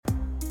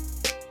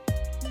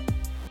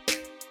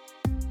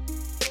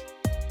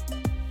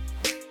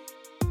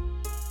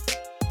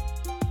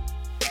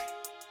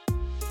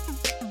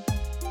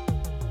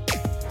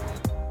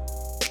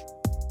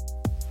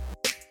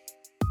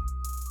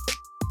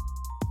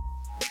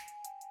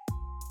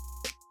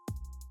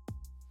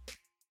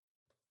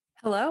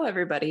Hello,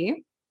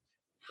 everybody.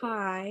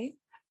 Hi.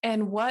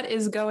 And what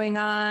is going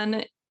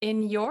on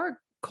in your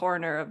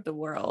corner of the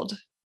world?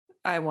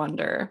 I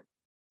wonder.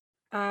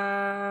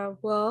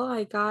 Well,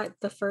 I got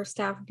the first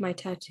half of my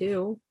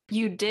tattoo.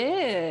 You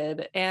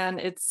did, and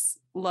it's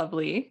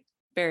lovely,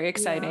 very Yeah,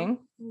 exciting.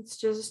 it's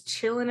just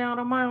chilling out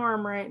on my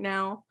arm right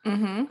now.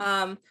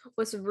 Mm-hmm.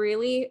 What's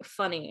really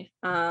funny,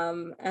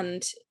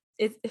 and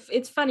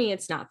it's funny,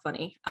 it's not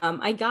funny.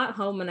 I got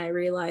home and I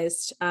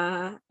realized,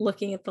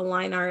 looking at the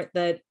line art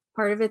that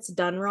part of it's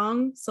done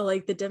wrong. So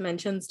like the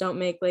dimensions don't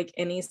make like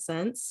any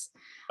sense.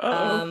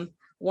 Uh-oh.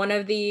 One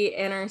of the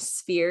inner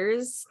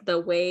spheres,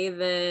 the way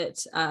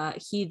that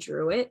he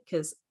drew it,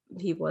 because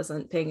he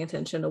wasn't paying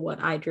attention to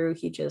what I drew,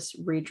 he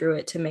just redrew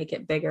it to make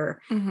it bigger.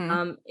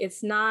 Mm-hmm.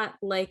 It's not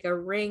like a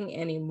ring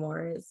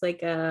anymore. It's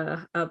like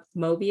a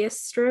Mobius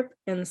strip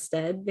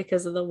instead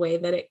because of the way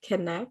that it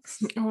connects.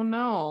 Oh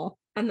no.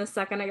 And the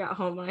second I got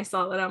home and I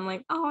saw that, I'm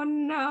like, oh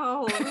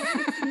no,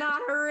 it's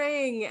not a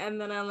ring. And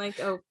then I'm like,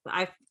 oh,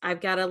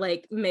 I've got to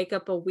like make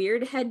up a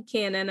weird head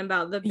canon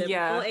about the biblical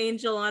Yeah.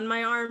 angel on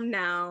my arm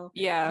now,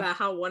 Yeah. about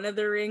how one of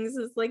the rings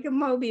is like a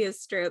Mobius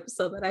strip,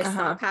 so that I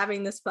stop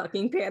having this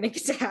fucking panic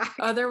attack.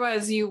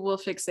 Otherwise, you will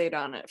fixate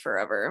on it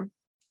forever.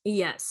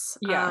 Yes.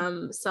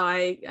 Yeah. So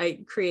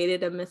I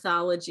created a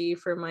mythology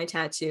for my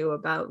tattoo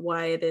about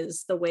why it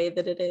is the way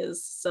that it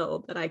is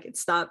so that I could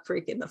stop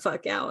freaking the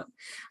fuck out.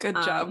 Good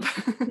job.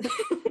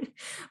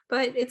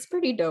 But it's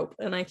pretty dope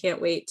and I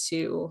can't wait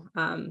to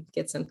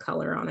get some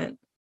color on it.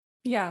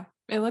 Yeah,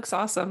 it looks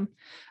awesome.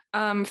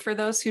 For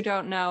those who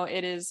don't know,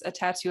 it is a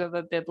tattoo of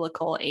a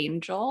biblical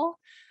angel.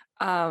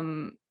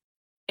 Um,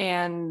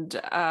 and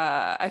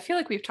I feel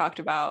like we've talked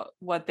about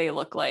what they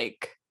look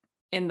like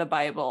in the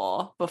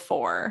Bible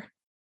before.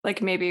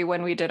 Like maybe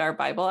when we did our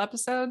Bible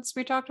episodes,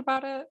 we talked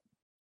about it.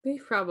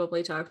 We've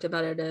probably talked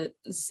about it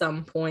at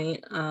some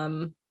point.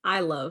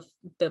 I love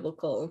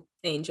biblical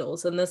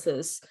angels, and this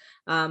is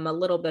a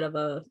little bit of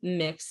a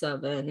mix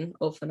of an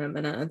Ophanim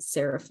and a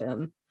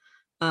seraphim.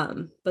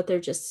 But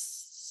they're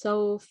just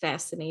so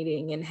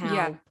fascinating in how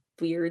Yeah.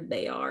 weird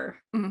they are.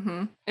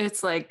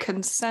 It's like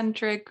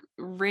concentric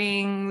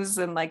rings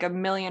and like a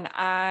million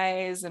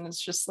eyes. And it's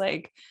just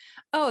like,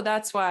 oh,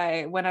 that's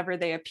why whenever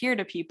they appear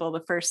to people,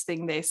 the first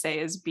thing they say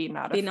is be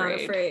not Be not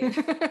afraid.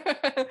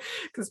 afraid.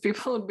 Because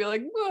people would be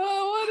like,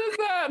 whoa, what is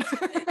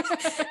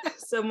that?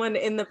 Someone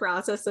in the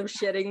process of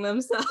shitting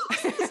themselves.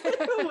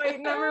 Wait,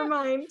 never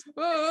mind.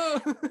 Whoa.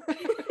 Could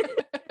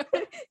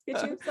you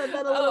have said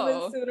that a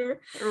little bit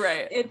sooner?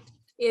 Right.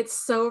 It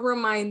so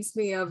reminds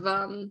me of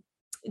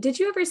did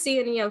you ever see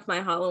any of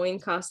my Halloween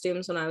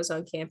costumes when I was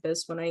on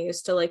campus, when I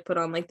used to like put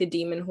on like the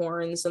demon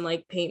horns and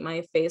like paint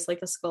my face like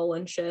a skull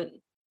and shit?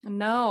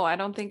 No, I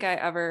don't think I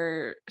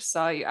ever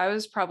saw you. I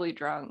was probably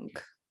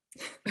drunk.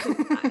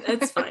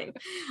 That's fine.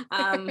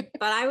 But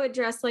I would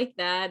dress like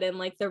that and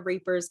like the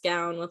Reaper's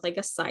gown with like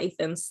a scythe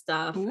and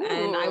stuff. Ooh.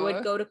 And I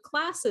would go to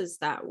classes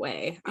that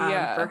way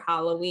Yeah. for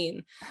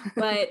Halloween.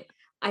 But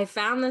I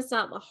found this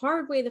out the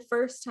hard way the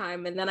first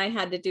time. And then I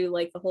had to do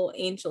like the whole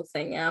angel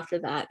thing after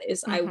that.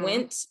 Is I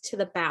went to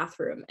the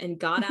bathroom and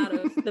got out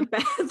of the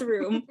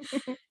bathroom,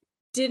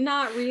 did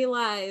not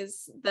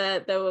realize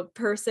that the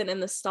person in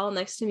the stall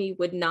next to me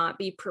would not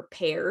be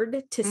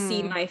prepared to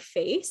see my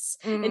face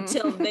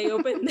until they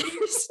opened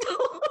their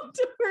stall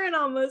door and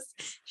almost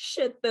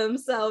shit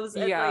themselves.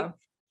 And like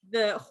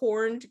the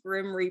horned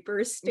Grim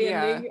Reapers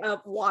standing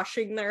up,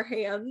 washing their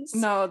hands.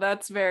 No,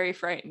 that's very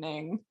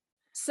frightening.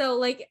 So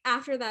like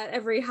after that,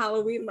 every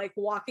Halloween, like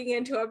walking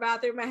into a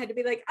bathroom, I had to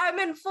be like, I'm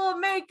in full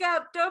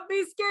makeup. Don't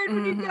be scared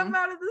when you come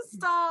out of the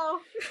stall.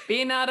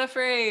 Be not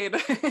afraid.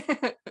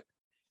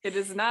 It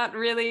is not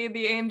really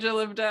the angel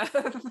of death.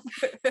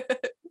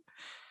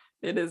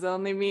 It is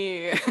only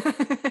me.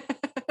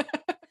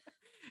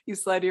 You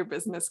slide your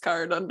business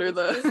card under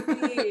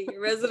the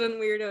resident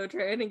weirdo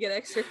trying to get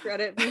extra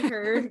credit in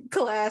her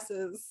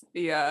classes.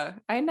 Yeah,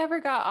 I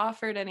never got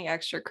offered any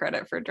extra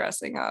credit for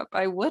dressing up.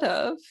 I would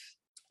have.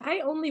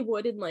 I only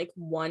would in like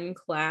one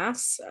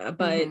class,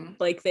 but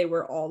like they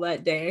were all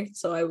that day.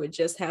 So I would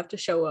just have to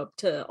show up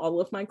to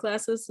all of my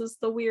classes as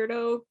the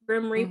weirdo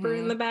Grim Reaper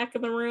in the back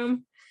of the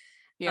room.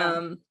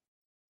 Yeah.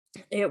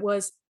 It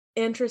was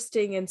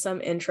interesting in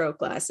some intro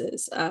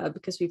classes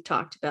because we've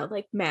talked about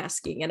like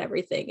masking and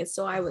everything. And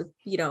so I would,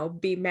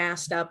 be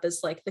masked up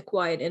as like the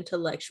quiet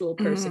intellectual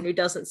person who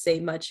doesn't say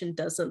much and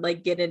doesn't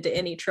like get into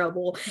any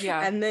trouble.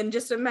 Yeah. And then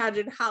just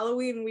imagine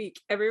Halloween week,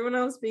 everyone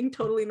else being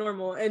totally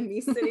normal and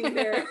me sitting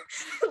there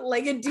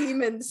like a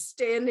demon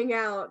standing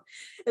out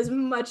as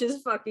much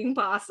as fucking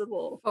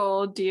possible.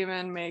 Full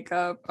demon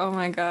makeup. Oh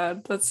my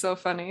God. That's so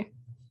funny.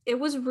 It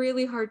was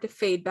really hard to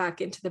fade back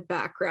into the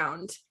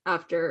background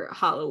after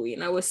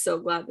Halloween. I was so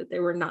glad that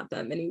there were not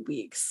that many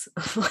weeks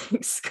of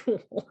like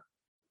school.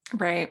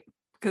 Right.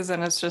 Because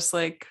then it's just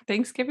like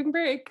Thanksgiving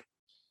break,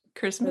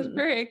 Christmas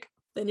break.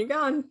 Then you're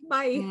gone.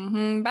 Bye.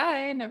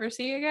 Bye. Never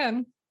see you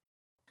again.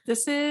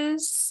 This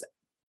is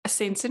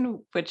Saints and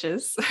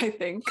Witches, I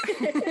think.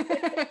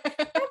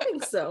 I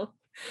think so.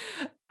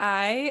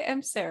 I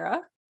am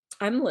Sarah.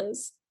 I'm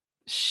Liz.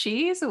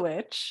 She's a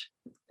witch.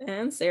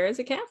 And Sarah's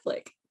a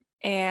Catholic.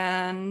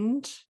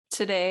 And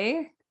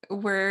today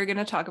we're going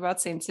to talk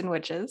about saints and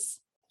witches,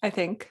 I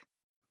think.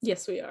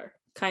 Yes, we are.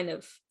 Kind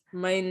of.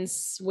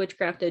 Mine's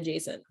witchcraft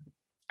adjacent.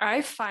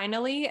 I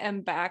finally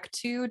am back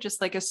to just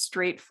like a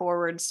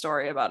straightforward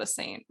story about a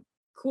saint.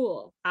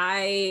 Cool.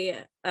 I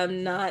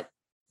am not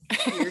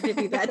here to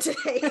do that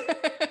today.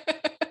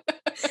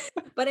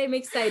 But I'm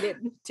excited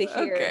to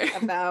hear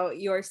about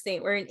your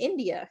saint. We're in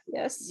India,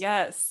 yes?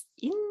 Yes,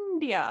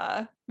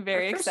 India.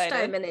 Very excited.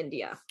 First time in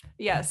India.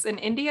 Yes, and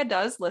India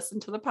does listen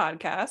to the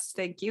podcast.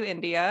 Thank you,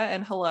 India,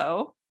 and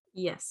hello.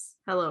 Yes,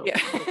 hello.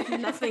 Yeah.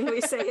 Nothing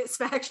we say is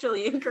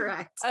factually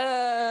incorrect.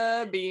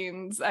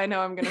 Beans. I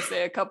know I'm going to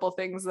say a couple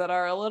things that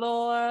are a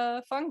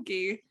little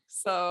funky,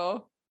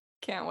 so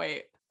can't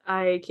wait.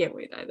 I can't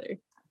wait either.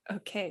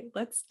 Okay,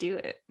 let's do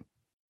it.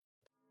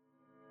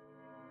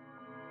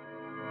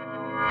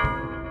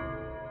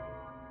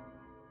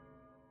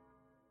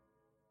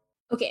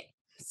 Okay,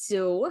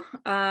 so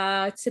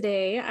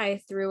today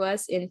I threw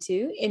us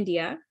into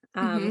India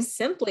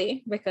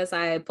simply because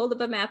I pulled up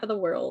a map of the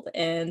world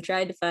and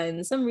tried to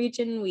find some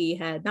region we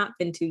had not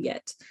been to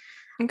yet.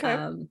 Okay.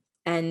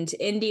 And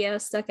India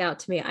stuck out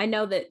to me. I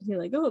know that you're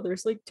like, oh,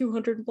 there's like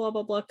 200 blah,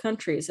 blah, blah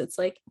countries. It's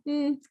like,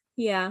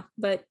 yeah,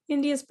 but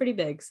India's pretty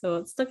big. So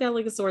it stuck out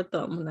like a sore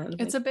thumb. And then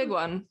it's like, a big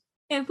one.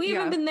 Yeah, we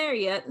haven't been there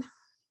yet.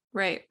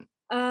 Right.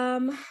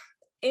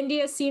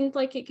 India seemed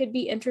like it could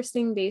be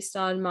interesting based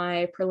on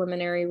my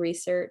preliminary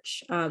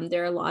research.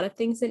 There are a lot of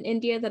things in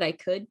India that I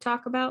could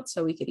talk about,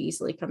 so we could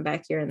easily come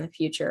back here in the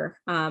future.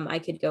 I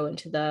could go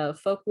into the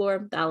folklore,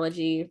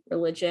 mythology,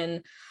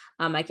 religion.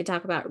 I could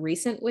talk about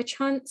recent witch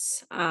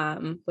hunts,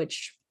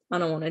 which I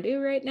don't want to do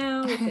right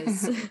now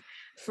because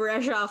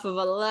fresh off of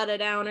a lot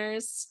of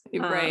downers.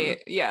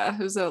 Right. Yeah,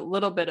 it was a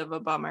little bit of a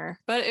bummer,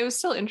 but it was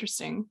still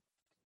interesting.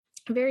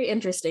 Very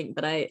interesting,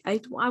 but I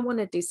want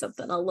to do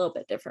something a little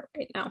bit different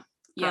right now.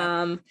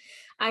 Yeah.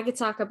 I could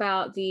talk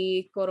about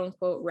the quote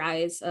unquote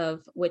rise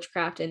of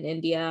witchcraft in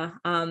India,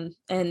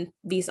 and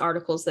these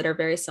articles that are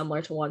very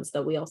similar to ones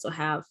that we also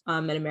have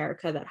in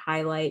America that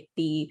highlight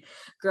the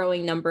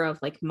growing number of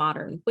like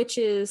modern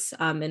witches.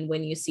 And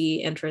when you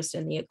see interest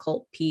in the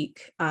occult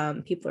peak,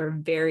 people are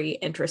very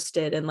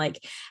interested in like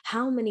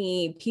how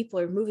many people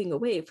are moving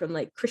away from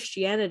like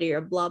Christianity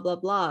or blah, blah,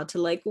 blah to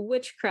like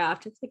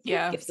witchcraft. It's like,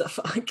 who gives a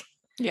fuck?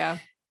 Yeah.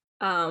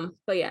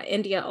 But yeah,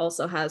 India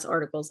also has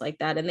articles like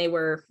that, and they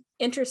were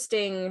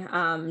interesting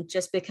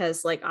just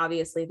because like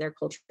obviously their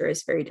culture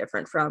is very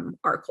different from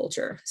our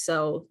culture.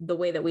 So the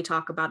way that we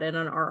talk about it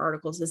in our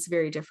articles is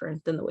very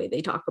different than the way they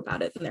talk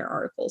about it in their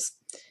articles.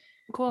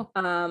 Cool.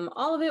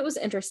 All of it was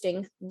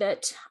interesting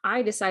that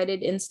I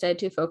decided instead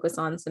to focus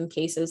on some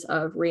cases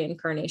of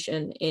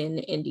reincarnation in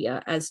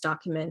India as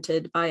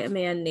documented by a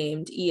man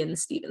named Ian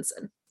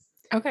Stevenson.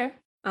 Okay.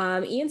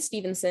 Ian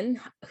Stevenson,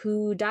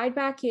 who died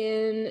back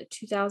in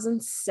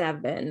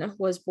 2007,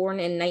 was born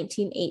in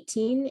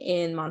 1918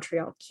 in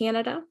Montreal,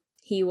 Canada.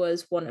 He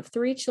was one of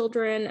 3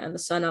 children and the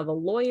son of a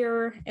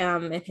lawyer.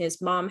 And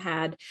his mom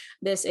had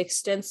this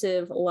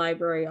extensive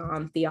library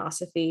on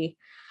theosophy.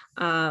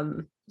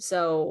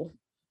 So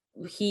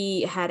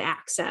he had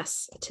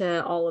access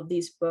to all of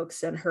these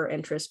books, and her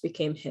interests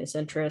became his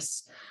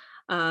interests.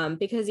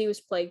 Because he was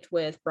plagued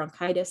with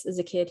bronchitis as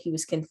a kid, he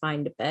was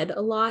confined to bed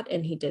a lot,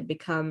 and he did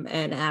become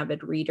an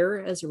avid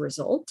reader as a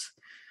result.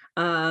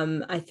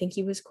 I think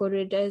he was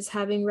quoted as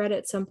having read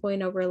at some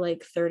point over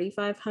like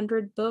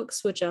 3,500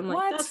 books, which I'm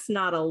like, that's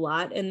not a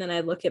lot. And then I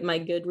look at my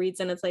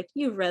Goodreads and it's like,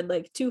 you've read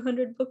like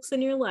 200 books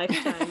in your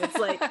lifetime. It's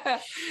like,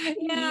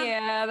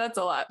 yeah, that's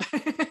a lot.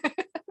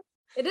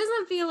 It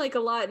doesn't feel like a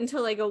lot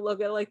until I go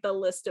look at like the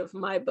list of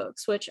my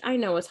books, which I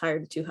know is higher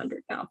than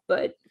 200 now,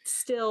 but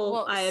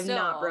still, I have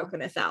not broken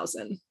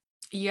 1,000.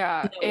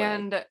 Yeah. No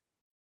and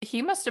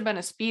he must have been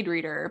a speed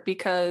reader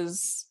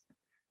because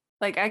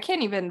like, I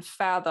can't even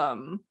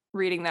fathom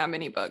reading that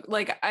many books.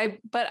 Like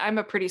but I'm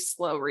a pretty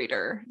slow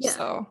reader. Yeah.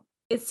 So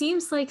it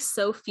seems like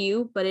so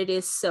few, but it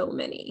is so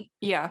many.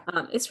 Yeah.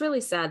 It's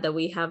really sad that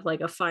we have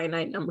like a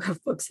finite number of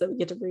books that we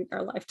get to read in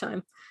our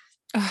lifetime.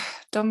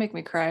 Don't make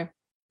me cry.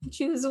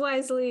 Choose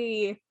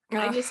wisely.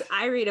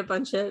 I read a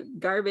bunch of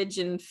garbage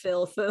and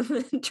filth and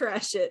then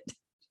trash it.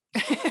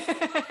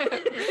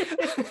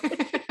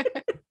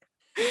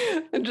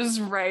 And just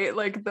write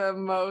like the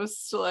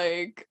most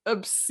like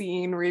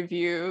obscene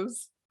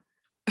reviews.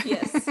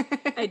 Yes,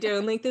 I do.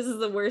 And like, this is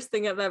the worst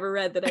thing I've ever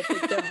read that I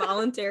picked up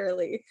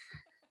voluntarily.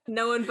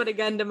 No one put a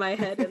gun to my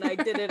head and I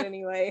did it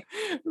anyway.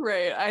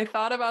 Right. I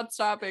thought about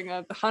stopping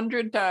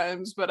 100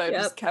 times, but I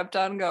just kept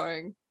on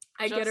going.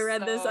 I could have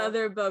read this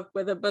other book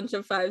with a bunch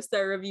of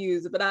 5-star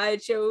reviews, but I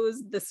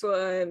chose this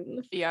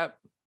one. Yep.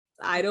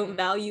 I don't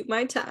value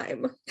my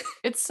time.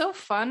 It's so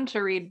fun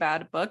to read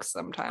bad books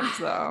sometimes,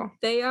 though.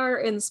 They are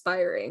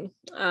inspiring.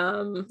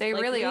 They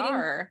like really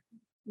are.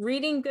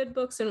 reading good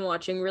books and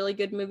watching really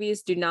good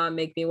movies do not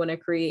make me want to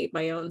create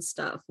my own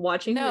stuff.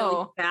 Watching really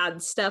No,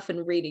 bad stuff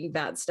and reading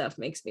bad stuff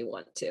makes me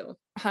want to.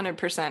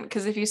 100%.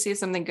 Because if you see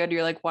something good,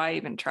 you're like, why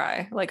even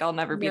try? Like, I'll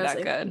never be Yeah, it's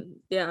that like, good.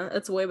 yeah,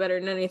 that's way better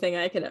than anything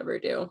I could ever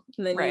do.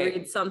 And then you Right.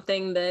 read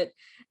something that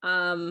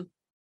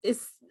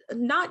is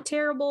not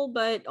terrible,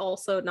 but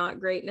also not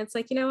great. And it's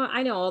like, you know what?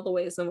 I know all the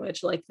ways in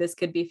which like this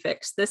could be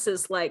fixed. This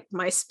is like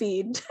my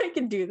speed. I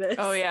can do this.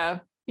 Oh, yeah.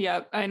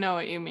 Yep. I know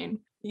what you mean.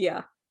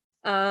 Yeah.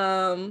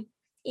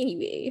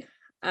 Anyway,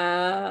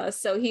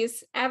 so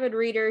he's avid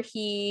reader.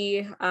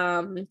 He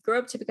grew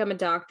up to become a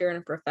doctor and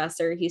a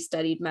professor. He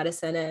studied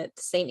medicine at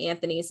St.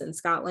 Anthony's in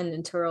Scotland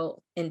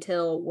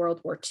until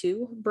World War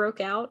II broke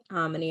out,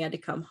 and he had to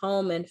come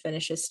home and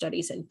finish his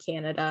studies in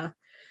Canada.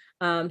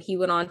 He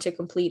went on to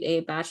complete a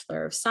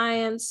Bachelor of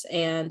Science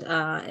and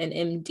an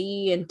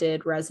MD, and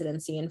did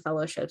residency and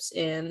fellowships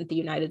in the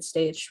United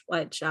States,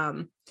 which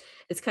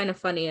it's kind of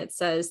funny. It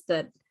says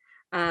that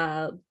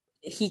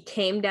he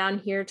came down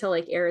here to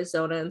like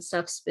Arizona and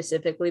stuff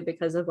specifically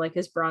because of like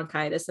his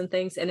bronchitis and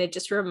things. And it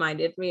just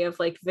reminded me of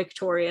like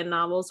Victorian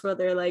novels where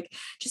they're like,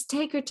 just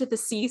take her to the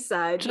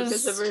seaside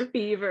because of her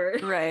fever.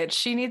 Right.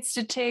 She needs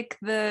to take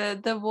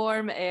the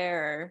warm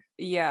air.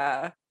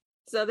 Yeah.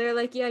 So they're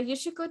like, yeah, you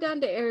should go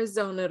down to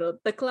Arizona.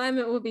 The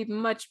climate will be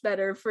much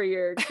better for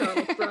your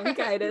chronic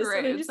bronchitis. Right.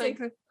 And I'm just like,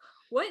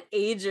 what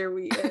age are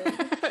we in?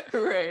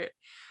 Right.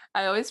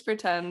 I always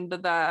pretend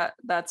that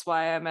that's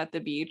why I'm at the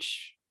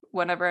beach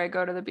whenever I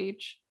go to the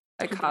beach.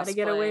 I gotta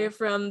get away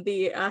from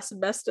the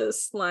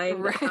asbestos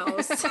lined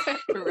house.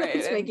 Right.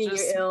 It's making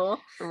you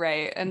ill.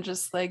 Right. And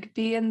just like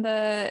be in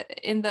the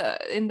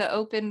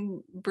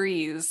open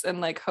breeze and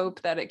like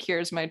hope that it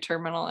cures my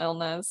terminal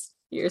illness.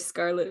 Your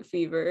scarlet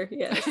fever,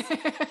 yes.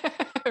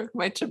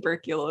 My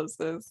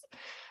tuberculosis.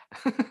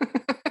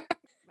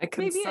 My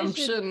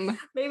consumption.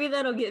 Maybe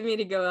that'll get me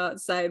to go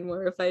outside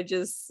more if I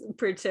just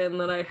pretend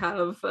that I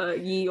have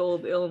ye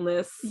old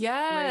illness.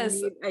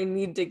 Yes. I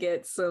need to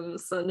get some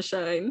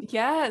sunshine.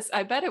 Yes,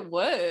 I bet it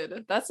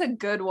would. That's a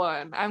good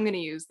one. I'm going to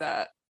use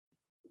that.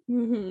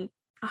 Mm-hmm.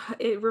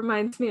 It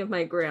reminds me of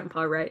my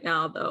grandpa right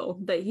now, though,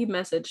 that he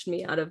messaged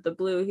me out of the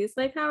blue. He's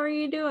like, how are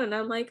you doing?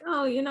 I'm like,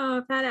 oh,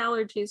 I've had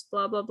allergies,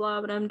 blah, blah,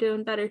 blah, but I'm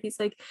doing better. He's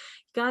like,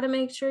 you got to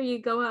make sure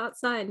you go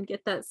outside and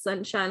get that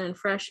sunshine and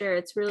fresh air.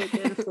 It's really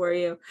good for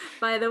you.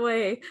 By the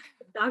way,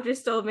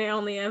 doctors told me I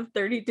only have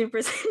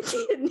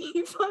 32%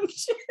 kidney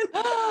function.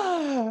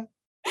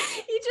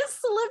 He just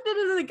slipped it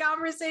into the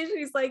conversation.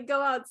 He's like, go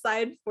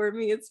outside for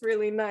me. It's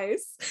really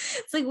nice.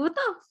 It's like, what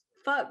the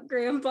fuck,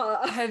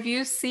 grandpa? Have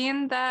you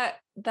seen that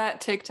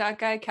TikTok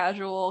guy,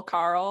 Casual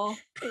Carl?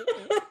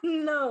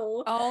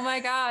 No. Oh my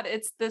god,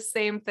 it's the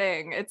same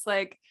thing. It's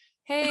like,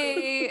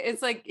 hey,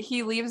 it's like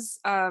he leaves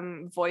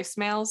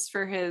voicemails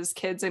for his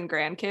kids and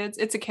grandkids.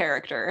 It's a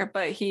character,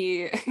 but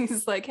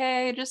he's like,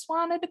 hey, just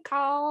wanted to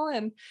call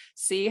and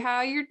see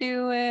how you're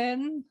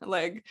doing,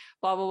 like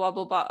blah blah blah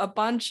blah blah, a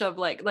bunch of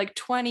like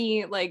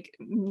 20 like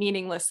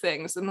meaningless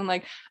things, and then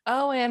like,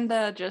 oh, and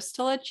just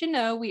to let you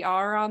know, we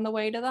are on the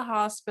way to the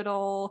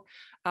hospital.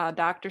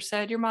 Doctor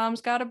said your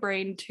mom's got a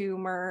brain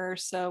tumor,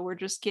 so we're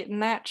just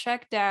getting that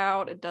checked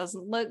out. It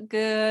doesn't look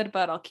good,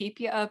 but I'll keep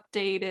you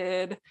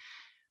updated.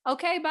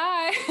 Okay,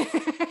 bye.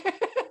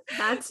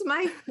 That's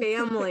my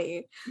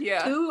family.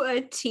 Yeah. To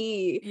a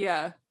T.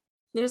 Yeah.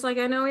 There's like,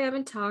 I know we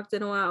haven't talked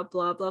in a while,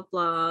 blah, blah,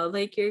 blah.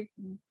 Like your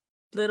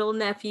little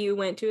nephew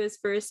went to his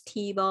first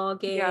T-ball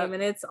game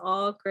and it's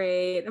all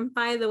great. And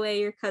by the way,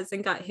 your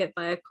cousin got hit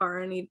by a car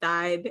and he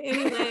died.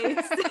 Anyway,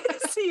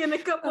 see you in a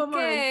couple months.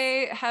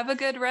 Okay, have a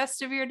good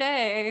rest of your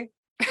day.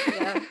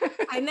 Yeah.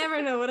 I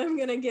never know what I'm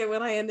gonna get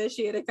when I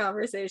initiate a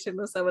conversation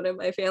with someone in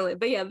my family.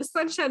 But yeah, the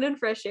sunshine and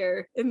fresh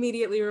air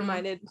immediately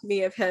reminded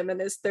me of him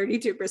and his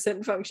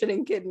 32%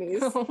 functioning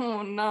kidneys.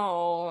 Oh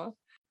no.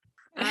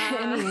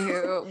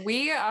 Anywho,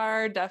 we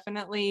are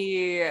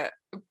definitely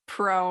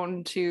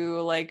prone to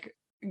like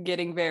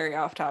getting very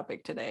off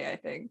topic today, I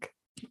think.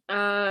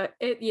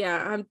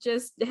 I'm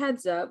just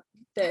heads up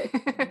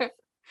that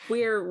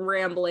we're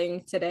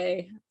rambling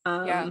today.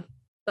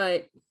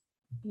 But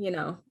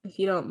if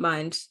you don't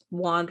mind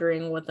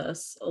wandering with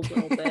us a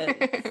little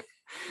bit.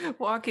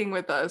 Walking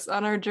with us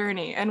on our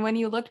journey. And when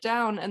you look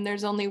down and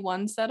there's only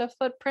one set of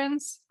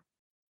footprints,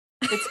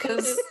 it's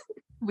because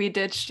we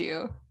ditched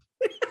you.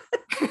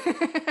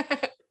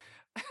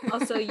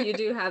 Also, you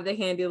do have the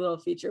handy little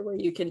feature where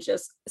you can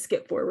just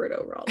skip forward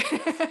over all of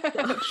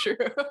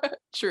it.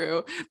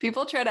 True.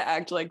 People try to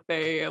act like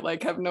they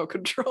like have no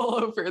control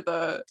over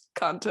the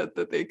content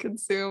that they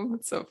consume.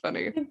 It's so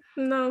funny.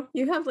 No,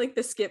 you have like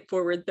the skip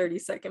forward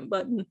 30-second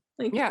button.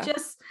 Like,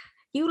 just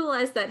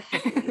utilize that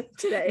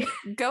today.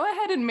 Go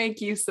ahead and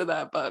make use of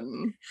that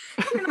button.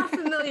 If you're not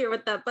familiar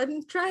with that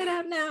button, try it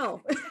out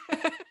now.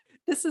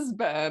 This has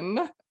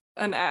been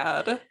an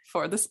ad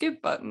for the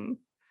skip button.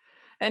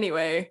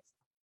 Anyway,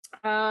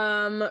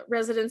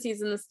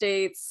 residencies in the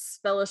States,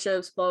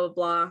 fellowships, blah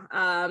blah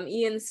blah.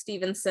 Ian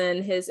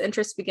Stevenson, his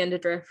interest began to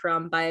drift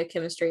from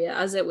biochemistry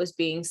as it was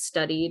being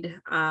studied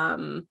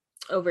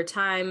Over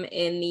time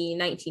in the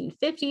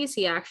 1950s,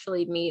 he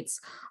actually meets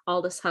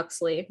Aldous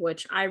Huxley,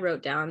 which I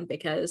wrote down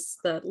because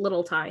the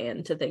little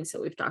tie-in to things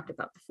that we've talked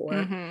about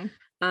before.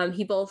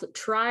 He both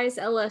tries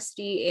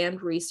LSD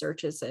and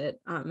researches it,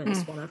 and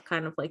is one of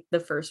kind of like the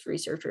first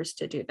researchers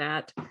to do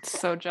that.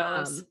 So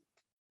jealous.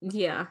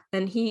 Yeah,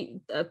 and he,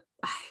 I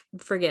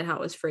forget how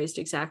it was phrased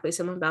exactly,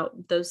 something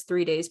about those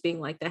 3 days being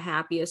like the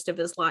happiest of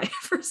his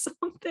life or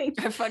something.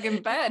 I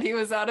fucking bet he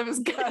was out of his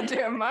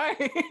goddamn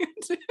mind.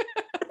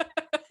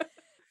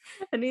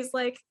 And he's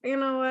like, you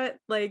know what?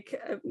 Like,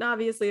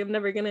 obviously, I'm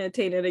never going to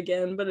attain it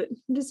again, but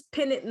just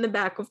pin it in the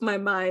back of my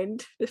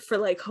mind for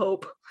like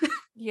hope.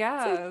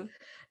 Yeah. Like,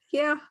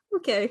 yeah.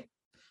 Okay.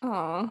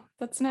 Oh,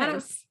 that's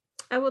nice.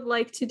 I would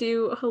like to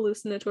do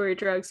hallucinatory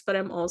drugs, but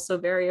I'm also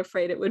very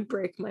afraid it would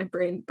break my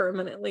brain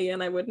permanently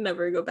and I would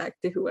never go back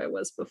to who I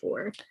was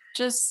before.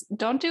 Just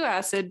don't do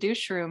acid, do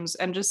shrooms,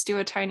 and just do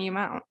a tiny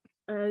amount.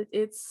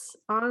 It's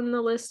on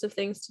the list of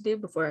things to do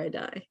before I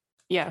die.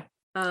 Yeah.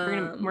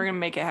 We're gonna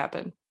make it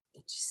happen.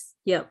 Just,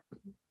 yep.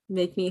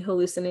 Make me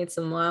hallucinate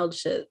some wild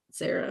shit,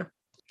 Sarah.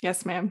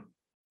 Yes, ma'am.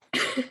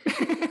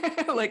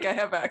 Like I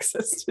have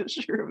access to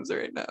shrooms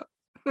right now.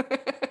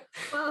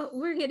 Well,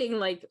 we're getting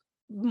like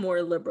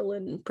more liberal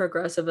and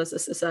progressive as a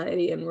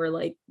society, and we're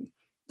like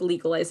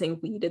legalizing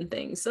weed and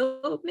things.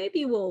 So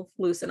maybe we'll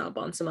loosen up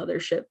on some other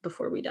shit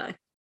before we die.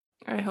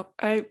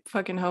 I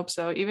fucking hope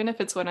so. Even if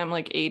it's when I'm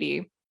like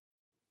 80.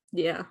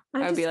 Yeah.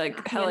 I'd be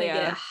like, hell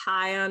yeah. Get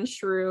high on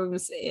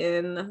shrooms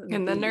in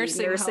the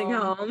nursing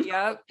home.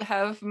 Yep.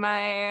 Have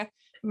my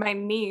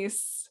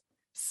niece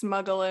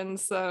smuggle in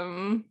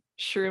some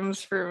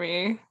shrooms for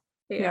me.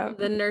 Yeah.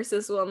 The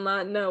nurses will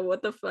not know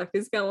what the fuck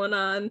is going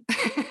on.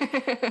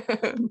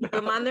 Keep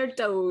them on their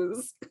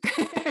toes.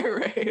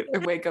 Right. I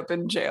wake up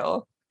in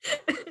jail.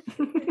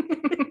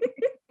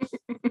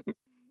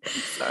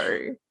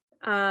 Sorry.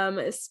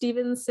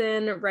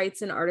 Stevenson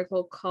writes an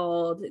article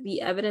called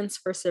 "The Evidence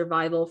for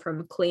Survival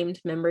from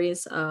Claimed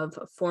Memories of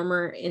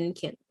Former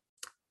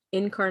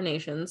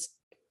Incarnations"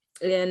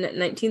 in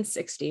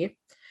 1960,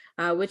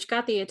 which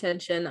got the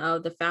attention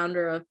of the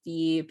founder of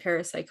the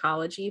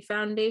Parapsychology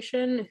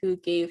Foundation, who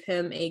gave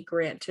him a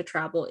grant to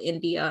travel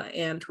India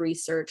and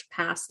research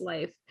past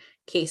life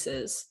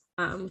cases,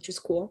 which is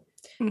cool.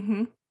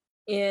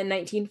 In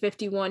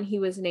 1951, he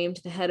was named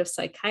the head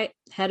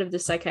of the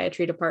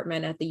psychiatry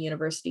department at the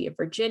University of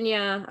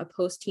Virginia, a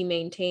post he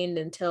maintained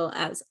until,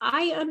 as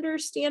I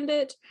understand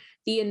it,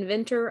 the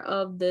inventor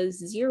of the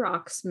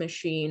Xerox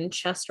machine,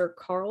 Chester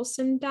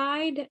Carlson,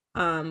 died.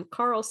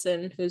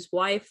 Carlson, whose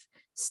wife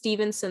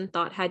Stevenson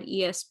thought had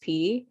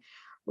ESP,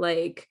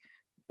 like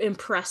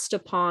impressed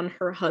upon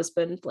her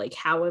husband like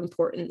how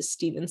important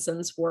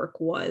Stevenson's work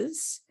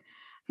was.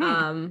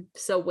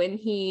 So when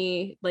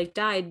he like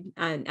died,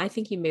 and I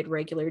think he made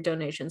regular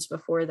donations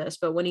before this,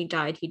 but when he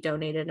died, he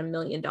donated $1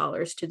 million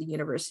to the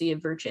University of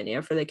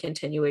Virginia for the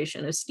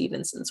continuation of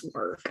Stevenson's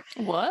work.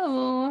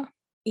 Whoa.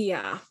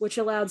 Yeah, which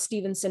allowed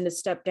Stevenson to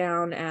step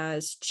down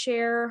as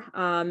chair,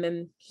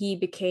 and he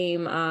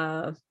became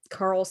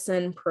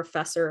Carlson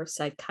Professor of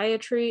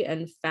Psychiatry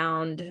and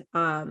found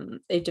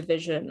a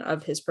division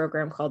of his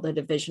program called the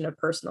Division of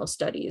Personal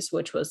Studies,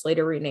 which was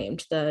later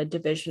renamed the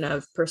Division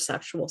of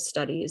Perceptual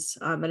Studies.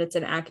 And it's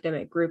an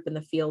academic group in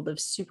the field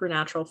of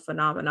supernatural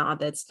phenomena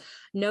that's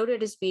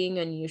noted as being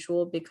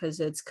unusual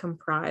because it's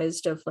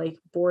comprised of like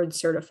board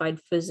certified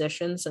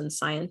physicians and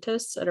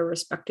scientists at a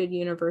respected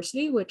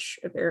university, which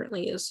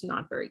apparently is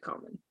not very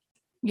common.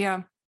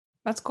 Yeah,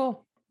 that's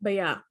cool. But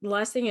yeah, the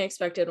last thing I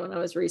expected when I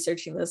was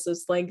researching this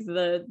was like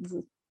the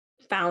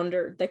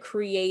founder, the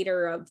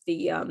creator of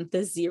the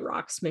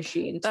Xerox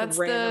machine to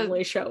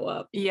randomly show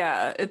up.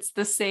 Yeah, it's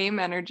the same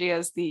energy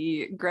as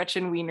the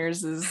Gretchen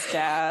Wiener's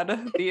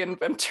dad, the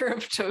inventor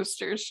of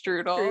toaster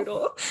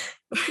strudel.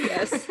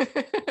 Yes.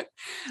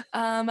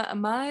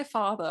 My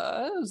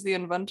father was the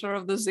inventor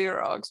of the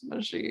Xerox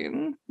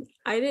machine.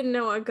 I didn't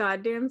know a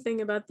goddamn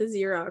thing about the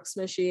Xerox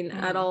machine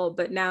at all,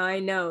 but now I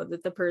know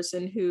that the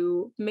person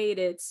who made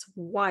its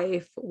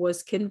wife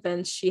was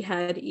convinced she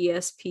had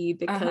ESP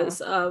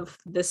because of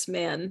this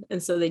man,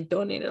 and so they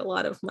donated a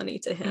lot of money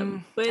to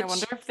him. I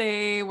wonder if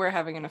they were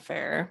having an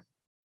affair.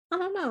 I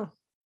don't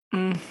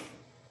know.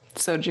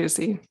 So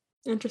juicy.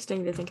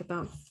 Interesting to think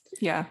about.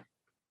 Yeah.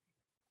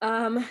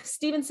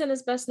 Stevenson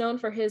is best known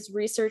for his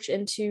research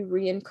into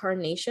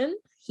reincarnation.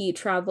 He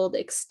traveled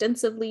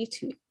extensively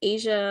to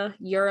Asia,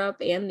 Europe,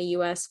 and the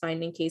US,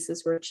 finding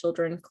cases where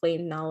children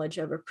claimed knowledge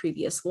of a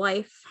previous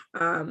life.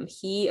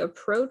 He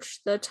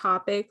approached the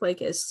topic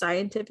like as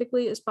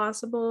scientifically as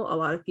possible. A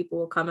lot of people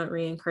will come at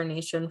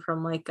reincarnation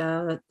from like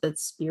the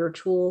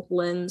spiritual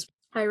lens.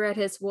 I read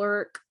his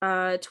work,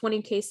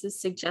 20 cases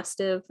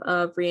suggestive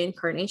of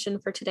reincarnation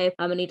for today.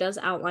 And he does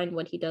outline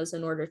what he does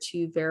in order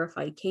to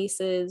verify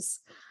cases.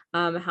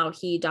 how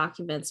he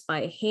documents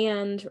by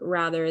hand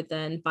rather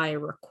than by a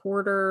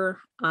recorder,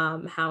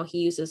 how he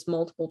uses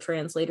multiple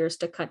translators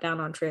to cut down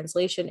on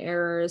translation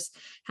errors,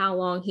 how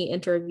long he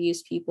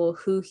interviews people,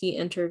 who he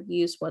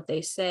interviews, what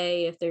they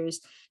say, if there's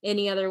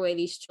any other way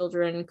these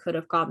children could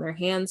have gotten their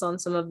hands on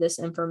some of this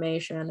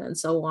information, and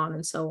so on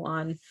and so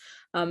on.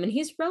 And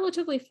he's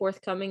relatively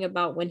forthcoming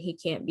about when he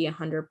can't be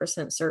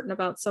 100% certain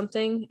about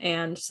something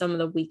and some of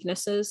the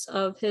weaknesses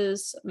of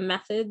his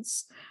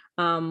methods.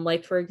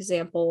 Like, for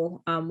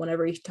example,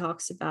 whenever he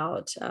talks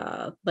about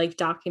like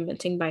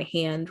documenting by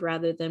hand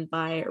rather than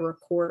by a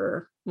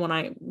recorder, when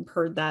I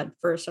heard that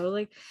first, I was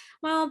like,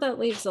 well, that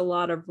leaves a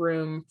lot of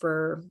room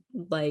for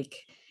like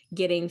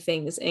getting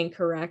things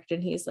incorrect.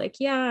 And he's like,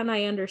 yeah, and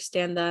I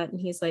understand that. And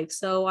he's like,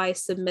 so I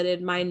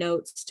submitted my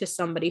notes to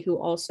somebody who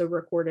also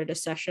recorded a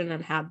session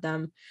and had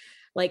them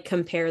like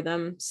compare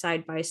them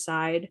side by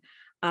side.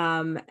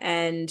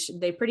 And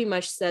they pretty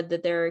much said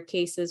that there are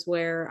cases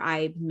where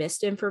I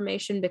missed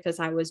information because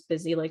I was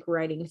busy like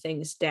writing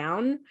things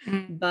down.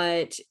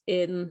 But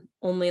in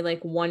only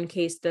like one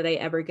case did I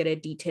ever get a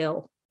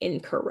detail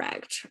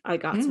incorrect. I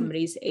got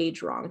somebody's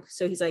age wrong.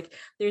 So he's like,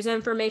 there's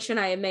information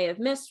I may have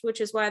missed,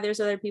 which is why there's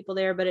other people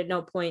there, but at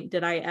no point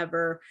did I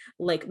ever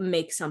like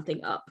make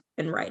something up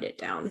and write it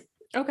down.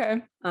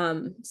 Okay.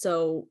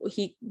 So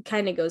he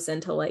kind of goes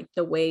into like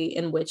the way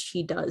in which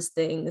he does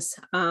things.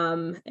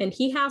 And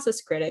he has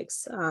his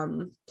critics,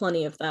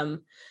 plenty of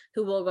them,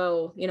 who will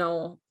go, you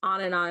know,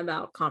 on and on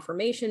about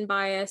confirmation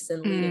bias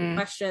and leading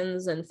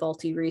questions and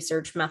faulty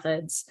research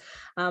methods.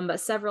 But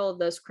several of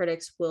those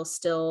critics will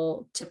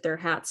still tip their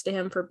hats to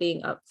him for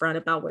being upfront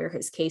about where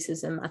his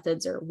cases and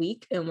methods are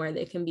weak and where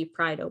they can be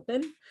pried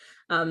open.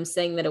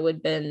 Saying that it would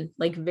have been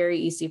like very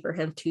easy for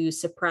him to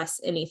suppress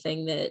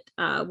anything that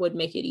would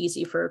make it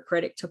easy for a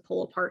critic to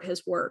pull apart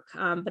his work.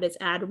 But it's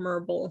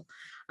admirable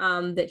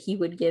that he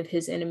would give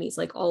his enemies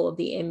like all of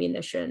the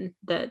ammunition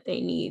that they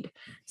need.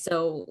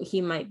 So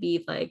he might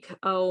be like,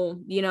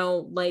 oh, you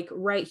know, like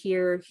right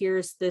here,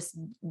 here's this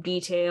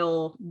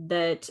detail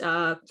that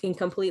can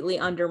completely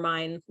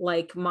undermine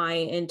like my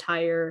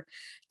entire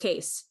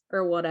case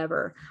or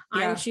whatever.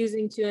 Yeah. I'm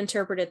choosing to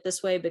interpret it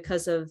this way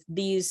because of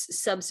these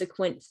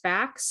subsequent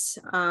facts.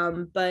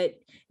 But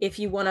if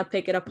you want to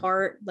pick it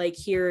apart, like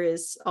here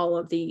is all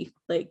of the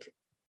like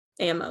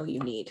ammo you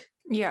need.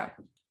 Yeah.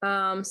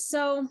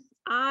 So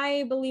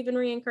I believe in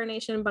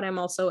reincarnation, but I'm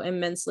also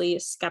immensely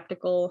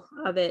skeptical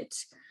of it.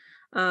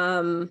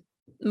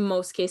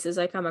 Most cases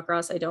I come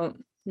across, I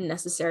don't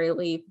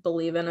necessarily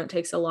believe in. It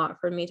takes a lot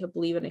for me to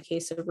believe in a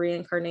case of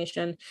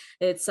reincarnation.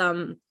 It's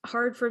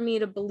hard for me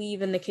to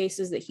believe in the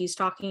cases that he's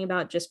talking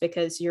about just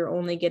because you're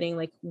only getting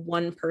like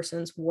one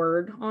person's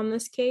word on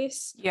this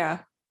case. Yeah.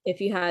 If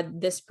you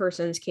had this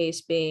person's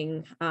case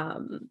being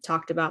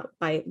talked about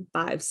by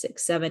 5,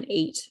 6, 7,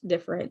 8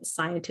 different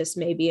scientists,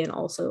 maybe, and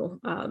also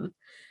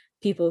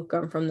people who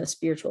come from the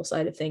spiritual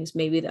side of things,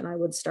 maybe then I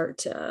would start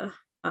to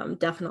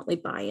definitely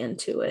buy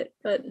into it.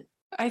 But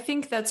I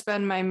think that's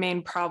been my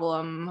main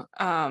problem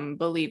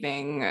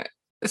believing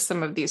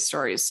some of these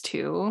stories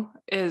too,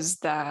 is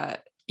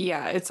that,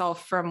 yeah, it's all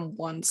from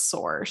one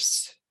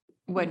source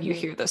when you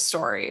hear the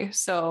story.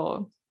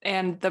 So,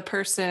 and the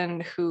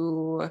person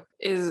who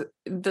is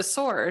the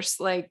source,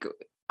 like,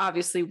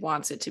 obviously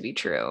wants it to be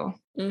true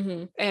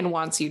and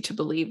wants you to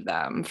believe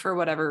them for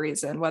whatever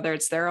reason, whether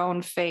it's their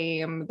own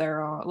fame,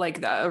 their own,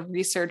 like a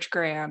research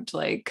grant,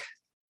 like,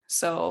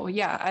 so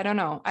yeah, I don't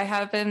know. I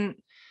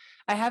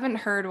haven't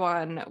heard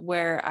one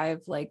where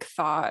I've like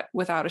thought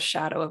without a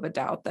shadow of a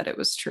doubt that it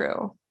was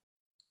true.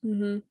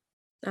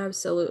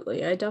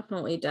 Absolutely. I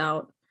definitely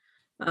doubt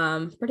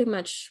pretty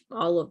much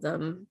all of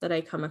them that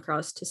I come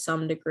across to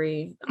some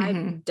degree.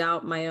 I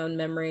doubt my own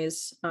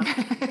memories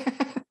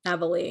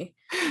heavily.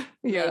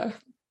 Yeah. Like,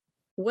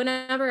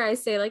 whenever I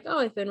say like, oh,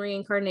 I've been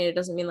reincarnated,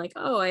 doesn't mean like,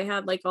 oh, I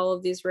had like all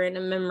of these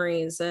random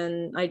memories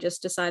and I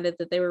just decided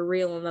that they were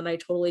real and that I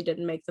totally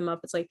didn't make them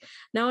up. It's like,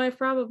 no, I've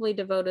probably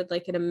devoted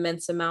like an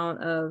immense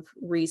amount of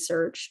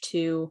research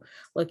to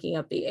looking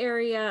up the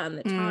area and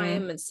the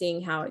time and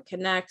seeing how it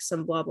connects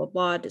and blah, blah,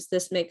 blah. Does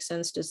this make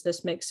sense? Does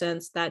this make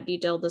sense? That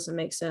detail doesn't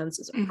make sense.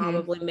 It's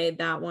probably made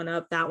that one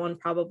up. That one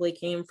probably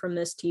came from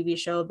this TV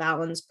show. That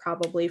one's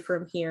probably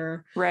from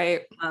here.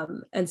 Right.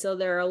 And so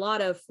there are a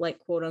lot of like,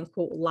 quote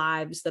unquote,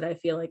 lives that I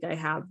feel like I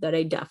have that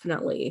I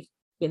definitely,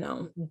 you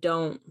know,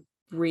 don't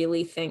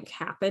really think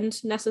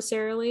happened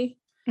necessarily.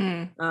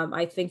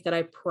 I think that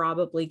I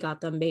probably got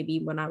them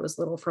maybe when I was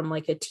little from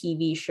like a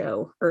TV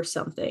show or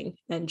something,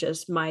 and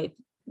just my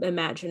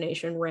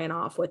imagination ran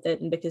off with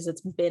it, and because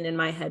it's been in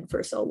my head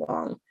for so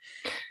long.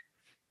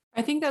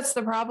 I think that's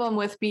the problem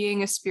with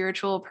being a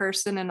spiritual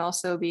person and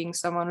also being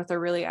someone with a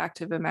really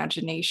active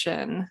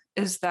imagination,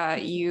 is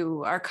that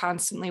you are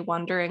constantly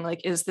wondering,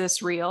 like, is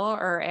this real,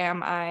 or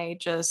am I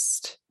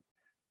just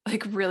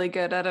like really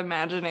good at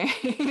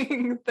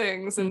imagining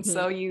things? And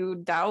so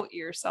you doubt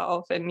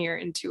yourself and your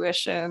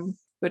intuition,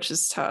 which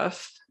is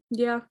tough.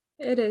 Yeah,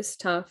 it is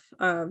tough.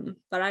 But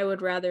I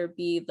would rather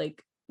be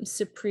like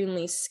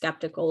supremely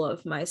skeptical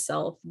of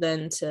myself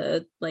than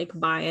to like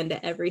buy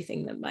into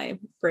everything that my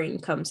brain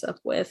comes up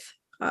with.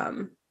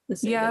 And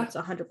say that it's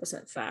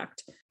 100%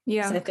 fact.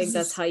 Yeah. I think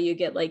that's how you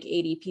get like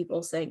 80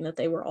 people saying that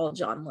they were all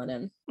John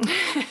Lennon.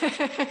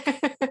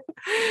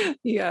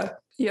 Yeah.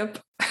 Yep.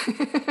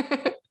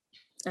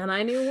 And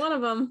I knew one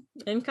of them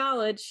in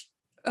college.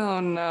 Oh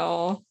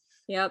no.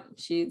 Yep.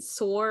 She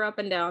swore up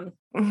and down.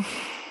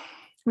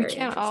 We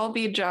can't all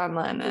be John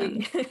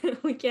Lennon.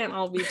 We can't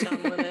all be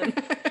John Lennon.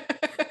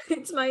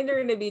 It's my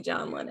turn to be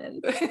John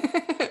Lennon.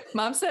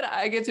 Mom said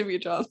I get to be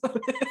John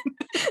Lennon.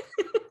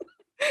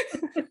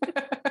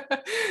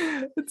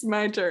 It's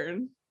my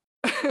turn.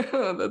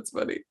 Oh, that's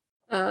funny.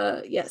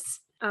 Yes.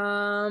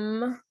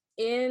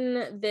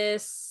 In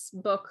this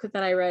book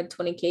that I read,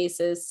 20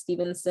 Cases,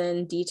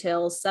 Stevenson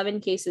details 7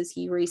 cases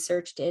he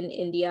researched in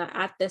India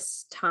at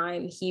this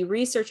time. He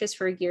researches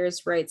for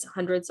years, writes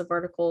hundreds of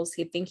articles.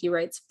 I think he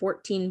writes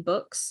 14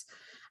 books.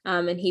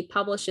 And he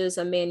publishes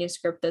a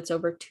manuscript that's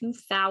over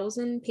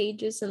 2,000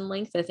 pages in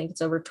length. I think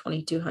it's over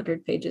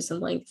 2,200 pages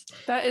in length.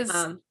 That is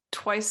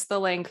twice the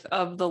length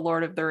of the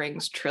Lord of the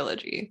Rings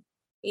trilogy.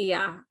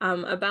 Yeah,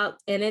 and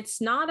it's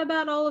not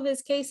about all of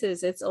his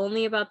cases. It's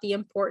only about the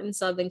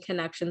importance of and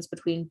connections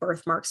between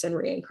birthmarks and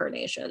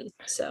reincarnation.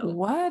 So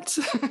what?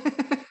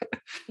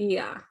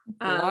 Yeah,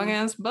 long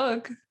ass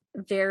book.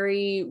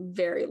 Very,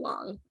 very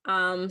long.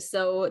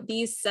 So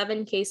these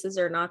 7 cases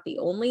are not the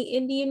only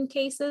Indian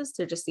cases.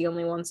 They're just the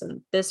only ones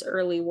in this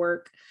early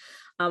work.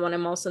 And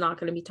I'm also not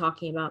going to be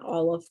talking about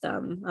all of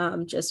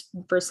them, just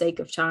for sake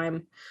of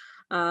time.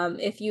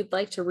 If you'd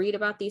like to read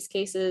about these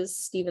cases,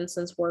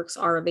 Stevenson's works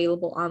are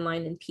available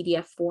online in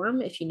PDF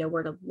form if you know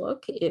where to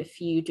look. If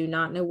you do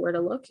not know where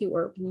to look, you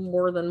are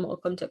more than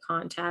welcome to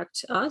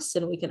contact us,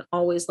 and we can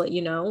always let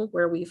you know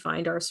where we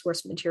find our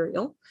source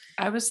material.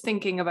 I was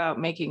thinking about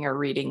making a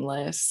reading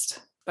list,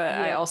 but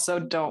I also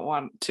don't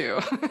want to.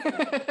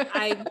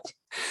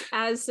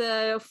 As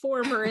a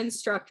former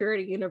instructor at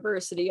a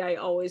university, I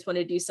always want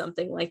to do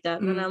something like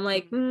that. And I'm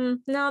like,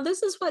 no,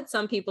 this is what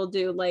some people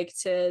do, like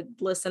to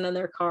listen in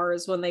their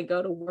cars when they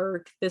go to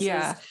work. This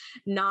is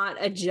not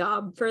a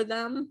job for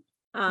them.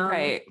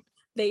 Right.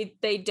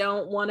 They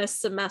don't want a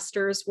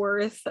semester's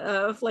worth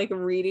of like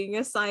reading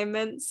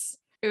assignments.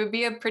 It would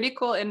be a pretty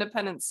cool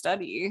independent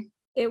study.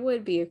 It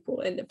would be a cool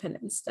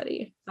independent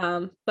study.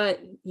 But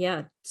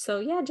yeah,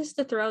 so yeah, just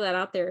to throw that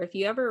out there, if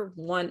you ever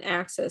want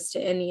access to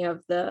any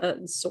of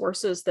the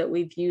sources that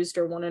we've used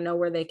or want to know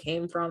where they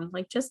came from,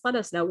 like just let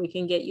us know. We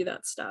can get you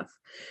that stuff.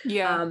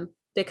 Yeah.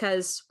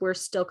 Because we're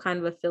still kind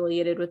of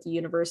affiliated with the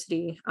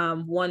university.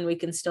 One, we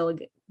can still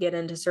get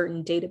into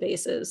certain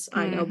databases.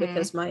 I know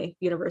because my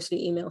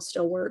university email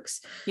still works.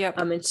 Yep.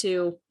 And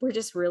 2, we're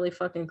just really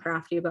fucking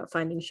crafty about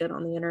finding shit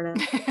on the internet.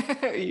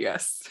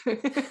 Yes.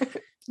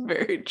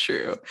 Very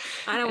true.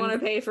 I don't want to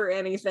pay for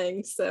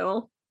anything,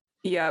 so.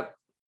 Yep,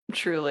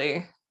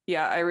 truly.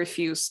 Yeah, I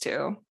refuse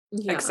to.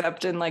 Yeah.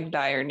 Except in like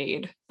dire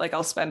need. Like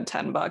I'll spend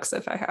 $10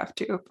 if I have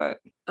to, but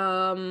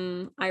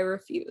I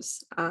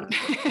refuse.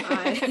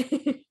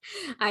 I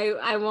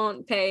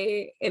won't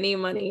pay any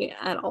money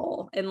at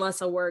all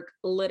unless a work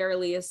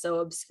literally is so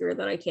obscure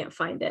that I can't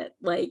find it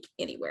like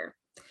anywhere.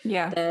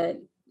 Yeah. That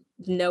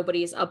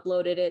nobody's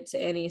uploaded it to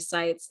any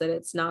sites, that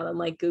it's not on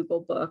like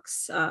Google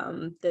Books,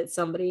 that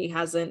somebody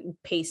hasn't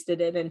pasted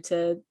it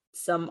into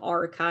some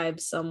archive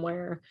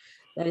somewhere.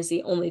 That is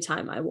the only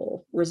time I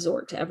will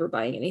resort to ever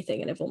buying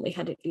anything. And I've only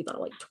had to do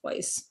that like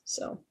twice.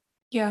 So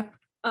yeah.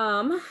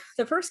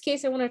 The first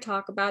case I want to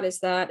talk about is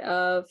that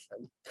of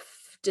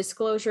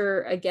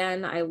disclosure.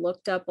 Again, I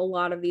looked up a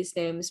lot of these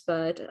names,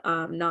 but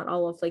not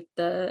all of like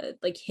the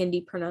like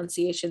Hindi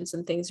pronunciations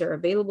and things are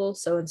available.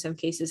 So in some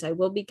cases I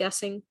will be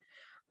guessing.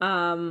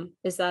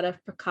 Is that of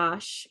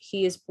Prakash.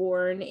 He is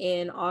born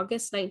in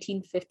August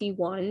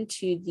 1951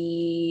 to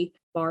the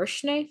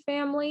Varshney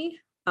family.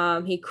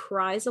 He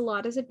cries a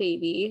lot as a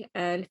baby,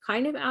 and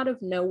kind of out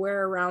of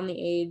nowhere around the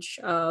age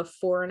of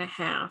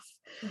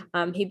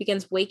 4.5, he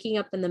begins waking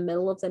up in the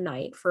middle of the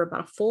night for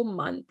about a full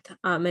month,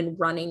 and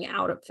running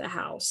out of the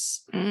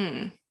house.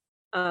 And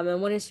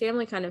when his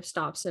family kind of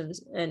stops him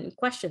and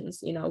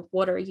questions,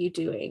 what are you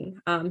doing?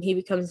 He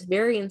becomes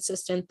very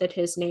insistent that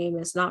his name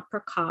is not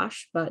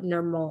Prakash, but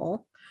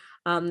Nirmal.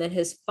 That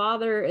his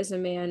father is a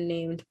man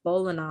named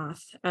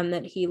Bolanath, and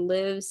that he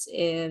lives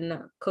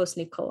in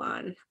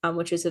Kosnikolan,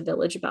 which is a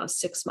village about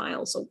 6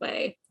 miles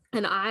away.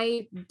 And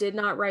I did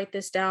not write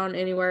this down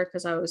anywhere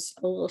because I was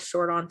a little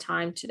short on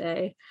time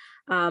today.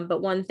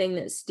 But one thing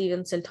that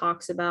Stevenson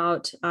talks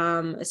about,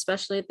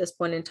 especially at this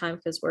point in time,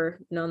 because we're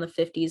in the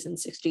 50s and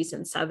 60s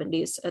and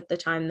 70s at the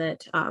time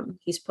that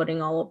he's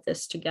putting all of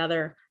this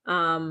together,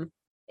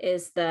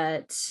 is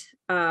that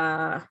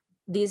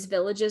these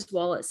villages,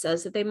 while it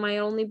says that they might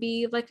only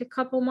be like a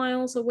couple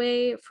miles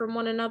away from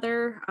one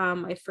another,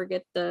 I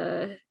forget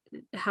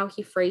how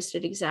he phrased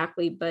it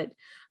exactly, but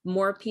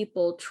more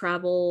people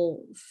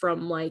travel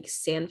from like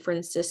San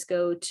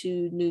Francisco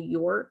to New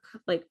York,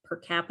 like per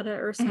capita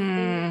or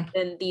something,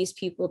 than these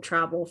people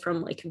travel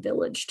from like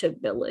village to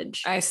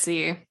village. I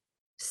see.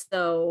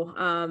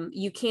 So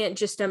you can't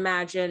just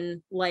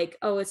imagine like,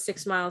 oh, it's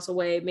 6 miles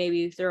away. Maybe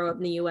you throw it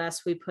in the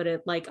US, we put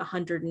it like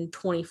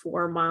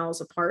 124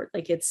 miles apart.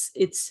 Like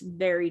it's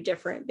very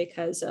different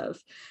because of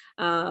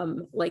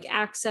like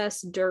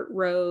access, dirt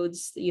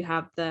roads. You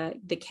have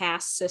the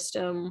caste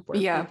system where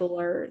Yeah. people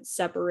are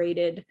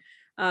separated.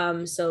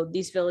 So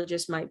these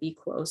villages might be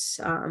close,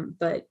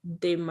 but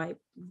they might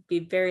be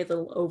very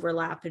little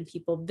overlap in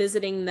people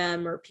visiting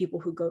them or people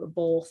who go to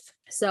both.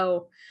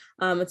 So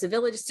it's a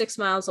village 6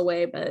 miles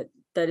away, but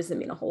that doesn't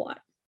mean a whole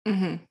lot.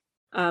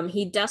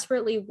 He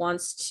desperately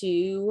wants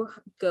to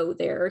go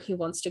there. He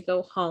wants to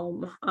go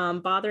home,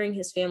 bothering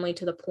his family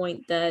to the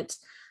point that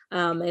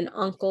an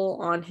uncle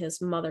on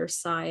his mother's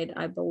side,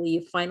 I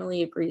believe,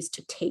 finally agrees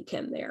to take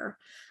him there,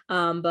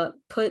 but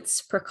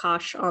puts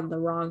Prakash on the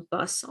wrong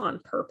bus on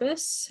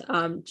purpose.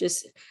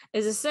 Just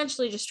is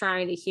essentially just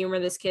trying to humor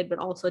this kid, but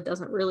also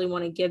doesn't really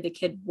want to give the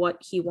kid what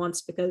he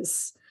wants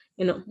because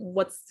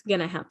what's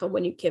gonna happen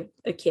when you give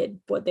a kid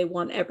what they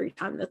want every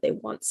time that they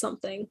want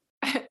something.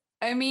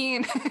 I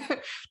mean,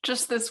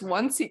 just this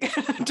once he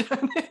could have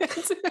done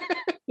it.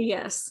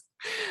 Yes.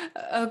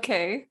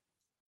 Okay.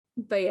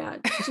 But yeah,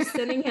 just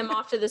sending him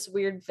off to this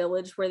weird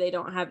village where they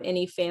don't have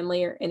any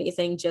family or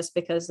anything just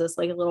because this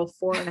like little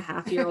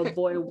 4.5-year-old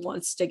boy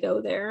wants to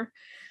go there.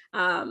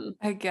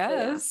 I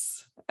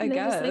guess. Yeah. And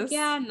they're just like,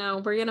 yeah, no,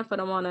 we're gonna put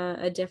him on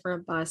a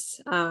different bus.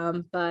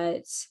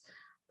 But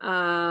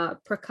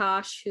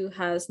Prakash, who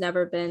has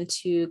never been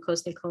to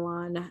Kosni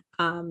Kalan,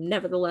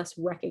 nevertheless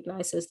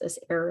recognizes this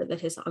error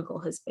that his uncle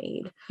has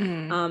made,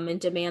 and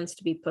demands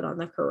to be put on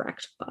the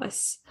correct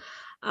bus.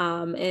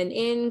 And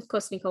in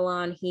Kosni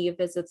Kalan, he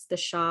visits the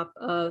shop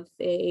of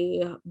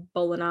a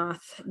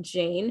Bolanath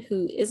Jain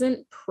who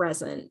isn't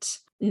present,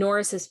 nor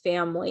is his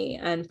family,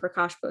 and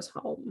Prakash goes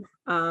home.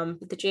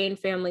 The Jain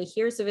family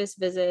hears of his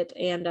visit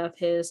and of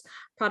his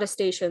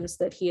protestations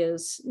that he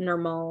is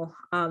Nirmal,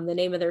 the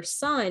name of their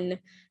son,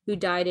 who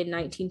died in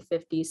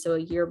 1950, so a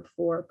year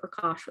before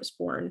Prakash was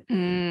born,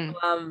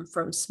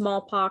 from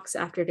smallpox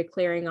after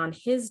declaring on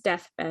his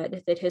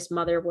deathbed that his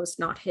mother was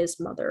not his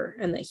mother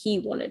and that he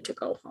wanted to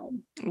go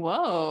home.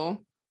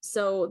 Whoa.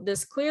 So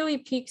this clearly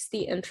piques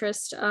the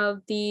interest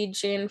of the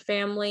Jain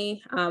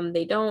family.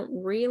 They don't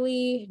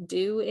really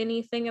do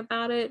anything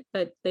about it,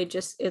 but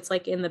it's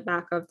like in the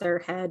back of their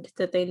head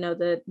that they know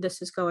that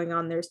this is going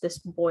on. There's this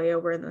boy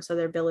over in this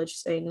other village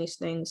saying these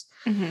things.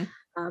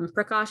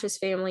 Prakash's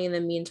family, in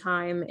the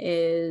meantime,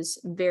 is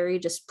very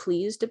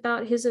displeased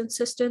about his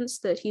insistence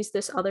that he's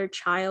this other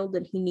child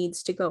and he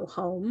needs to go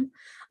home.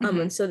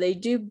 And so they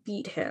do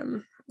beat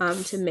him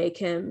to make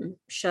him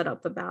shut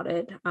up about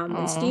it.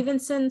 And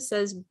Stevenson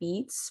says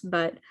beats,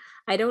 but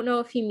I don't know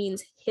if he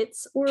means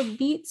hits or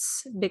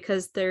beats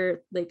because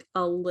they're like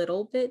a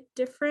little bit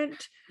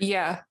different.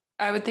 Yeah,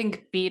 I would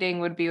think beating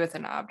would be with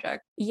an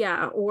object.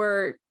 Yeah,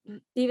 or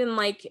even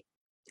like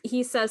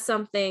he says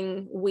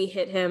something, we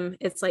hit him,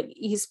 it's like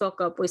he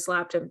spoke up, we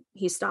slapped him,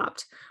 he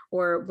stopped,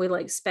 or we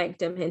like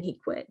spanked him and he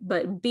quit.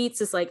 But beats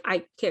is like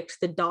I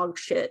kicked the dog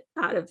shit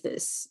out of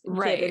this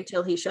kid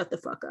until he shut the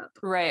fuck up.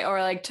 Right.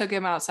 Or like took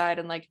him outside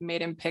and like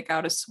made him pick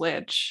out a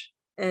switch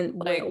and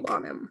wailed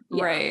on him.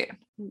 Yeah. Right.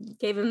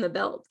 Gave him the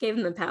belt, gave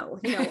him the paddle.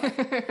 You know what?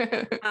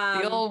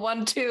 The old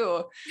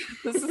 1-2.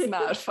 This is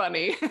not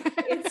funny.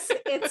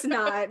 It's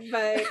not,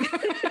 but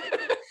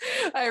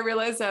I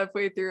realized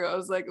halfway through, I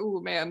was like, oh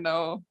man,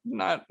 no,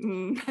 not.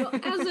 Well,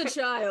 as a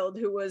child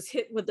who was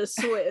hit with a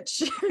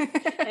switch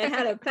and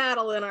had a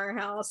paddle in our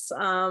house,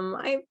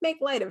 I make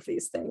light of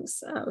these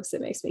things. So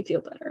it makes me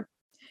feel better.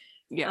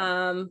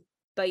 Yeah.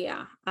 But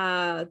yeah,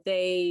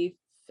 they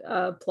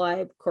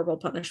apply corporal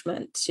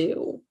punishment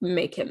to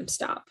make him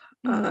stop.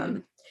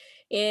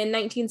 In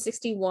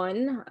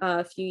 1961,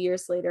 a few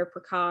years later,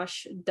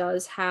 Prakash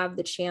does have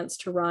the chance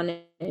to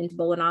run into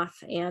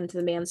Bolanath and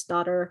the man's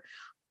daughter.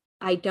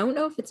 I don't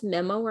know if it's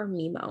Memo or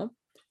Memo.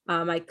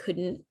 I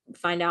couldn't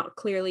find out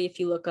clearly. If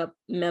you look up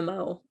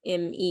Memo,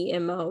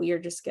 M-E-M-O, you're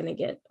just going to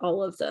get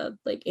all of the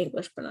like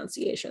English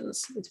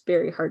pronunciations. It's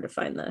very hard to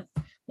find the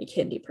like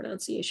Hindi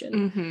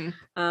pronunciation.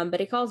 But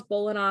he calls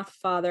Bolanath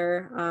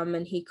father,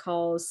 and he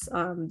calls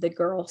the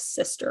girl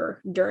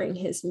sister during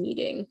his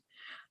meeting.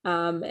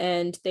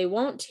 And they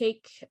won't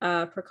take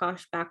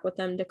Prakash back with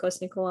them to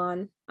Kosni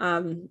Kalan.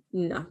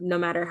 No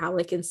matter how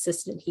like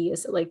insistent he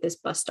is at like this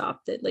bus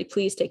stop that like,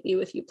 please take me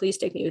with you, please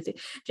take me with you.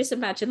 Just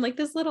imagine like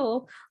this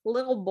little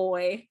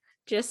boy,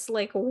 just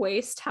like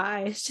waist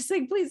high. It's just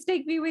like, please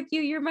take me with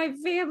you. You're my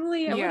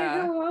family. I want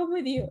to go home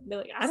with you. They're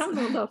like, I don't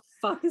know what the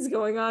fuck is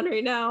going on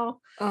right now.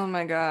 Oh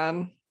my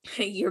God.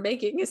 You're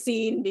making a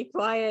scene. Be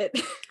quiet.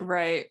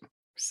 Right.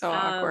 So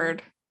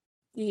awkward.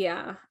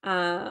 Yeah.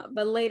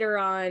 But later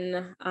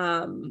on,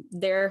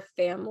 their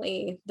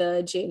family,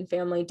 the Jain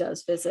family,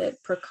 does visit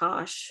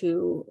Prakash,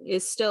 who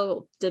is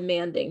still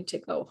demanding to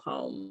go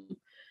home.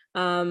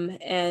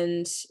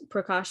 And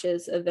Prakash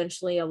is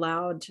eventually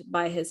allowed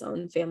by his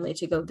own family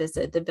to go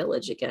visit the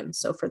village again.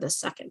 So for the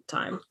second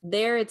time,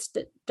 there it's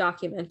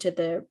documented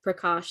that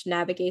Prakash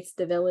navigates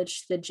the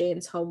village to the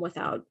Jain's home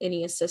without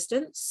any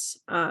assistance.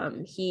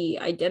 He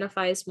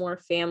identifies more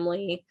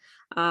family,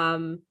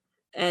 and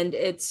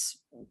it's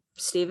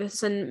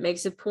Stevenson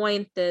makes a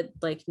point that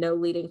like no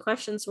leading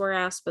questions were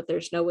asked, but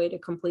there's no way to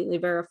completely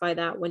verify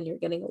that when you're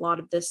getting a lot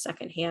of this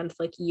secondhand,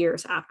 like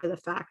years after the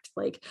fact.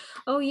 Like,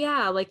 oh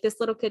yeah, like this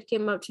little kid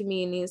came up to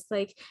me and he's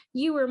like,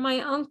 "You were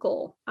my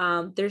uncle."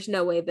 There's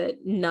no way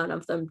that none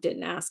of them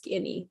didn't ask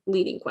any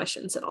leading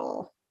questions at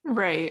all.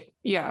 Right.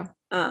 Yeah.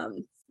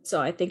 So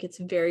I think it's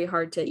very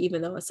hard to,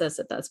 even though it says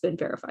that that's been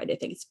verified, I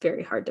think it's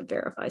very hard to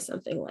verify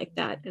something like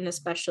that. And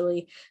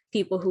especially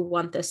people who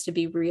want this to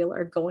be real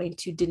are going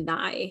to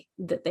deny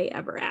that they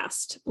ever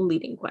asked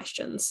leading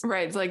questions.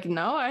 Right. It's like,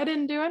 no, I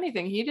didn't do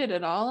anything. He did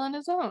it all on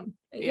his own.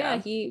 Yeah,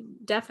 he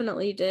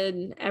definitely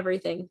did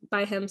everything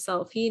by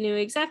himself. He knew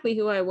exactly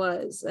who I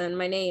was and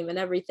my name and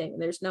everything.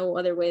 There's no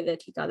other way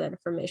that he got that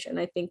information.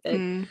 I think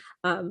that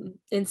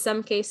in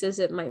some cases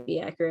it might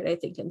be accurate. I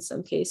think in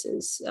some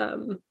cases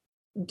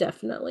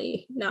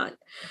definitely not.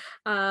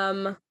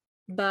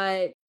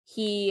 But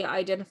he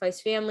identifies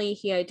family,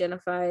 he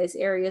identifies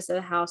areas of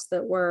the house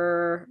that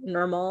were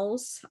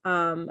Nirmal's.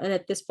 And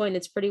at this point,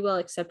 it's pretty well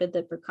accepted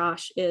that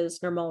Prakash is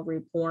Nirmal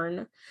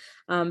reborn.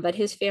 But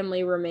his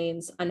family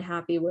remains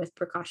unhappy with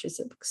Prakash's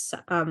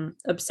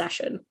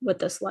obsession with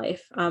this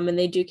life. And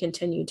they do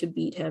continue to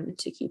beat him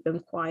to keep him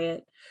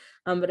quiet.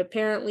 But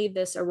apparently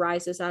this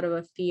arises out of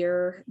a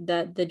fear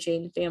that the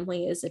Jain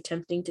family is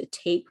attempting to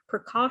take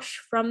Prakash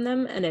from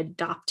them and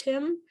adopt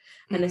him.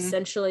 And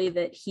essentially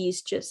that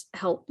he's just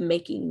helped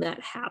making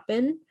that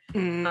happen.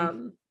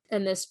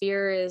 And this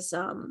fear is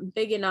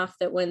big enough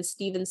that when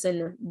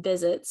Stevenson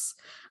visits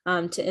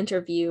to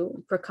interview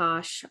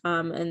Prakash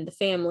and the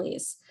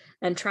families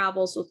and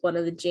travels with one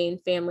of the Jain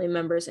family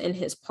members in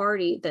his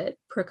party, that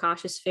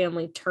Prakash's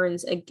family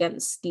turns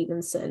against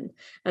Stevenson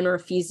and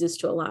refuses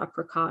to allow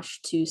Prakash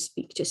to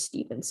speak to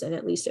Stevenson,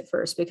 at least at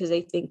first, because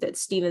they think that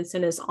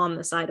Stevenson is on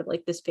the side of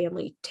like this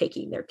family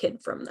taking their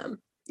kid from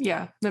them.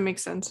 Yeah, that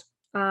makes sense.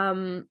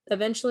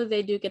 Eventually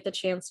they do get the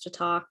chance to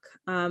talk,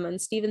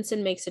 and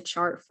Stevenson makes a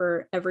chart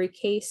for every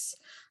case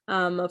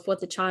of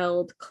what the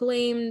child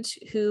claimed,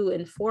 who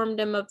informed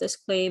him of this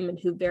claim, and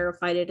who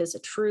verified it as a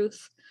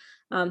truth.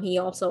 He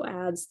also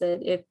adds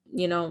that if,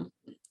 you know,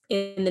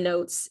 in the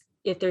notes,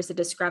 if there's a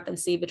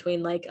discrepancy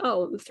between like,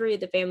 oh, 3 of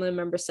the family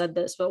members said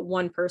this, but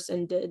one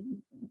person did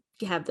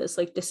have this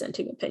like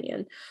dissenting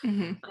opinion,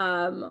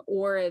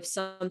 or if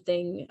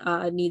something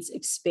needs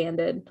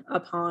expanded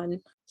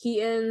upon. He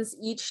ends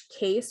each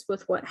case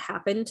with what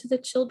happened to the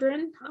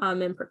children.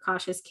 In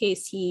Prakash's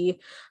case,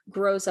 he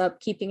grows up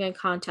keeping in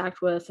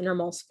contact with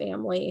Nirmal's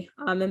family.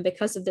 And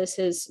because of this,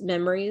 his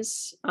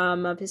memories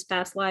of his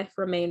past life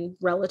remain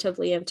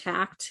relatively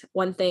intact.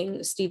 One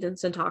thing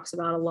Stevenson talks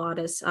about a lot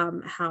is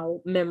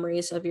how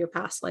memories of your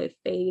past life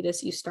fade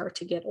as you start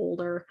to get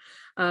older.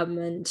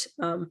 And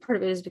part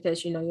of it is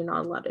because, you know, you're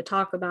not allowed to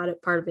talk about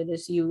it. Part of it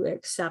is you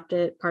accept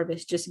it. Part of it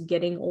is just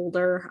getting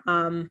older.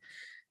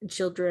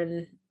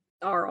 Children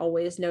are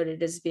always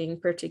noted as being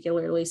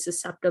particularly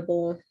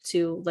susceptible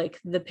to like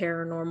the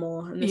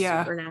paranormal and the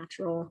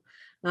supernatural.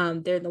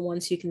 They're the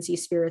ones who can see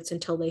spirits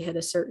until they hit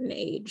a certain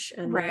age,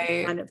 and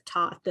they're kind of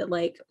taught that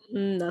like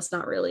that's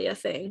not really a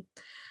thing.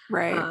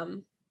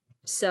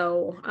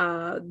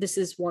 So this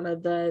is one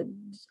of the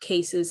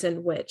cases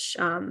in which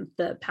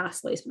the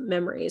past life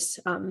memories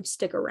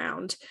stick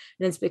around,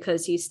 and it's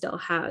because he still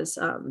has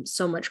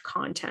so much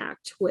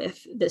contact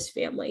with this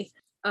family.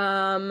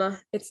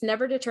 It's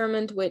never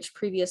determined which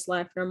previous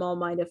life Nirmal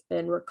might have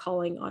been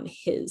recalling on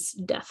his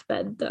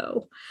deathbed,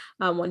 though,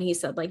 when he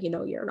said, like, you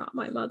know, you're not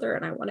my mother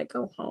and I want to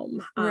go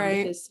home,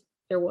 because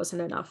there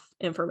wasn't enough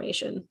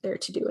information there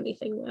to do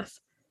anything with.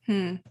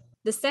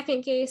 The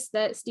second case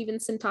that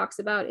Stevenson talks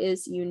about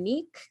is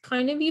unique,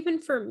 kind of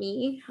even for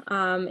me,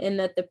 in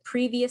that the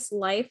previous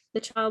life the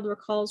child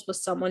recalls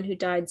was someone who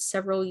died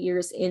several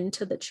years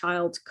into the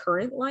child's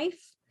current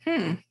life.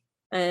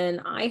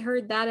 And I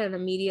heard that and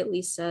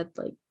immediately said,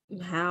 like,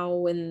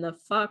 how in the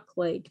fuck,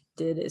 like,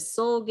 did his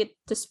soul get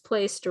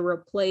displaced or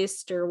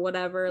replaced or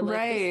whatever?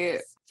 Like,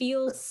 this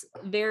feels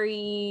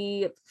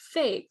very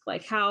fake.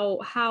 Like,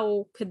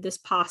 how could this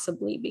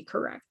possibly be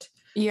correct?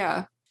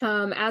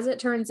 As it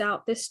turns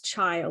out, this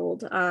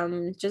child,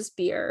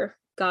 Jasbir,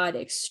 got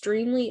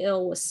extremely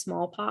ill with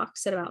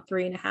smallpox at about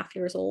 3.5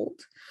 years old,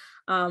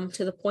 to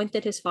the point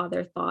that his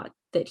father thought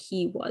that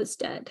he was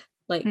dead.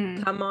 Like,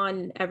 come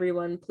on,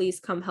 everyone,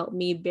 please come help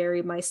me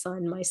bury my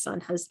son. My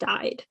son has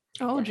died.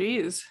 Oh,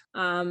 geez.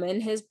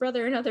 And his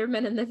brother and other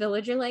men in the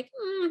village are like,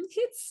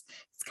 it's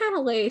kind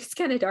of late. It's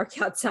kind of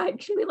dark outside.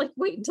 Can we like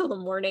wait until the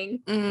morning?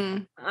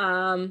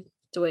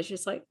 To which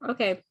he's like,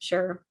 okay,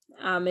 sure.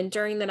 And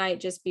during the night,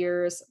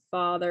 Jasbir's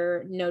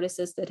father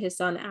notices that his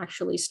son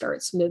actually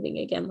starts moving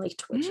again, like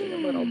twitching a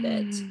little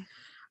bit.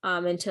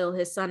 until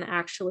his son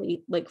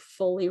actually like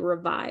fully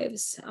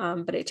revives.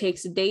 But it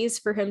takes days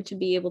for him to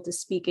be able to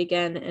speak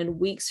again and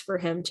weeks for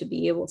him to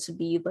be able to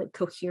be like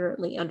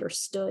coherently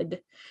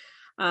understood.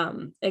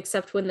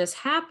 Except when this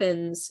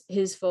happens,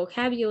 his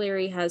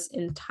vocabulary has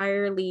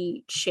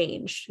entirely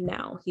changed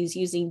now. He's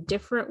using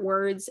different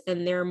words,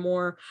 and they're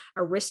more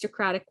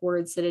aristocratic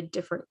words that a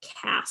different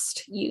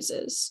caste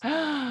uses.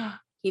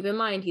 Keep in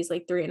mind, he's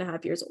like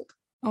 3.5 years old.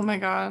 Oh my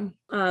God.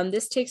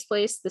 This takes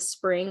place the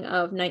spring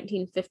of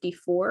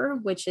 1954,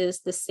 which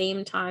is the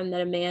same time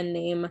that a man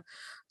named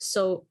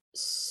Sobaram,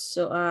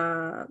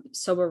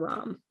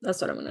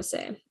 that's what I'm going to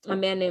say. A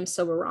man named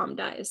Sobaram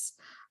dies.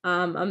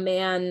 A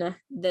man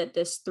that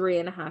this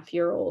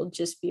 3.5-year-old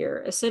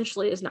Jasbir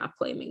essentially is not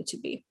claiming to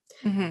be.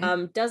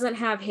 Doesn't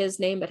have his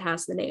name, but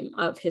has the name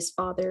of his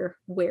father,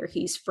 where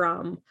he's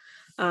from.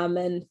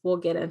 And we'll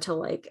get into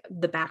like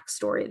the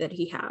backstory that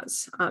he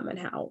has, and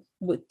how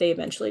they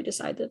eventually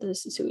decide that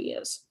this is who he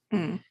is.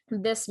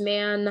 This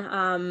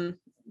man,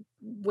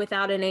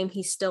 without a name,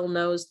 he still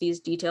knows these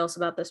details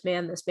about this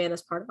man. This man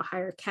is part of a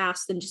higher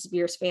caste than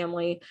Jasbir's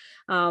family.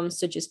 So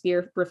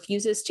Jasbir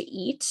refuses to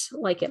eat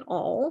like at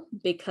all,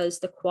 because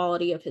the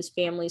quality of his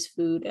family's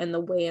food and the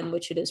way in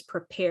which it is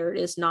prepared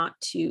is not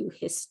to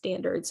his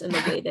standards and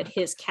the way that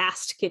his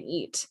caste can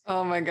eat.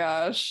 Oh my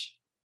gosh.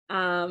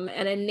 And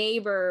a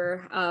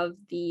neighbor of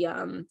the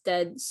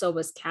dead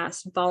Soba's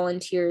caste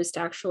volunteers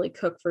to actually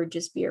cook for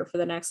Jasbir for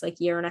the next like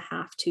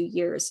 1.5 to 2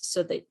 years,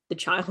 so that the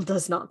child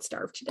does not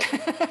starve to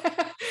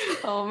death.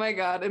 Oh my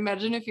God.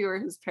 Imagine if you were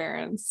his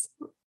parents.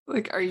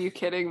 Like, are you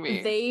kidding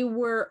me? They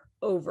were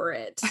over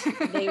it.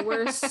 They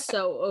were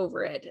so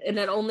over it. And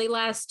it only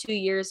lasts 2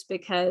 years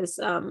because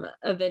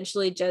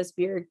eventually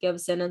Jasbir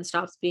gives in and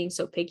stops being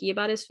so picky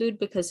about his food,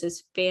 because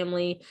his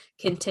family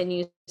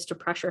continues to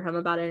pressure him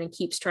about it and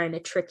keeps trying to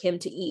trick him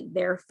to eat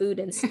their food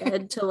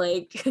instead to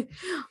like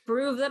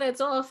prove that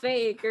it's all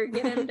fake or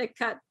get him to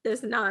cut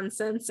this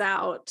nonsense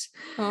out.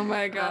 Oh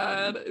my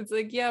God. It's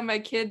like, yeah, my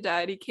kid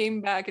died. He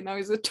came back and now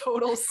he's a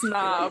total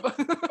snob.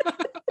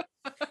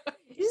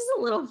 He's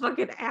a little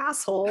fucking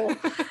asshole.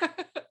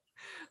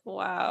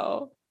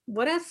 Wow.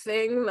 What a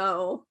thing,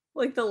 though.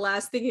 Like the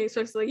last thing he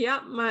expects, like, yeah,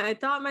 I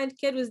thought my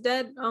kid was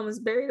dead.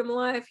 Almost buried him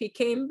alive. He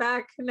came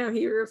back. Now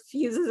he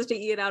refuses to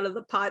eat out of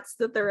the pots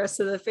that the rest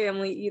of the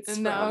family eats And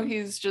from. now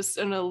he's just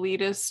an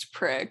elitist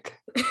prick.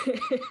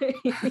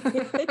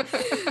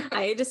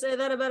 I hate to say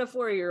that about a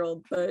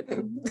 4-year-old, but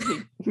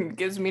he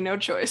gives me no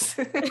choice.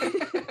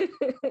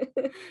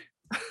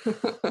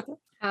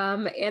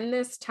 In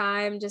this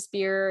time,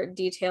 Jasbir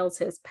details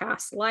his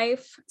past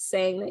life,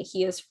 saying that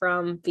he is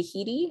from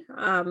Vahidi,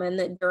 and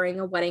that during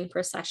a wedding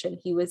procession,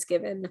 he was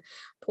given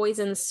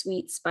poisoned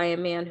sweets by a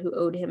man who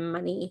owed him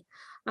money,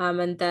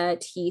 and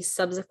that he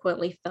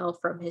subsequently fell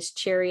from his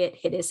chariot,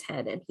 hit his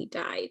head, and he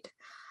died.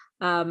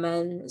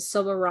 And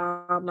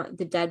Sobaram,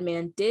 the dead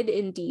man, did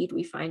indeed,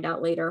 we find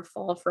out later,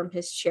 fall from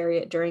his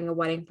chariot during a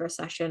wedding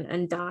procession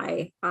and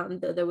die,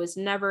 though there was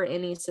never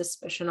any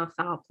suspicion of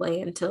foul play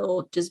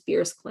until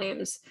Jasbir's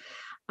claims.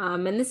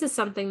 And this is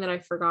something that I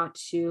forgot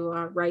to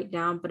write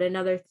down, but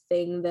another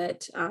thing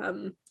that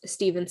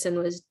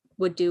Stevenson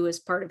would do as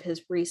part of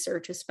his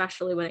research,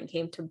 especially when it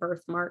came to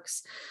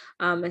birthmarks,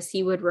 as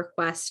he would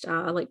request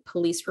like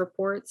police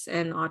reports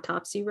and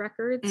autopsy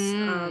records,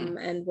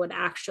 and would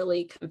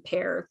actually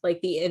compare like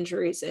the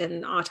injuries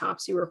in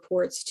autopsy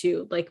reports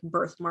to like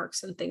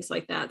birthmarks and things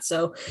like that.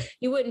 So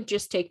he wouldn't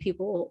just take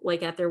people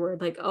like at their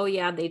word, like, oh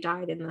yeah, they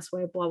died in this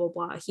way, blah, blah,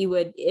 blah. He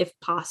would, if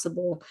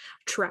possible,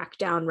 track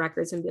down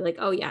records and be like,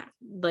 oh yeah,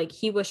 like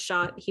he was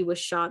shot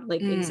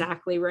like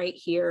exactly right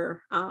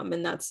here.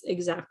 And that's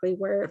exactly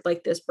where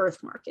like this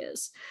birthmark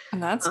is.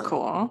 And that's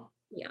cool.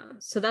 Yeah.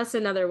 So that's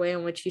another way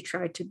in which he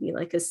tried to be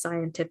like as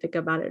scientific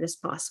about it as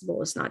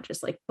possible. It's not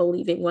just like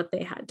believing what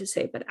they had to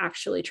say, but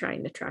actually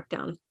trying to track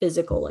down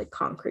physical, like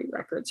concrete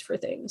records for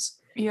things.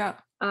 Yeah.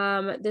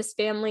 This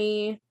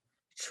family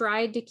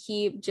tried to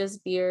keep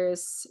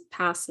Jasbir's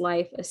past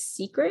life a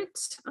secret,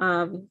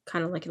 kind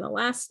of like in the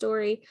last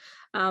story.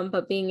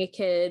 But being a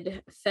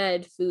kid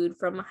fed food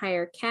from a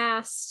higher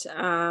caste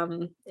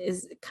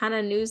is kind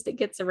of news that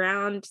gets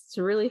around. It's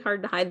really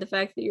hard to hide the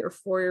fact that your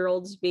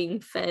 4-year-old's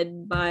being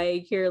fed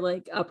by your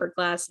like upper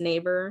class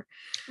neighbor.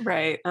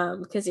 Right.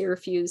 Because he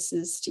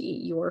refuses to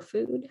eat your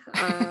food.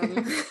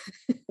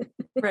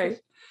 Right.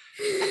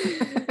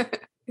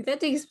 That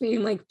takes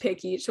being like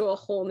picky to a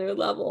whole new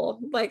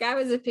level. Like I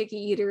was a picky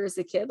eater as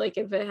a kid. Like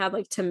if it had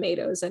like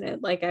tomatoes in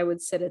it, like I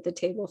would sit at the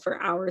table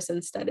for hours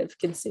instead of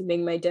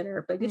consuming my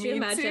dinner. But could you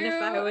imagine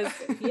if I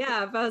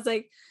was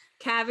like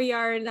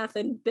caviar and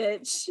nothing,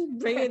 bitch,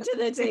 bring it to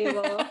the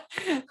table.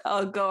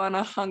 I'll go on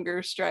a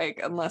hunger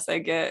strike unless I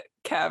get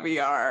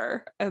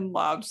caviar and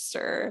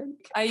lobster.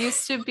 I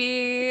used to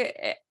be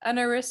an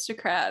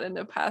aristocrat in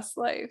a past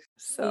life.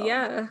 So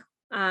yeah.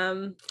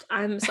 I'm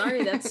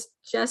sorry, that's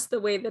just the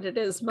way that it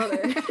is,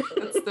 mother.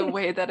 That's the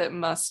way that it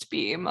must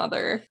be,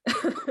 mother.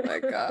 Oh my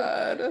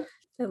God.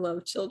 I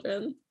love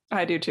children.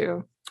 I do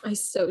too. I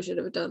so should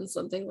have done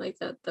something like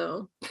that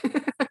though.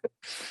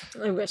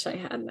 I wish I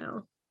had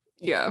now.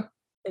 Yeah.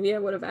 Maybe I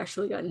would have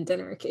actually gotten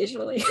dinner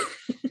occasionally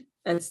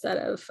instead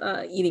of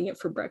eating it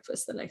for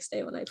breakfast the next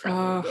day when I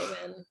finally Oh, give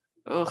in.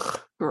 ugh,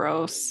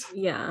 gross.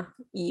 Yeah,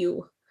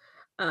 you.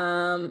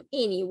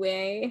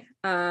 Anyway,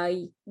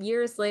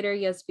 years later,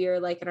 Yasbir,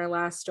 like in our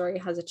last story,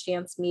 has a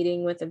chance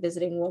meeting with a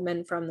visiting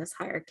woman from this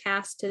higher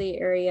caste to the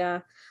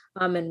area,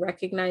 and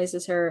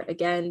recognizes her.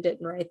 Again,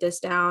 didn't write this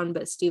down,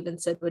 but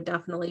Stevenson would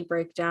definitely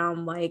break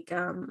down like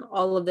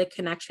all of the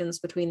connections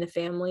between the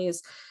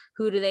families.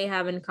 Who do they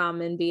have in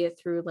common, be it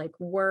through like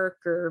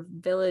work or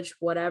village,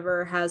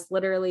 whatever? Has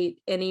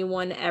literally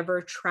anyone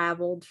ever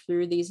traveled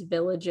through these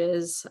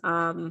villages?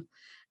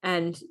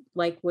 And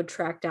like would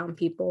track down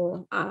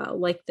people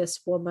like this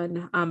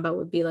woman, but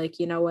would be like,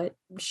 you know what,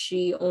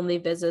 she only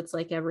visits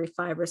like every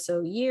 5 or so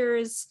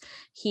years.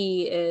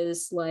 He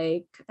is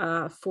like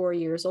 4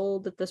 years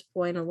old at this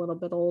point, a little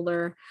bit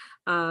older.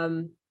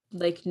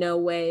 Like no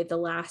way the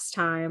last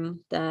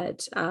time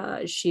that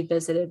she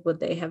visited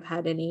would they have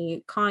had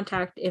any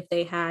contact. If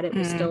they had, it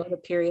was still at a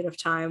period of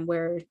time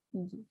where,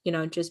 you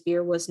know,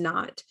 Jasbir was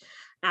not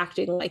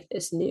acting like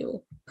this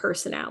new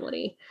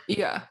personality.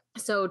 Yeah.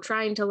 So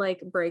trying to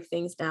like break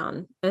things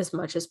down as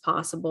much as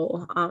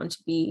possible, to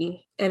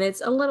be, and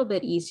it's a little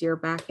bit easier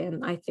back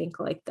in, I think,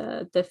 like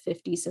the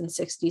 50s and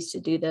 60s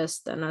to do this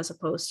than as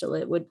opposed to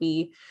it would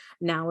be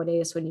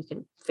nowadays when you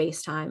can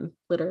FaceTime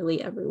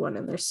literally everyone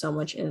and there's so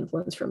much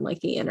influence from like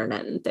the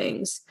internet and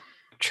things,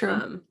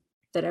 True.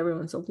 that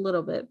everyone's a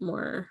little bit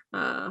more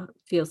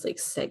feels like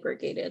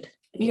segregated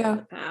in Yeah.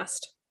 the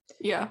past.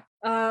 Yeah.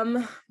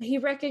 He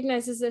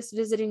recognizes this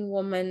visiting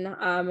woman,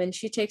 and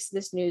she takes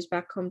this news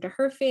back home to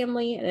her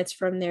family, and it's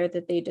from there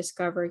that they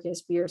discover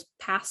Yasbir's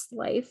past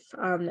life,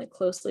 that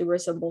closely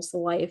resembles the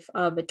life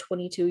of a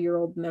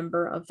 22-year-old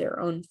member of their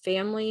own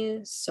family,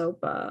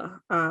 Sobaram.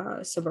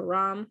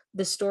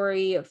 The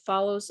story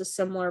follows a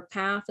similar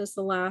path as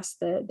the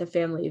last that the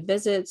family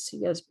visits.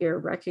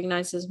 Yasbir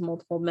recognizes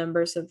multiple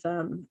members of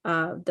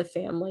the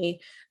family.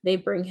 They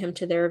bring him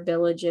to their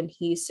village, and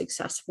he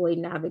successfully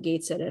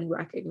navigates it and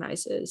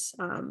recognizes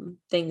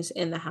things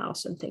in the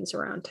house and things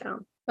around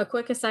town. A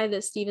quick aside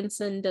that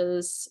Stevenson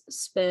does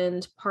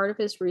spend part of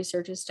his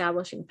research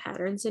establishing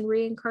patterns in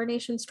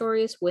reincarnation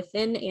stories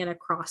within and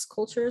across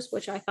cultures,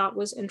 which I thought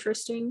was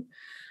interesting.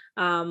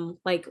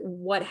 Like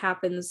what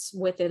happens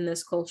within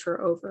this culture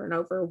over and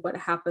over, what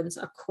happens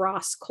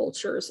across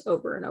cultures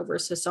over and over.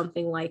 So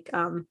something like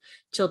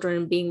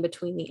children being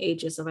between the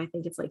ages of, I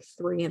think it's like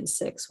 3 and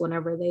 6,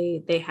 whenever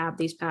they have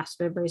these past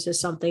memories, is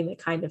something that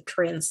kind of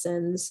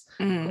transcends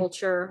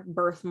culture.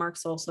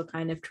 Birthmarks also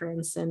kind of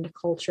transcend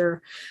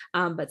culture,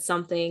 but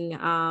something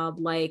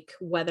like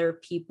whether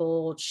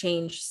people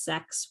change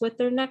sex with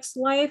their next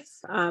life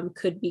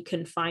could be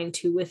confined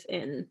to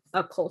within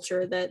a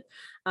culture that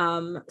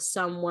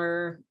somewhere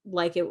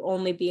like it would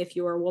only be if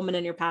you were a woman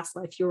in your past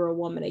life, you were a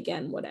woman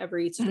again, whatever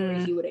each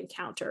story he would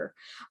encounter,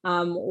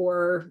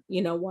 or,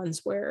 you know,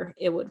 ones where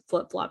it would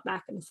flip flop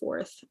back and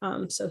forth.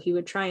 So he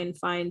would try and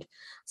find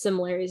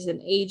similarities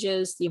in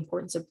ages, the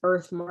importance of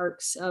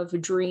birthmarks,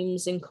 of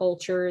dreams and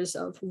cultures,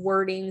 of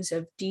wordings,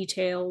 of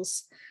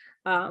details,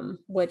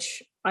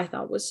 which I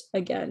thought was,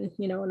 again,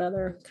 you know,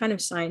 another kind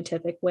of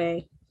scientific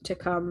way to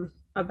come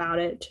about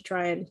it, to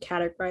try and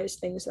categorize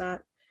things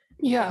that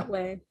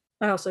way.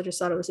 I also just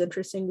thought it was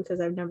interesting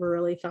because I've never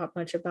really thought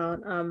much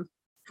about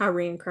how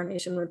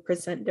reincarnation would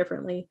present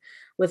differently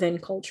within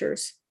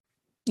cultures.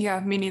 Yeah,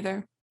 me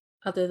neither.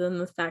 Other than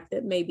the fact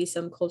that maybe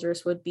some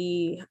cultures would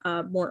be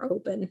more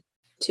open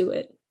to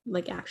it,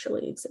 like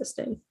actually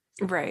existing.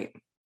 Right.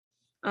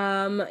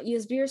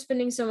 Yasbir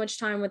spending so much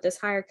time with this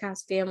higher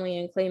caste family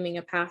and claiming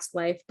a past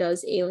life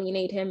does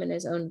alienate him in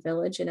his own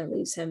village, and it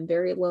leaves him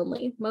very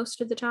lonely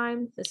most of the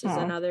time. This is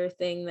another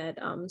thing that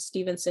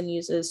Stevenson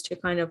uses to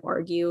kind of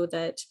argue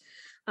that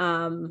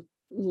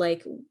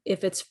like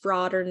if it's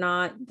fraud or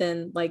not,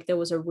 then like there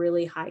was a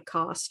really high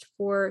cost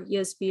for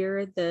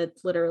Yasbir, that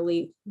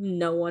literally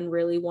no one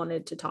really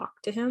wanted to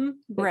talk to him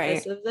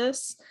because of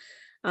this.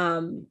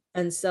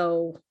 And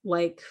so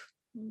like,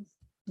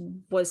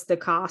 was the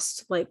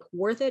cost like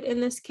worth it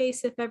in this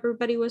case if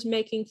everybody was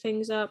making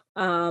things up?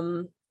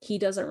 He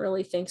doesn't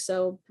really think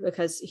so,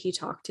 because he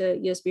talked to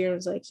Yasbir and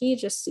was like, he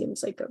just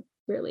seems like a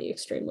really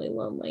extremely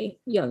lonely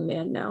young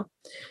man now.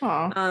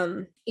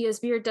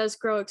 Yasbir does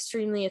grow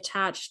extremely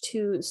attached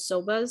to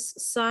Soba's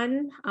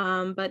son,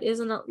 but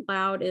isn't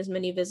allowed as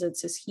many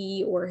visits as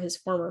he or his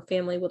former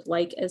family would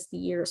like as the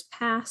years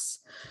pass.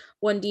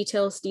 One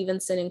detail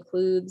Stevenson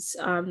includes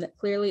that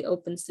clearly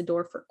opens the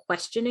door for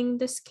questioning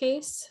this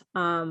case,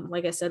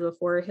 like I said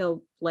before,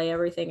 he'll lay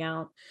everything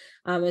out,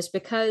 is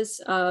because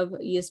of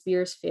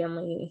Yasbir's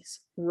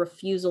family's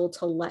refusal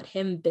to let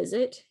him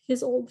visit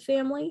his old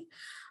family.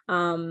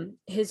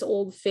 His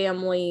old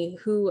family,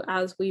 who,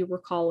 as we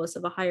recall, is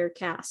of a higher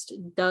caste,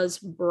 does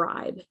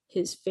bribe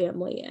his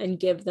family and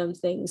give them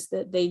things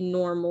that they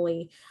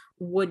normally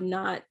would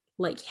not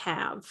like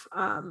have,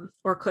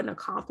 or couldn't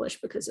accomplish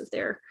because of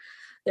their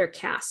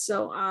caste.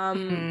 So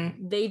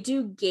they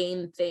do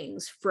gain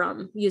things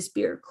from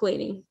Yasbir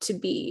claiming to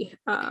be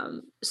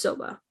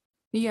Soba.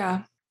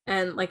 Yeah.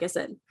 And like I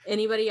said,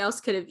 anybody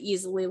else could have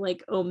easily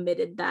like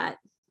omitted that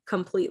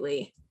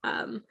completely.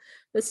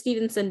 But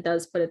Stevenson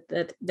does put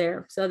it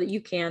there so that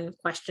you can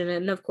question it.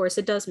 And of course,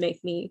 it does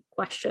make me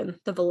question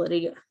the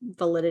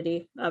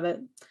validity of it,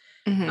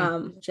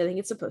 which I think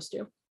it's supposed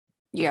to.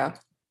 Yeah.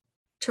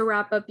 To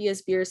wrap up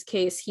Yasbir's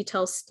case, he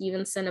tells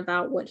Stevenson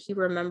about what he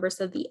remembers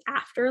of the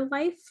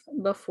afterlife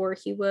before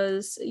he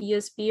was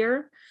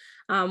Yasbir,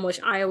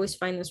 which I always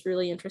find this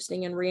really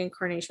interesting in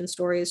reincarnation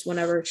stories.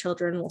 Whenever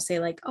children will say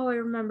like, "Oh, I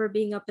remember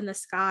being up in the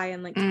sky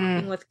and like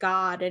talking with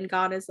God," and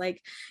God is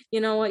like,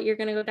 "You know what? You're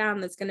gonna go down.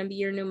 That's gonna be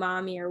your new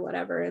mommy or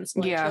whatever." And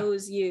so I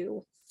chose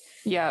you.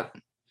 Yeah.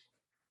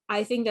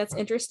 I think that's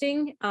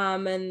interesting.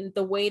 And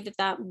the way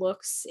that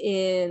looks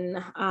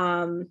in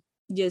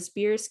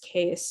Yasbir's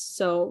case,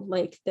 so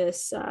like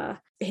this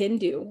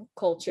Hindu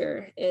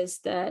culture, is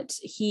that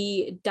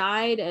he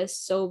died as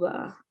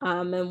Soba,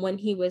 and when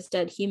he was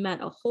dead, he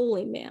met a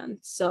holy man,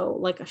 so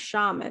like a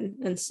shaman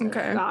instead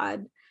of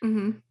God.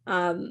 And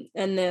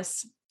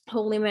this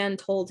holy man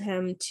told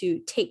him to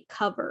take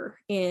cover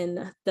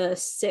in the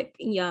sick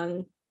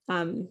young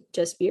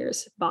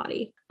Yasbir's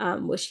body,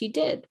 which he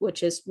did,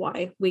 which is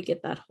why we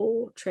get that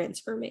whole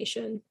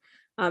transformation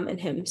and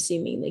him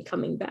seemingly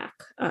coming back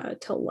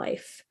to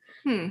life.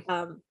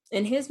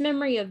 And his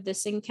memory of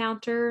this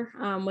encounter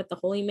with the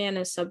holy man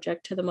is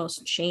subject to the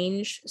most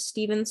change,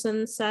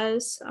 Stevenson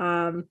says.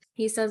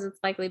 He says it's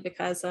likely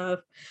because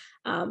of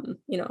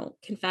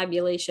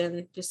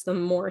confabulation. Just the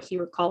more he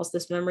recalls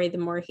this memory, the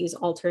more he's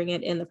altering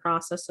it in the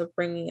process of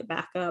bringing it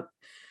back up.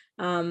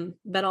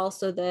 But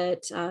also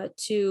that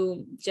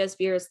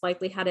Yasbir has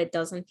likely had a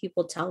dozen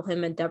people tell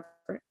him a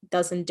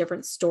dozen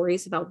different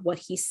stories about what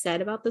he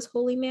said about this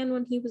holy man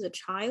when he was a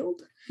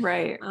child.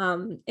 Right.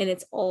 And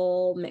it's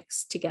all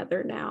mixed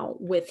together now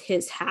with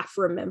his half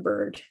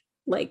remembered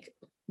like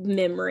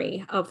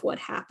memory of what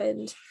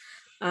happened.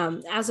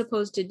 As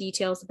opposed to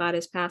details about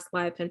his past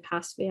life and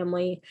past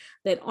family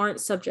that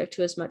aren't subject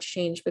to as much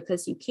change,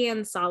 because you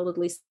can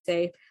solidly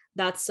say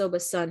that's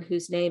Soba's son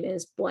whose name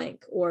is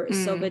blank, or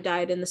Soba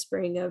died in the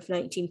spring of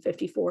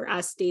 1954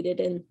 as stated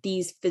in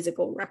these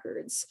physical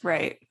records.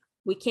 Right.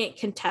 We can't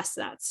contest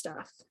that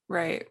stuff.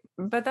 Right.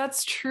 But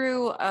that's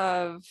true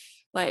of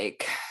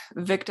like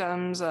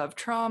victims of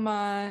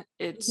trauma.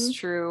 It's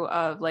true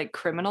of like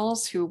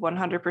criminals who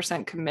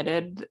 100%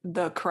 committed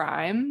the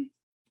crime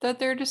that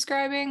they're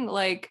describing.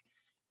 Like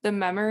the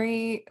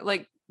memory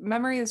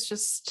is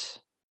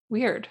just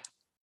weird.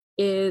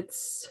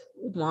 It's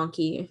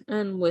wonky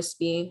and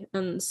wispy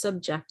and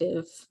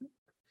subjective.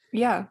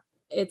 Yeah.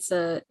 It's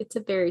a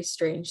very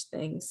strange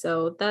thing.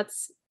 So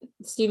that's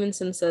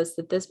Stevenson says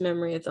that this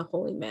memory of the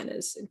holy man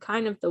is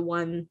kind of the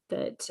one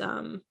that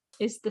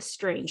is the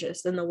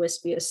strangest and the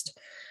wispiest.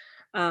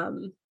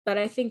 But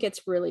I think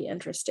it's really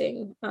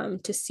interesting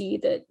to see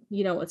that,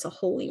 it's a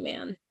holy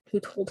man who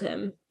told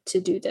him to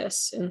do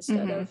this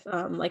instead of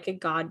like a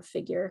God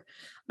figure.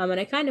 And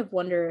I kind of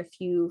wonder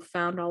if you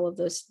found all of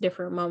those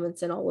different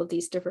moments in all of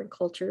these different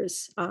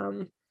cultures,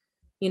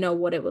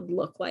 what it would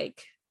look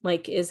like.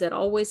 Like, is it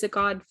always a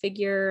God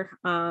figure?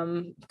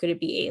 Could it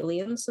be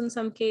aliens in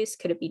some case?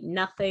 Could it be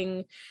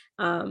nothing?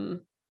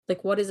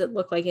 Like, what does it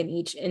look like in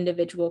each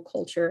individual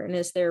culture? And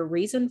is there a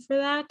reason for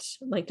that?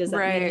 Like, does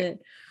that mean that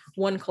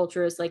one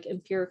culture is like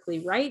empirically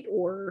right?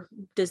 Or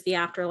does the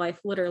afterlife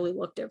literally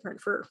look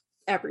different for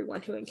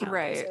everyone who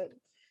encounters it?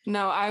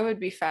 No, I would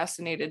be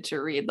fascinated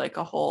to read like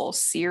a whole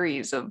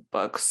series of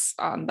books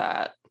on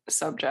that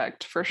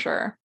subject for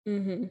sure.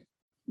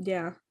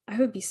 Yeah, I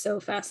would be so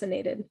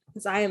fascinated,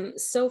 because I am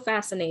so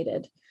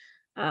fascinated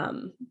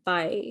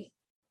by,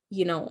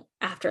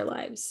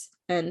 afterlives.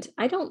 And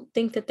I don't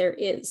think that there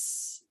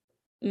is,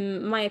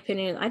 in my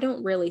opinion, I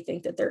don't really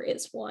think that there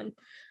is one.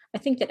 I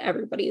think that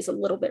everybody is a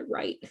little bit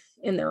right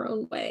in their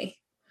own way.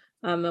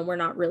 And we're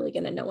not really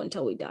going to know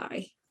until we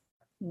die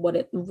what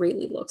it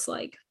really looks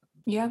like.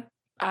 Yeah.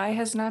 Eye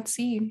has not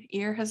seen,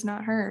 ear has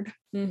not heard.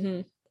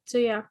 So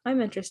yeah,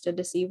 I'm interested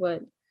to see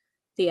what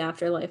the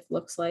afterlife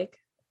looks like.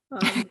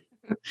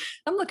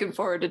 I'm looking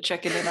forward to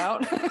checking it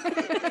out.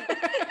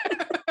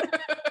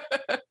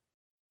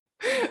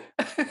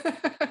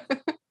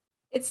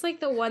 It's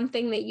like the one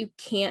thing that you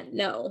can't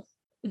know.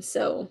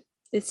 So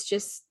it's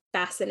just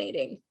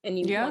fascinating and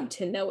you want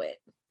to know it,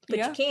 but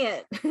you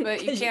can't.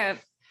 But you can't.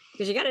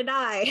 Because you gotta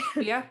die.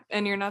 Yeah,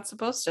 and you're not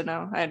supposed to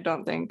know, I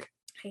don't think.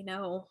 I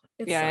know.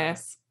 It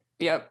sucks.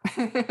 Yep.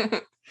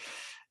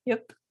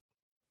 Yep.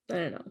 I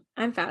don't know.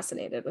 I'm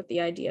fascinated with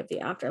the idea of the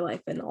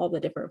afterlife and all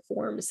the different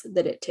forms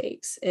that it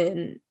takes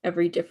in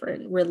every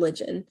different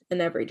religion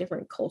and every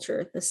different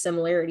culture, the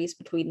similarities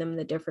between them,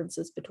 the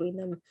differences between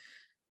them.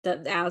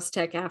 The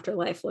Aztec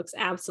afterlife looks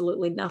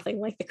absolutely nothing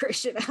like the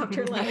Christian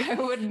afterlife. I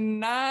would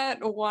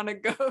not want to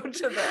go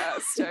to the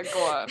Aztec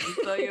one,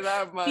 I'll tell you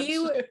that much.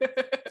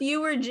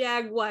 Fewer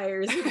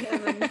jaguars in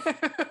heaven.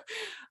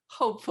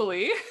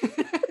 Hopefully.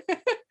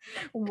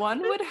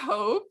 One would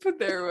hope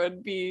there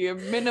would be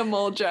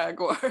minimal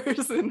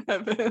jaguars in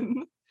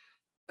heaven.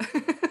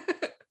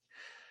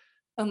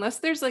 Unless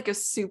there's like a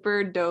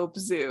super dope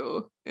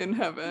zoo in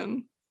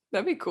heaven.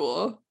 That'd be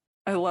cool.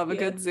 I love a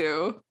good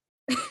zoo.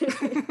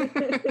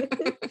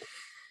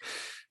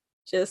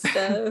 Just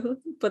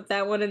put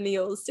that one in the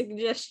old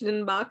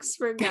suggestion box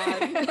for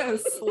God.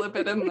 Slip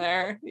it in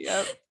there.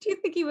 Yep. Do you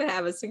think he would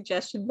have a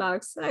suggestion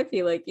box? I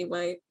feel like he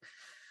might.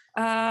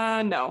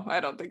 No, I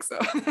don't think so.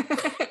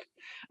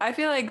 I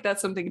feel like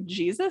that's something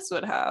Jesus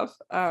would have,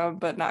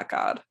 but not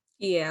God.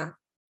 Yeah,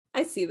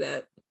 I see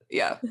that.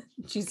 Yeah.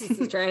 Jesus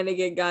is trying to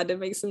get God to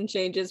make some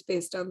changes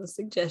based on the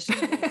suggestion.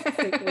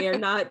 Like, we are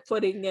not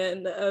putting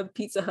in a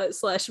Pizza Hut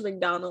 /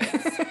 McDonald's.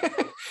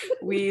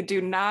 We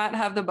do not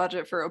have the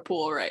budget for a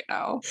pool right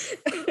now.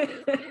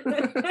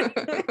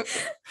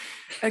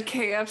 A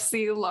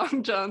KFC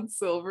Long John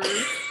Silver.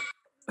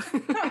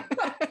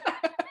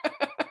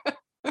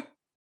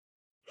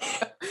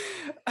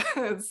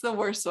 It's the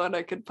worst one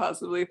I could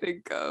possibly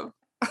think of.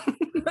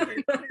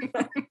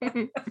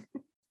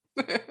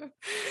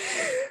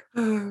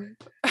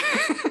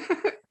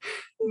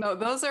 No,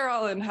 those are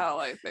all in hell,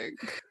 I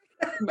think.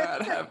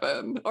 Not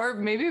heaven. Or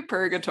maybe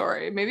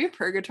purgatory. Maybe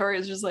purgatory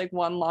is just like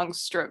one long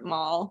strip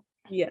mall.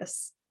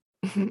 Yes.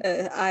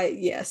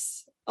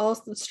 Yes. All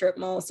the strip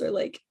malls are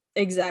like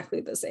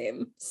exactly the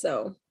same.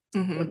 So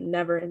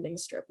never ending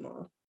strip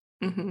mall.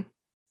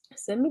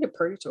 Send me to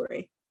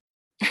purgatory.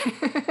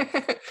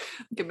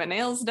 Get my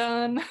nails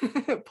done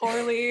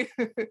poorly.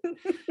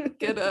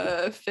 Get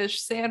a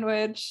fish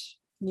sandwich.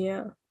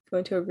 Yeah.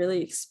 Going to a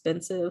really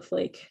expensive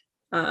like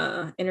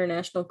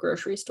international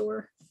grocery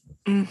store.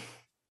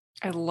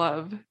 I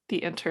love the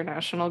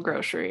international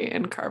grocery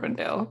in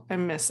Carbondale. I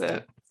miss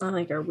it. I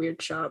like our weird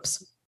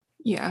shops.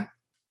 Yeah.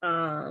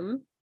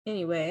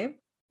 Anyway,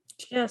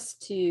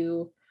 just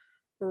to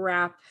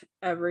wrap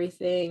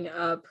everything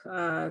up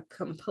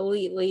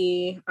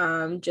completely,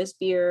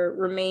 Jasbir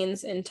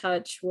remains in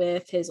touch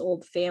with his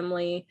old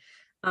family,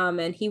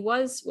 and he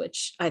was,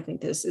 which I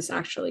think this is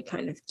actually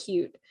kind of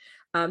cute,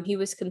 he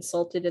was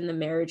consulted in the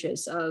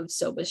marriages of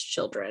Soba's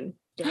children.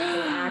 They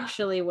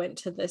actually went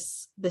to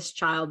this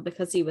child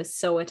because he was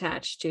so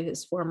attached to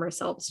his former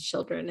self's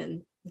children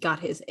and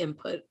got his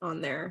input on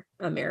their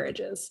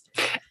marriages.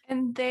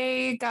 And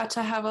they got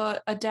to have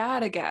a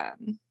dad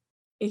again.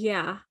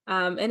 Yeah.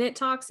 And it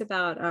talks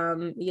about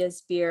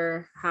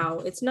Jasbir, how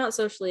it's not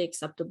socially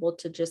acceptable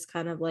to just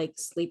kind of like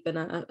sleep in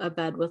a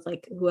bed with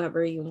like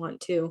whoever you want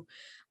to,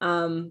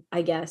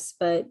 I guess.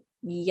 But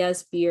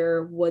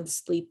Jasbir would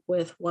sleep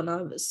with one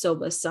of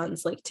Soba's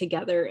sons like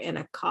together in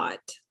a cot.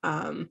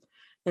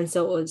 And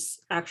so it was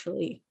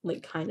actually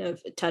like kind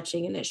of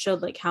touching, and it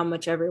showed like how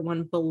much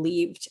everyone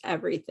believed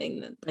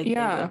everything that like they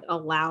would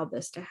allow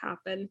this to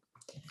happen.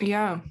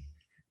 Yeah.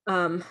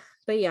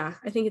 But yeah,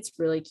 I think it's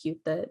really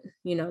cute that,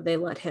 you know, they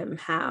let him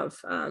have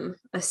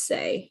a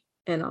say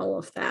in all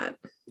of that.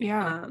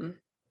 Yeah.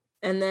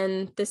 And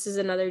then this is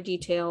another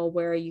detail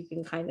where you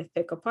can kind of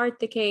pick apart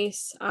the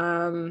case,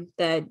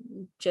 that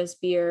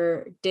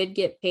Jasbir did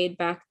get paid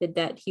back the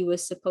debt he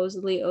was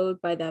supposedly owed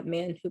by that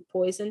man who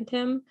poisoned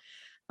him.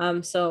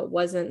 So it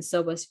wasn't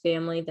Soba's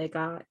family that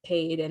got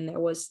paid, and there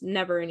was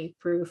never any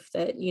proof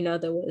that, you know,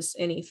 there was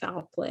any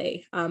foul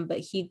play. But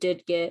he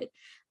did get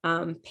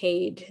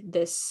paid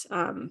this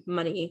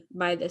money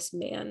by this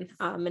man,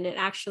 and it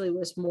actually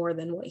was more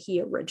than what he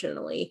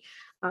originally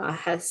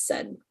has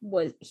said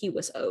was he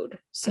was owed.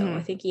 So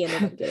I think he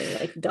ended up getting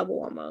like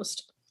double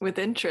almost. With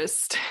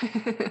interest.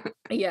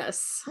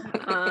 Yes.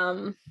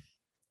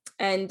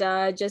 And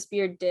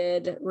Jasbir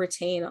did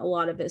retain a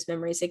lot of his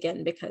memories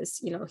again because,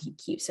 you know, he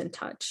keeps in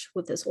touch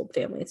with his whole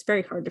family. It's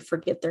very hard to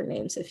forget their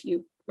names if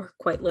you are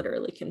quite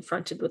literally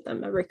confronted with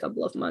them every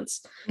couple of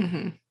months.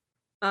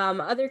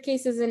 Other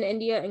cases in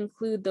India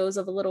include those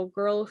of a little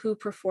girl who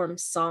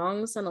performs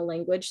songs in a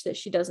language that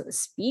she doesn't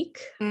speak.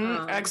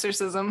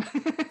 Exorcism.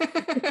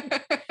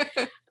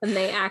 And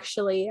they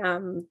actually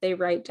they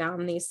write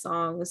down these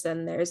songs,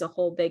 and there's a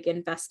whole big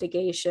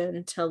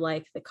investigation to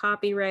like the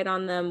copyright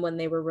on them, when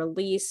they were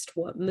released,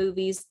 what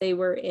movies they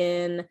were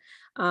in,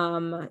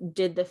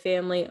 did the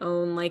family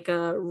own like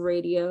a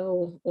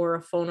radio or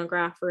a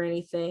phonograph or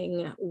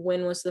anything,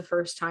 when was the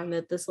first time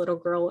that this little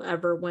girl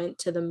ever went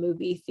to the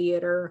movie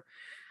theater,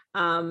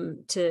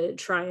 to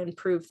try and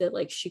prove that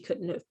like she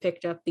couldn't have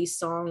picked up these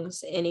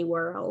songs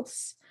anywhere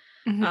else.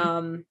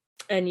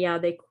 And yeah,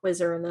 they quiz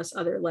her in this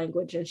other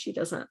language, and she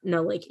doesn't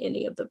know like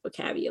any of the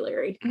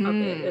vocabulary of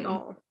it at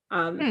all.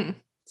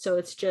 So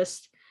it's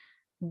just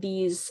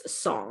these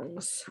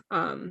songs,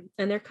 and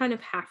they're kind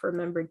of half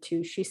remembered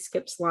too. She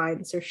skips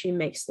lines or she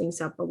makes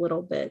things up a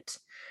little bit,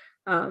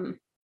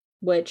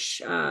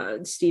 which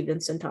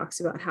Stevenson talks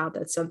about how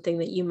that's something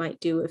that you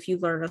might do if you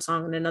learn a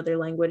song in another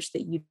language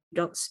that you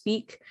don't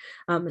speak,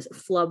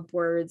 flub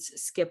words,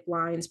 skip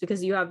lines,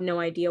 because you have no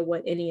idea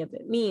what any of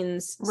it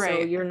means. Right. So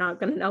you're not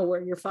going to know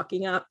where you're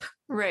fucking up.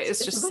 Right.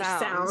 It's just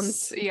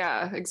sounds.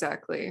 Yeah,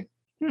 exactly.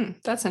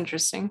 That's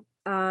interesting.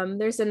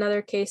 There's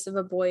another case of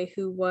a boy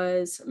who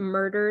was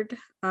murdered,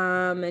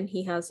 and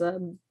he has a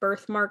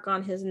birthmark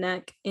on his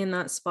neck in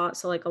that spot,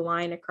 so like a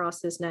line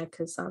across his neck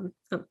because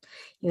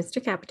he was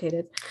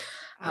decapitated.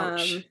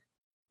 Ouch.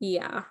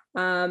 Yeah.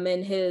 And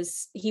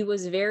he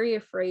was very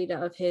afraid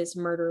of his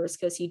murderers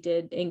because he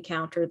did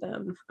encounter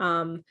them.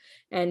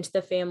 And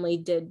the family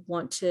did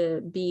want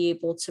to be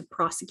able to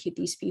prosecute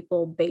these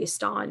people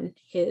based on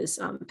his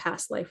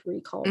past life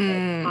recall, but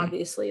Mm.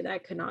 obviously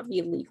that could not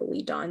be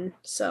legally done.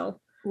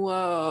 So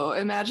Whoa.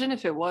 Imagine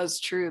if it was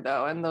true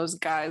though, and those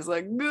guys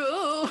like,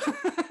 go.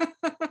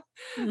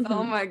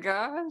 Oh mhm. my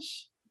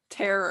gosh.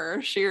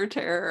 Terror, sheer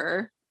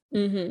terror.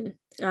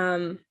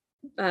 Mm-hmm.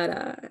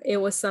 But it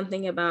was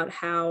something about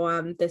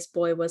how this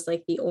boy was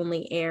like the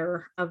only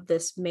heir of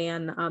this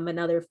man, and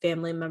other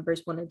family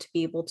members wanted to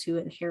be able to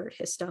inherit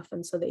his stuff,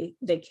 and so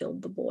they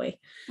killed the boy.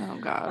 Oh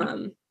God.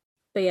 Um,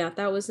 but yeah,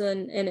 that was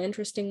an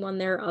interesting one.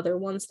 There are other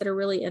ones that are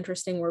really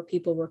interesting where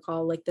people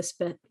recall like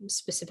the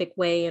specific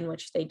way in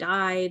which they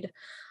died.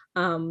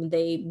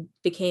 They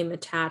became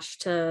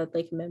attached to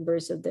like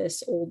members of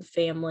this old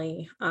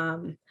family.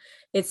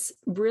 It's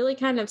really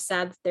kind of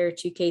sad that there are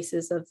two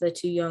cases of the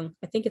two young,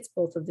 I think it's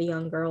both of the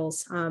young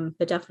girls,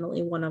 but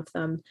definitely one of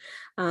them,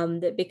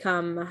 that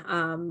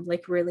become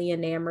like really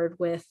enamored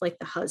with like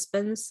the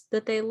husbands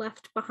that they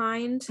left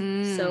behind. So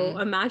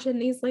Mm. imagine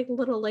these like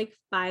little like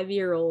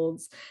 5-year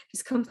olds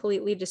just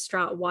completely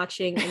distraught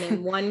watching. And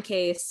in one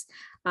case,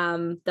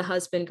 the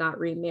husband got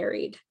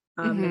remarried.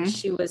 And Hmm.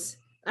 she was,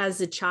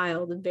 as a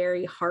child,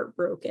 very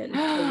heartbroken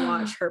to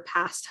watch her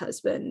past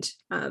husband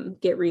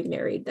get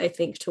remarried, I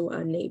think, to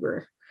a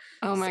neighbor.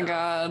 Oh my So,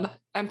 God.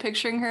 I'm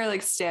picturing her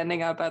like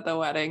standing up at the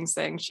wedding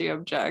saying she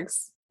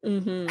objects.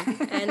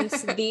 and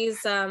these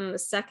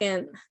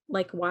second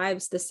like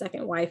wives, the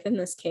second wife in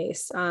this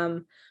case,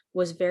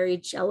 was very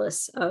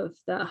jealous of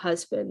the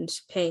husband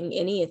paying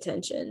any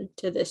attention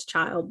to this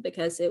child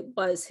because it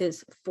was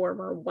his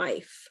former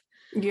wife.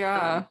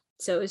 Yeah.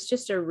 So it's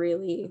just a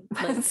really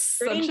like That's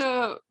such strange,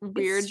 a it's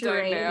weird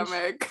strange.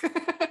 dynamic.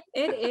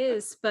 It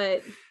is,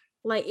 but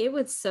like it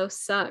would so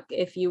suck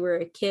if you were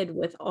a kid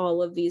with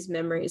all of these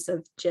memories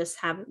of just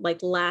having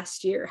like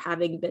last year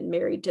having been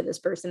married to this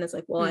person. It's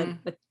like, well,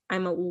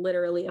 Hmm.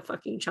 literally a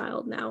fucking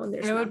child now, and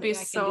there's It would be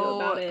nothing I can do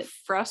about so it.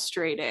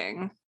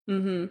 frustrating.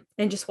 And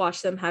just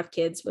watch them have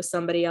kids with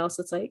somebody else.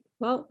 It's like,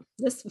 well,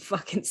 this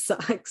fucking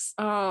sucks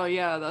Oh,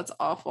 yeah, that's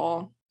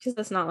awful. because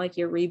it's not like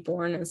you're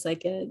reborn as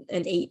like an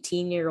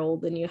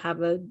 18-year-old and you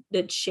have a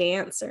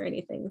chance or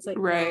anything. It's like,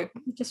 no, Right.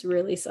 it just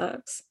really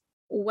sucks.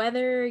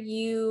 Whether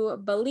you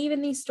believe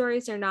in these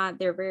stories or not,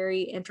 they're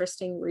very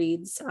interesting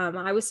reads.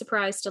 I was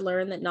surprised to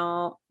learn that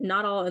not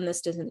all, and this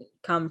doesn't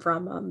come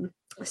from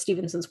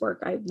Stevenson's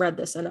work. I read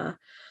this in a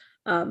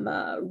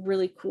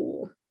really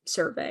cool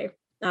survey.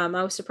 I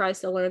was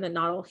surprised to learn that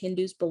not all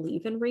Hindus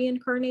believe in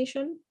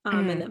reincarnation,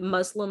 and Mm. that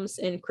Muslims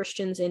and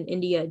Christians in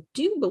India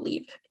do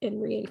believe in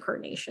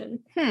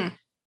reincarnation. Hmm.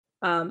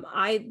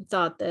 I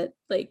thought that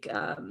like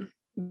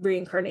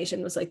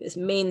reincarnation was like this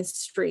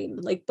mainstream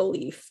like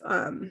belief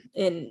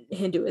in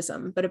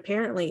Hinduism, but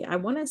apparently I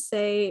want to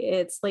say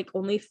it's like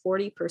only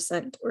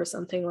 40% or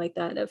something like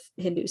that of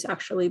Hindus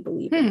actually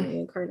believe in Hmm.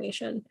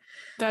 reincarnation.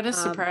 That is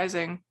Um,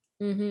 surprising.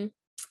 mhm.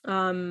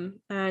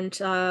 And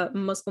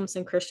Muslims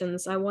and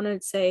Christians, I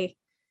wanted to say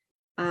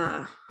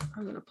I'm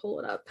gonna pull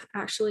it up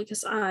actually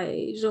because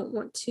I don't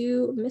want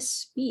to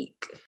misspeak.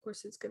 Of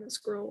course, it's gonna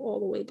scroll all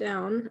the way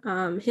down.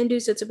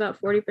 Hindus, it's about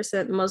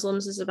 40%,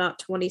 Muslims is about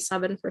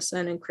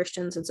 27%, and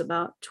Christians, it's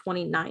about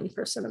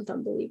 29% of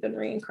them believe in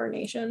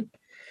reincarnation.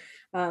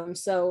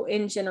 So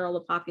in general,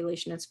 the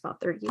population is about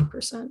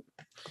 38%.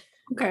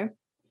 Okay.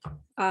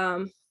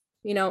 Um,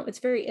 it's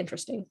very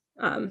interesting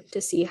to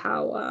see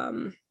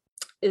how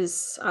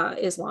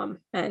Islam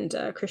and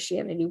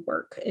Christianity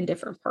work in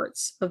different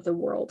parts of the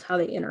world, how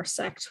they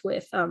intersect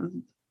with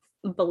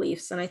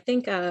beliefs. And I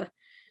think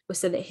was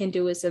said that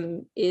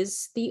Hinduism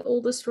is the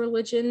oldest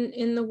religion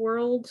in the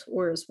world,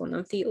 or is one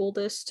of the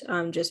oldest,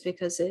 just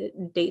because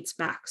it dates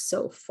back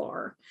so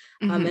far,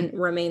 Hmm. and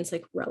remains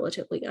like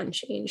relatively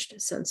unchanged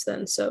since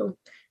then. So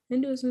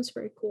Hinduism is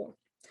very cool.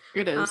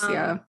 It is,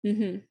 yeah.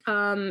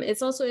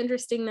 It's also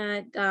interesting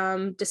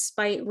that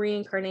despite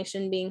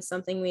reincarnation being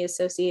something we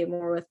associate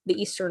more with the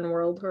Eastern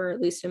world, or at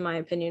least in my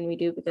opinion, we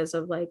do because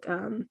of like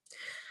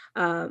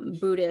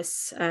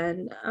Buddhists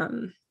and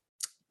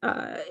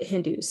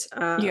Hindus.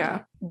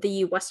 Yeah.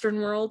 The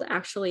Western world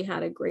actually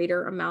had a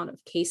greater amount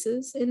of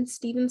cases in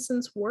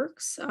Stevenson's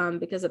works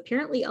because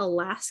apparently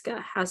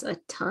Alaska has a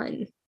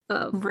ton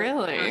of like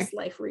Really? past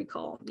life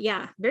recall.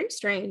 Yeah, very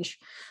strange.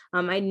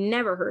 I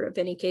never heard of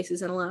any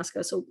cases in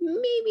Alaska, so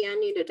maybe I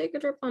need to take a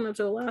trip on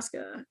to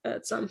Alaska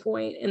at some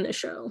point in the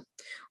show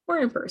or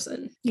in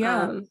person.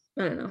 Yeah.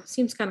 I don't know.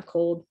 Seems kind of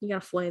cold. You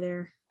gotta fly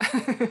there.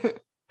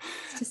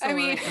 It's just a I lot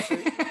mean, of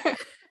effort.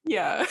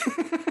 yeah.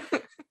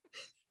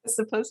 I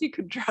suppose you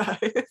could drive.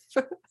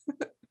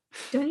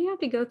 Don't you have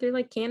to go through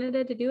like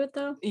Canada to do it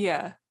though?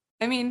 Yeah.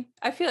 I mean,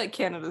 I feel like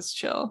Canada's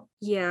chill.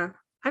 Yeah.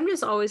 I'm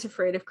just always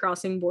afraid of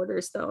crossing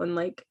borders though, and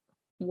like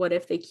what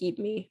if they keep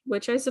me?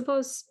 Which I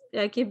suppose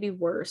that could be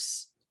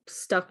worse,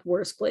 stuck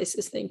worse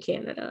places than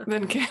Canada.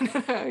 Than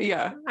Canada.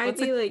 Yeah. I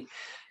What's a feel like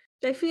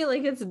I feel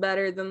like it's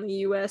better than the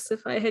US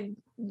if I had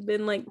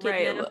been like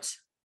right? kidnapped.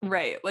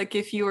 Right. Like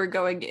if you were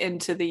going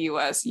into the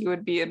US, you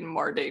would be in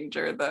more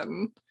danger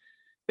than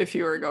if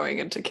you were going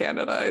into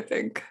Canada, I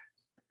think.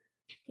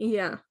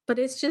 Yeah, but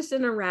it's just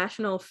an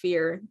irrational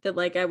fear that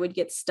like I would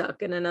get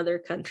stuck in another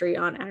country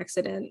on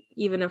accident,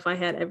 even if I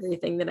had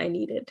everything that I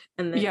needed.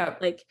 And then Yeah.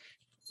 like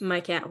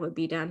my cat would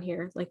be down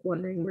here, like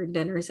wondering where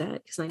dinner's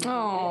at because I never made it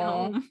Oh,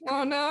 home.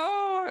 oh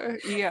no.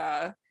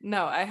 Yeah.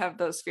 No, I have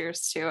those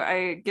fears too.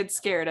 I get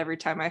scared every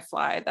time I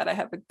fly that I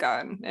have a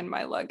gun in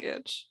my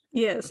luggage.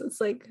 Yes, it's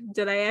like,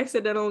 did I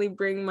accidentally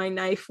bring my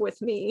knife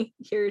with me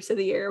here to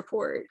the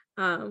airport?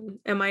 Am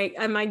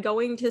I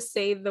going to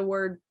say the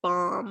word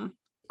bomb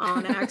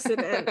on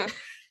accident?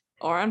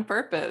 Or on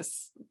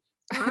purpose.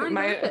 Or on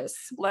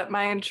purpose? Let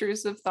my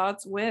intrusive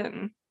thoughts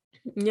win.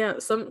 Yeah,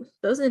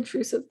 those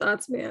intrusive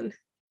thoughts, man.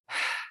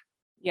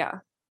 Yeah,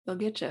 they'll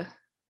get you.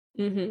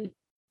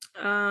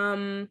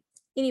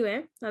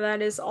 Anyway,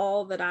 that is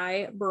all that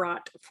I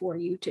brought for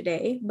you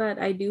today, but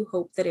I do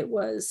hope that it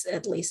was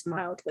at least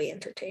mildly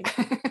entertaining.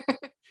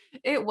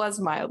 It was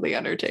mildly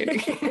entertaining.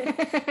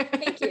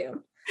 Thank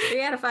you.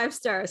 3 out of 5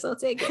 stars. I'll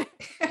take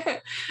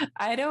it.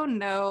 I don't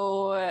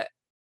know.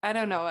 I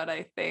don't know what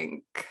I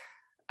think.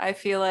 I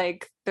feel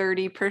like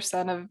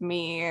 30% of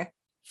me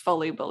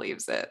fully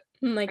believes it.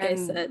 Like I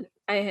said,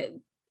 I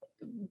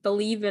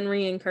believe in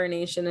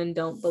reincarnation and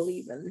don't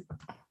believe in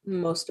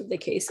most of the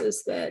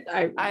cases that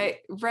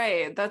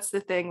right, that's the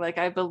thing. Like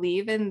I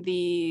believe in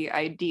the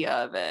idea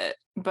of it,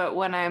 but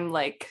when I'm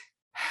like,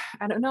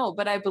 I don't know,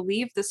 but I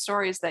believe the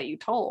stories that you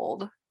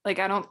told. Like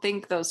I don't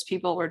think those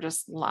people were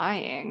just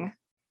lying.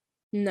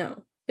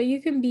 No, but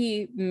you can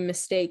be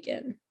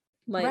mistaken.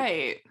 Like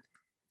right.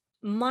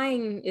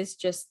 Mine is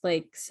just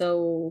like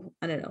so,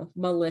 I don't know,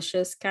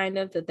 malicious kind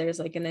of that there's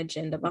like an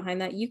agenda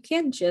behind that. You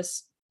can't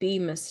just be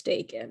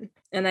mistaken.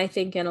 And I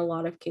think in a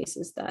lot of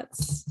cases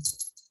that's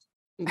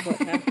what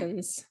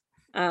happens.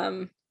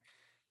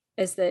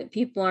 Is that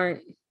people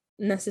aren't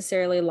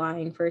necessarily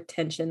lying for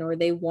attention or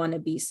they want to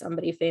be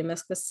somebody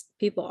famous because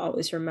people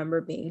always remember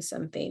being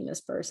some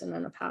famous person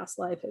in a past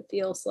life, it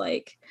feels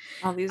like.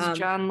 All these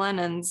John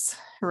Lennons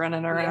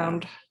running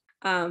around.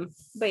 But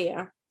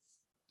yeah,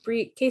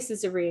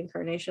 cases of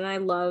reincarnation, I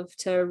love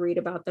to read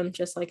about them,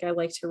 just like I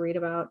like to read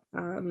about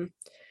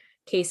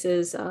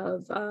cases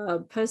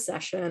of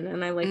possession,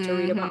 and I like to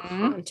read about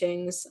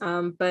hauntings.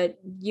 But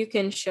you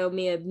can show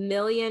me a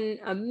million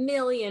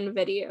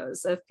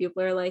videos of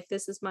people are like,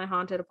 this is my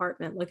haunted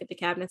apartment, look at the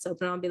cabinets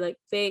open, I'll be like,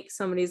 fake,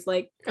 somebody's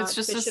like it's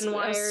just a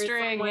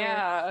string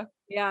somewhere.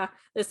 Yeah,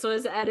 this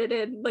was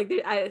edited. Like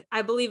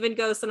I believe in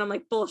ghosts, and I'm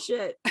like,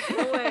 bullshit,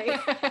 no way.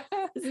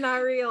 It's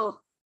not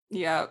real.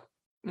 Yeah,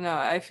 no,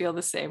 I feel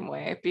the same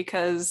way,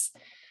 because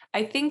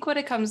I think what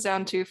it comes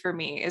down to for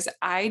me is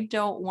I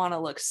don't want to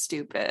look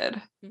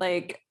stupid.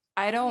 Like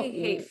I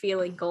hate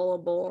feeling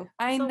gullible.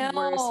 I know. The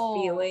worst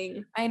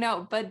feeling. I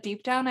know, but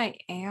deep down I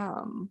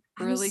am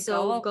really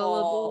so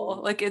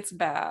gullible. Like it's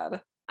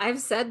bad. I've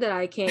said that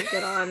I can't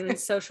get on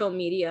social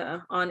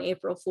media on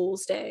April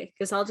Fool's Day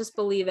because I'll just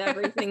believe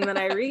everything that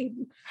I read.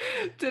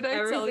 Did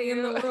I tell you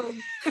in the world?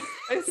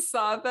 I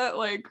saw that,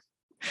 like,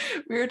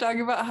 we were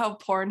talking about how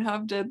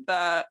Pornhub did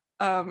that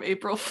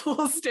April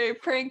Fool's Day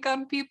prank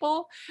on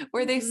people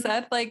where they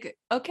said like,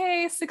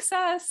 okay,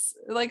 success,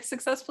 like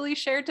successfully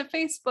shared to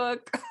Facebook.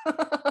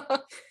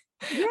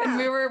 Yeah.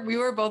 And we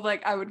were both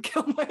like, I would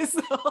kill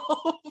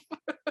myself.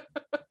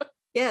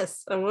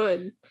 Yes, I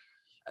would.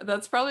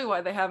 That's probably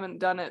why they haven't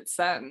done it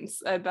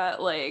since. I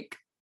bet like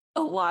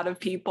a lot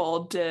of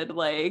people did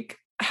like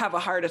have a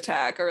heart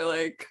attack or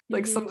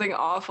like something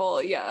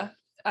awful. Yeah.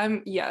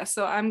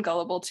 So I'm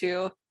gullible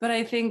too. But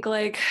I think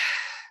like,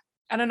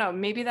 I don't know,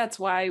 maybe that's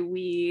why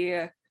we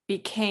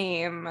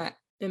became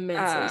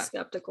immensely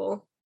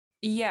skeptical.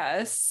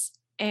 Yes.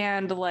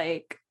 And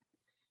like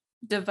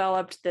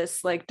developed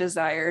this like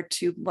desire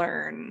to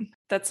learn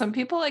that some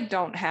people like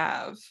don't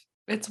have.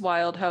 It's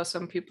wild how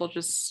some people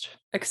just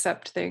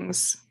accept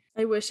things.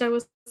 I wish I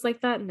was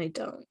like that, and I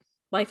don't.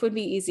 Life would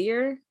be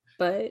easier,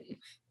 but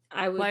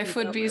life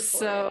would be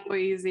so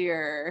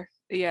easier.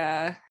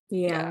 Yeah.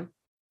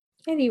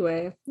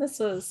 Anyway, that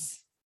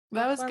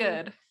was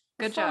good.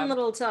 Good job. Fun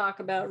little talk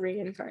about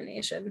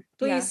reincarnation.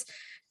 Please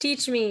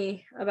teach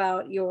me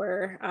about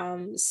your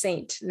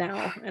saint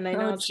now. And I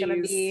know it's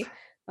going to be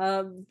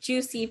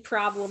juicy,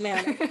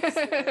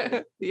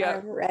 problematic. Yeah,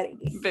 I'm ready.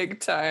 Big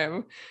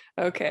time.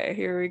 Okay,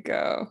 here we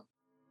go.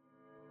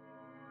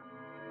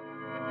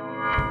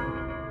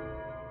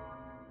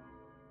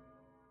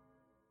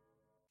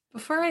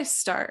 Before I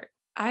start,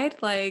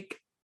 I'd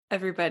like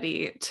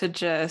everybody to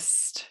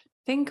just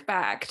think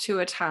back to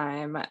a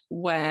time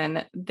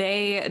when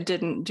they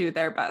didn't do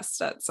their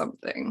best at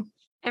something.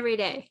 Every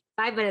day,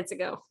 5 minutes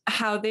ago.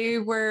 How they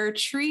were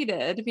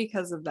treated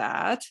because of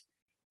that,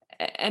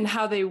 and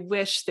how they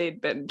wish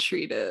they'd been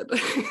treated.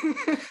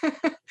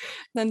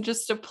 Then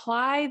just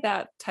apply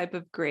that type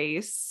of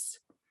grace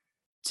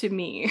to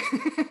me.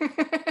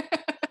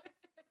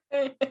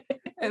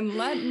 And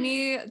let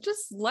me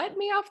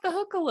off the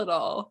hook a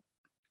little.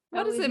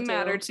 What does it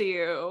matter to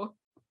you?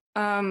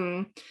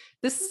 Um,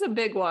 this is a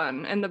big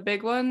one, and the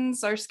big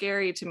ones are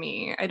scary to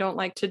me. I don't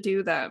like to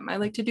do them. I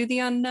like to do the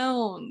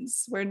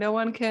unknowns where no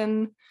one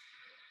can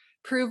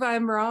prove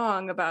I'm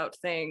wrong about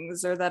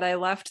things or that I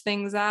left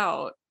things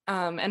out.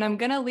 And I'm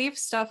gonna leave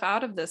stuff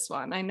out of this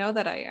one. I know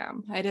that I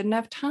am. I didn't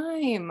have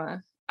time,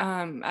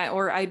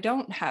 or I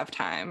don't have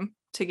time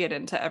to get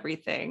into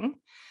everything.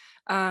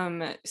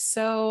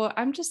 So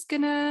I'm just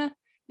gonna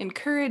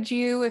encourage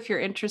you, if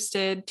you're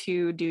interested,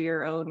 to do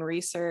your own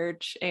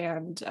research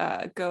and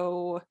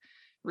go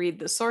read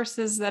the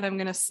sources that I'm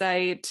gonna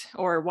cite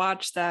or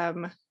watch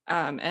them,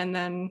 and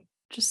then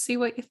just see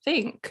what you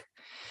think.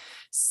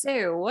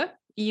 So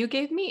you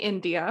gave me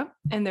India,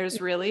 and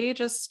there's really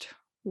just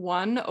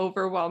one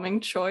overwhelming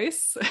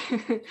choice,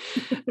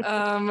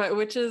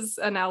 which is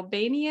an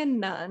Albanian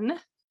nun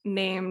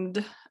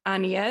named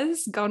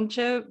Agnes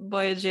Gonce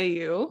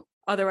Boyajew,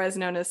 otherwise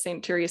known as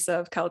Saint Teresa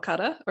of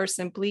Calcutta, or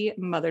simply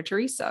Mother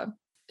Teresa.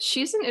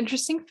 She's an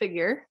interesting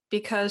figure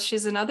because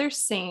she's another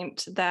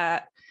saint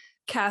that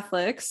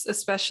Catholics,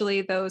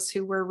 especially those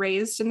who were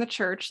raised in the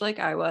church like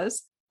I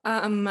was,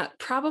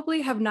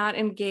 probably have not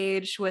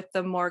engaged with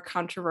the more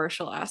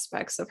controversial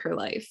aspects of her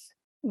life.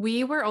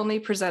 We were only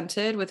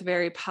presented with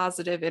very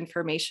positive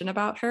information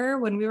about her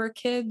when we were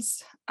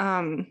kids.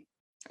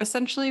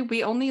 Essentially,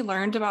 we only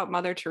learned about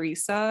Mother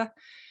Teresa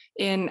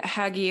in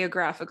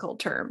hagiographical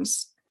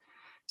terms.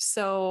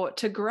 So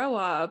to grow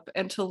up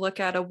and to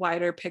look at a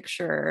wider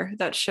picture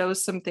that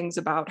shows some things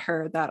about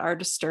her that are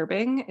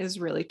disturbing is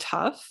really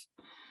tough.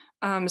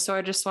 So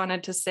I just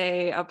wanted to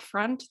say up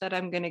front that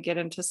I'm going to get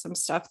into some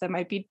stuff that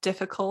might be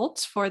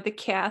difficult for the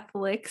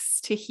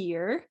Catholics to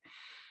hear.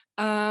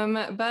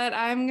 But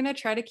I'm going to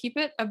try to keep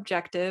it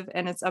objective,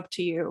 and it's up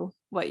to you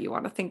what you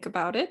want to think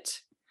about it.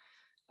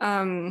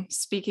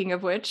 Speaking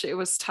of which, it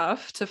was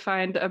tough to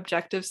find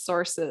objective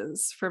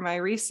sources for my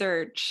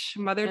research.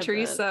 Mother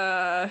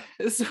Teresa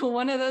is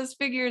one of those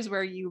figures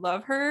where you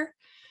love her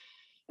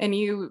and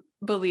you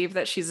believe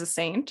that she's a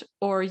saint,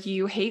 or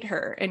you hate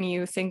her and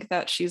you think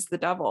that she's the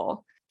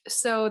devil.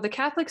 So the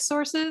Catholic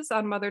sources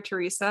on Mother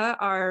Teresa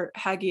are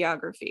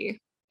hagiography,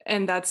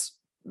 and that's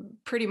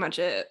pretty much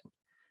it.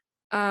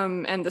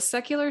 And the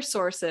secular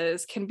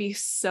sources can be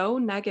so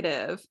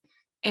negative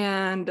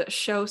and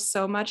show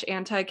so much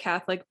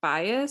anti-Catholic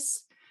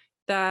bias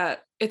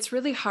that it's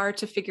really hard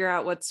to figure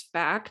out what's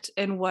fact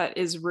and what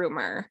is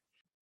rumor.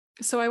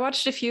 So I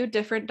watched a few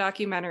different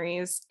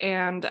documentaries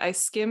and I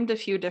skimmed a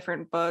few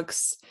different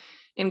books,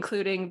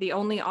 including the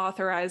only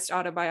authorized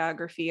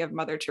autobiography of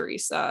Mother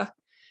Teresa,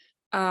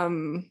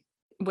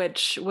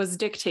 which was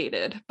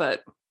dictated,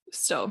 but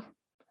still.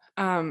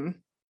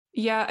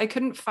 Yeah, I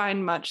couldn't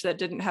find much that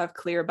didn't have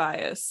clear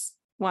bias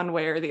one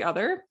way or the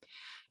other.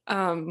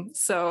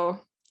 So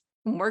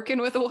I'm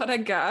working with what I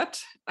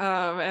got,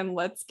 and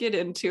let's get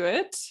into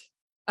it.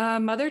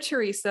 Mother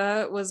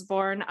Teresa was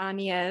born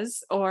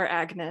Agnes, or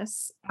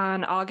Agnes,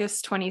 on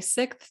August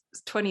 26th,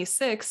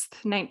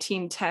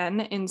 1910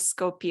 in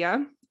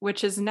Skopje,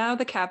 which is now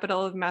the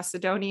capital of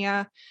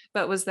Macedonia,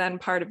 but was then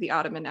part of the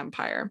Ottoman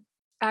Empire.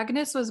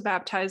 Agnes was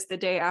baptized the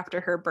day after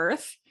her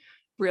birth,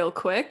 real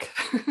quick.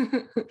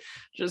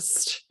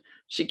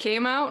 She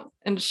came out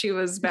and she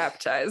was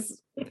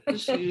baptized.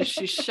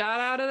 She shot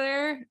out of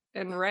there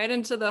and right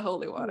into the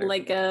holy water.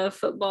 Like a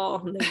football,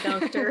 they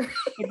dunked her.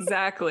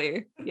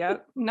 Exactly.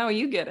 Yep. No,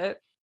 you get it.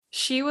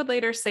 She would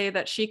later say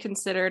that she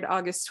considered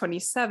August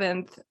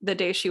 27th, the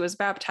day she was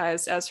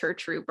baptized, as her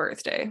true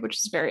birthday, which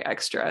is very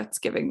extra. It's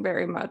giving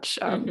very much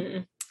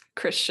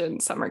Christian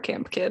summer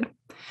camp kid.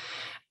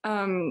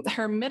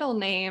 Her middle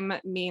name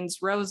means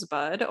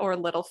rosebud or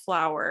little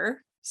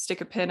flower.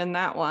 Stick a pin in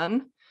that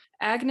one.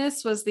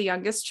 Agnes was the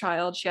youngest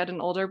child. She had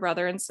an older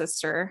brother and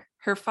sister.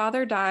 Her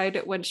father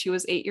died when she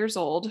was 8 years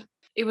old.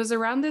 It was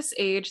around this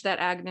age that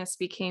Agnes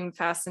became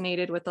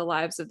fascinated with the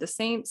lives of the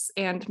saints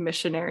and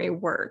missionary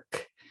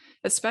work,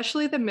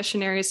 especially the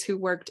missionaries who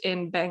worked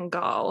in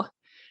Bengal.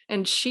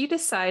 And she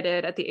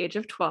decided at the age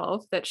of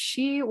 12 that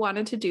she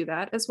wanted to do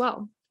that as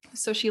well.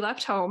 So she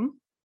left home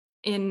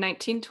in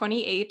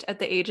 1928 at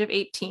the age of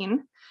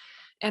 18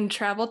 and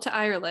traveled to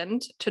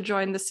Ireland to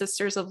join the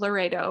Sisters of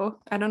Loreto.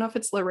 I don't know if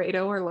it's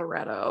Laredo or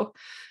Loretto,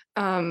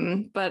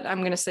 but I'm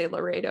going to say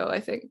Laredo,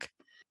 I think,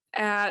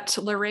 at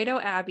Loreto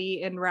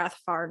Abbey in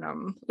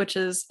Rathfarnham, which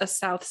is a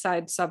south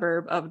side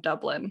suburb of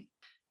Dublin.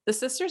 The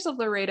Sisters of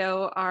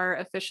Loreto are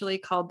officially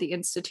called the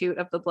Institute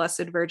of the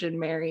Blessed Virgin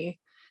Mary.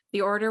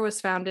 The order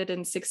was founded in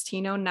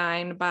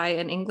 1609 by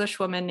an English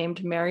woman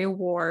named Mary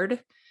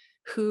Ward,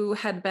 who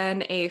had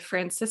been a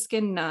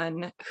Franciscan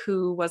nun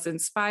who was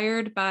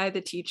inspired by the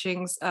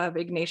teachings of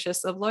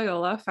Ignatius of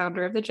Loyola,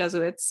 founder of the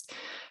Jesuits,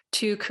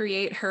 to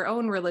create her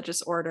own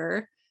religious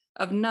order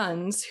of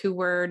nuns who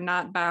were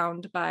not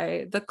bound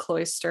by the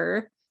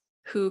cloister,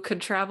 who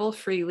could travel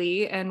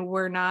freely and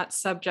were not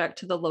subject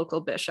to the local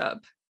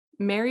bishop.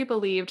 Mary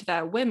believed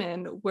that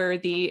women were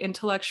the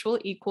intellectual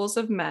equals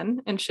of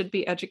men and should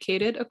be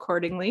educated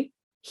accordingly.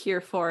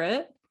 Here for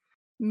it.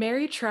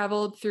 Mary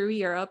traveled through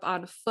Europe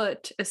on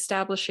foot,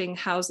 establishing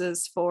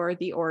houses for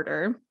the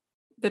order.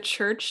 The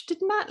church did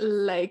not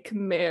like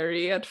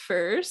Mary at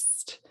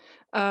first,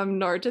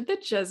 nor did the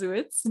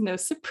Jesuits. No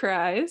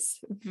surprise.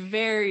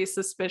 Very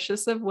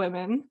suspicious of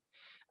women.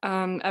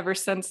 Ever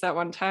since that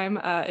one time,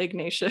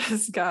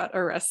 Ignatius got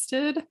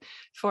arrested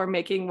for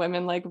making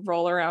women like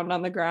roll around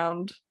on the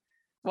ground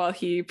while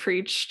he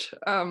preached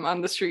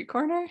on the street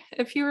corner,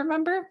 if you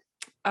remember.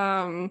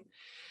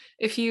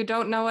 If you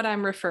don't know what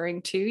I'm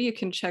referring to, you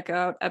can check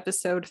out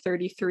episode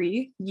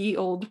 33, Ye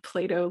Old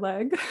Plato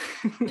Leg.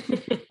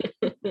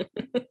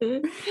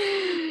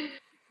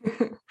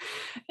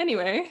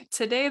 Anyway,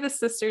 today the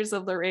Sisters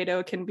of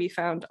Loreto can be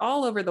found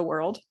all over the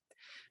world.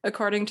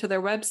 According to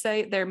their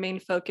website, their main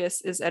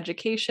focus is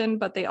education,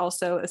 but they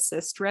also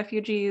assist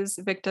refugees,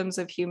 victims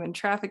of human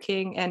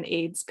trafficking, and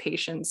AIDS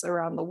patients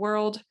around the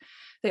world.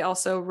 They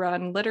also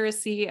run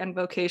literacy and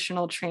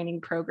vocational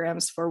training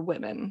programs for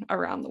women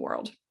around the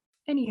world.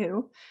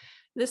 Anywho,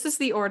 this is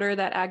the order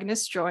that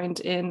Agnes joined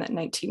in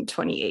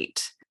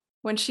 1928.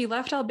 When she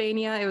left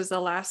Albania, it was the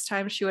last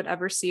time she would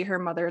ever see her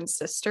mother and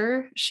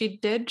sister. She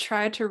did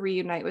try to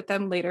reunite with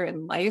them later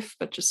in life,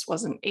 but just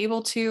wasn't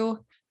able to.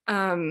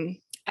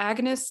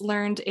 Agnes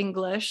learned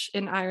English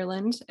in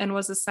Ireland and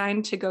was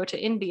assigned to go to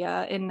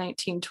India in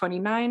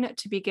 1929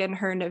 to begin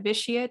her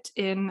novitiate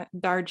in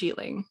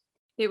Darjeeling.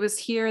 It was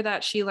here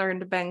that she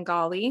learned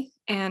Bengali,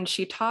 and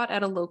she taught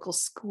at a local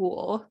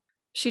school.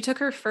 She took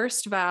her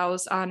first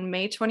vows on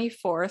May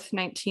 24th,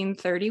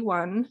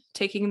 1931,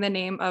 taking the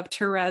name of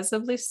Therese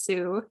of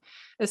Lisieux,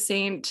 a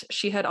saint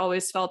she had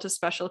always felt a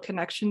special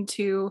connection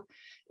to,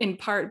 in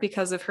part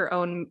because of her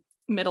own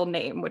middle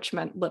name, which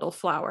meant little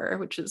flower,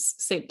 which is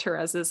Saint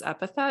Therese's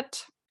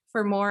epithet.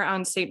 For more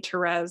on Saint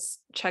Therese,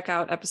 check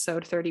out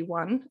episode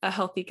 31, A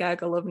Healthy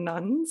Gaggle of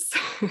Nuns.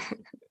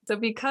 So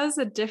because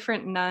a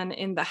different nun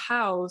in the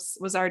house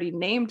was already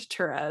named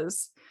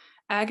Therese,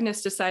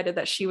 Agnes decided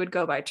that she would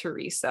go by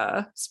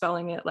Teresa,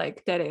 spelling it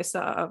like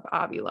Teresa of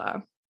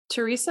Avila.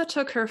 Teresa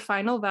took her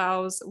final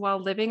vows while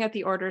living at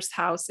the order's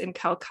house in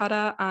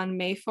Calcutta on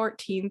May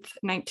 14th,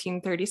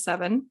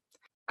 1937.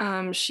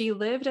 She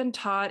lived and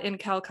taught in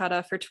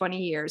Calcutta for 20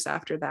 years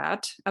after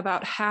that,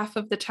 about half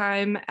of the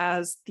time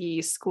as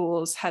the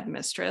school's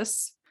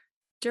headmistress.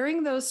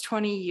 During those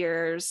 20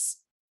 years,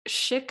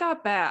 shit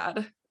got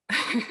bad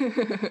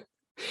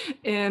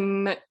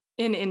in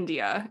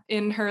India,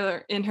 in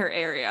her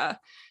area.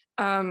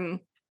 And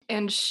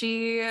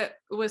she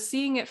was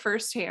seeing it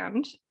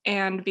firsthand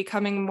and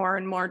becoming more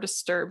and more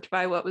disturbed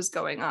by what was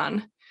going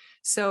on.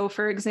 So,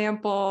 for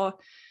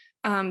example,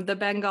 the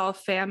Bengal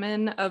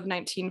famine of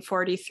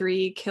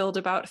 1943 killed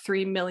about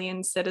 3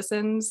 million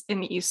citizens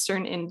in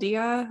eastern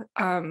India.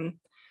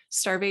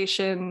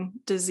 Starvation,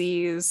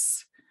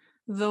 disease,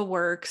 the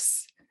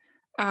works.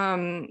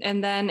 And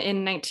then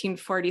in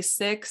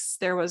 1946,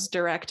 there was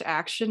Direct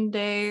Action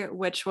Day,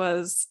 which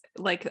was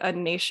like a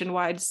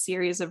nationwide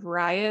series of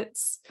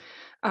riots.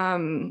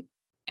 And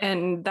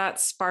that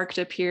sparked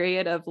a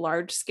period of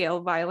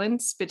large-scale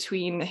violence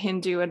between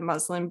Hindu and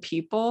Muslim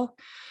people.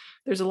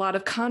 There's a lot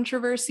of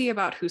controversy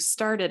about who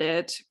started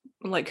it,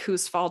 like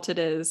whose fault it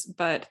is,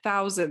 but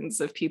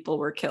thousands of people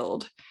were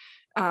killed,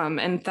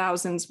 and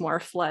thousands more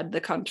fled the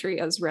country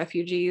as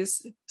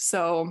refugees.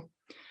 So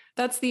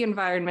that's the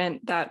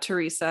environment that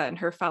Teresa and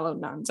her fellow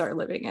nuns are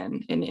living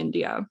in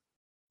India.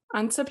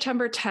 On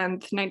September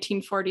 10th,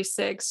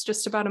 1946,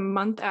 just about a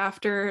month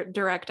after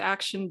Direct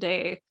Action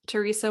Day,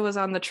 Teresa was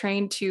on the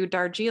train to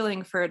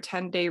Darjeeling for a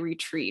 10-day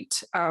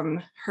retreat.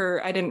 I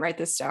didn't write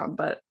this down,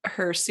 but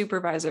her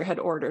supervisor had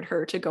ordered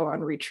her to go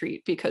on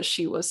retreat because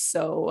she was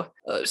so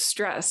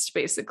stressed,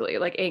 basically,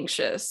 like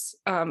anxious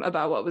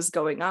about what was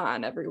going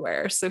on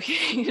everywhere. So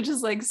he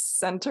just like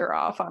sent her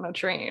off on a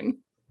train.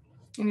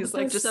 And he's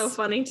like, just so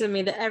funny to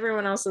me that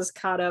everyone else is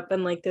caught up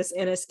in like this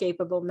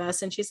inescapable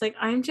mess. And she's like,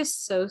 I'm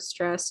just so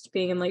stressed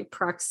being in like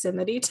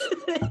proximity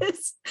to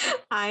this.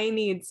 I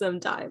need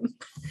some time.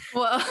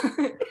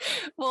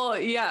 Well,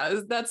 yeah,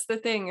 that's the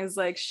thing is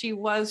like she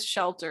was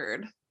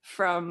sheltered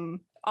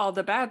from all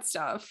the bad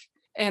stuff.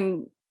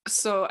 And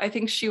so I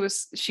think she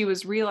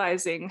was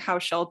realizing how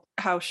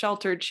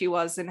sheltered she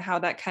was and how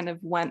that kind of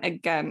went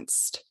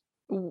against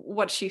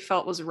what she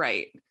felt was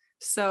right.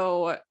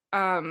 So,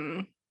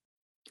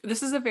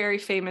 this is a very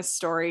famous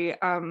story.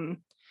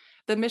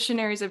 The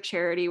Missionaries of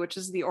Charity, which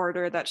is the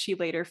order that she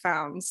later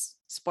founds,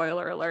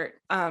 spoiler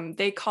alert,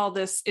 they call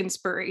this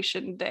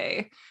Inspiration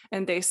Day,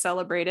 and they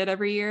celebrate it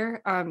every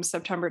year,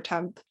 September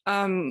 10th.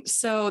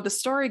 So the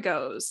story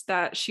goes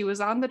that she was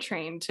on the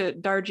train to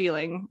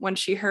Darjeeling when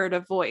she heard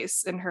a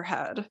voice in her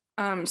head.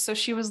 So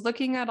she was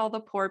looking at all the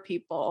poor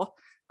people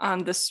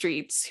on the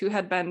streets who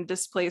had been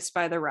displaced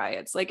by the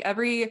riots. Like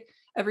every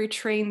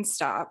train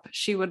stop,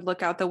 she would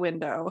look out the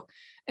window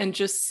and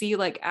just see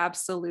like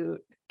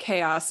absolute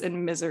chaos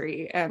and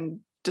misery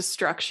and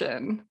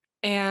destruction.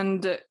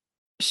 And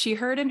she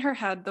heard in her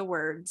head the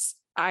words,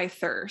 "I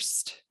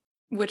thirst,"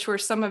 which were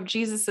some of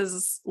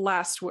Jesus's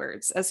last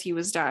words as he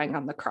was dying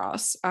on the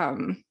cross,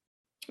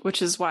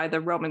 which is why the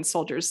Roman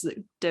soldiers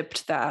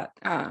dipped that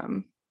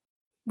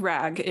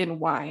rag in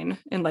wine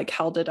and like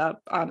held it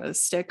up on a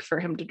stick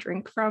for him to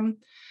drink from.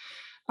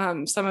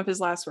 Some of his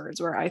last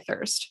words were, "I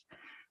thirst."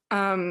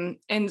 And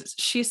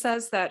she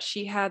says that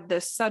she had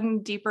this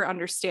sudden, deeper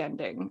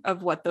understanding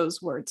of what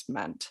those words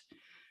meant.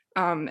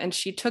 And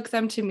she took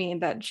them to mean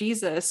that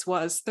Jesus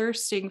was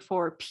thirsting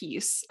for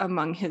peace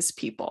among his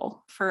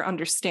people, for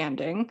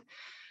understanding,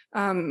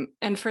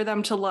 and for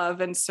them to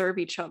love and serve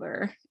each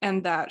other,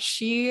 and that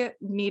she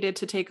needed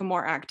to take a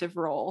more active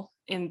role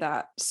in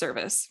that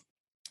service.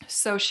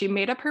 So she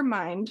made up her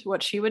mind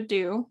what she would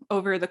do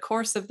over the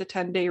course of the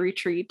 10-day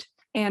retreat,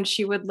 and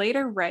she would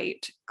later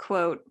write,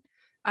 quote,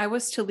 "I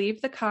was to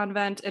leave the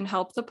convent and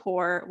help the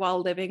poor while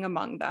living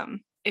among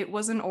them. It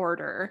was an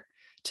order.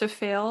 To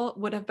fail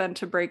would have been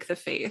to break the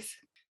faith."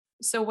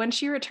 So when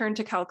she returned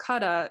to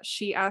Calcutta,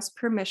 she asked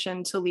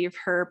permission to leave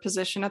her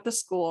position at the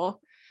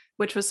school,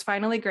 which was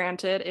finally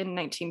granted in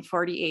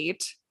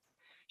 1948.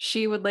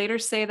 She would later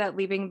say that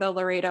leaving the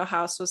Laredo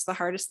house was the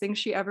hardest thing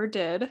she ever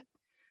did,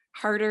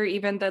 harder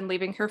even than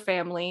leaving her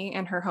family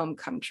and her home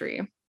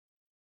country.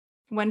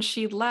 When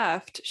she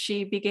left,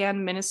 she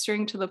began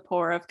ministering to the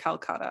poor of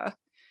Calcutta.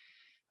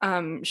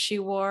 She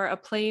wore a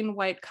plain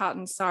white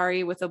cotton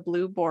sari with a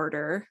blue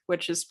border,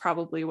 which is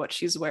probably what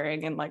she's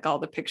wearing in like all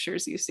the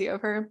pictures you see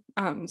of her.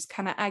 It's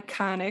kind of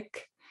iconic.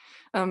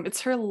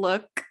 It's her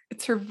look,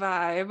 it's her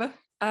vibe.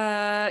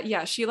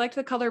 Yeah, she liked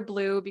the color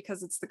blue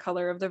because it's the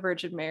color of the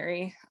Virgin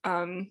Mary.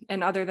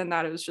 And other than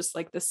that, it was just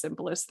like the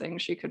simplest thing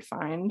she could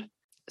find.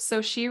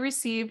 So she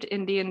received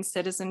Indian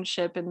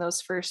citizenship in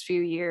those first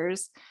few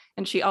years,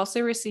 and she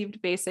also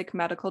received basic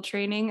medical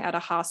training at a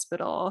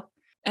hospital.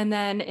 And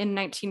then in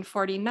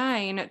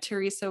 1949,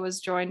 Teresa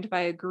was joined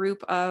by a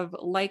group of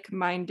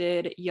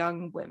like-minded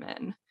young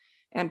women.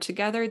 And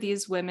together,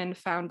 these women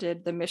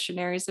founded the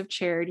Missionaries of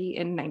Charity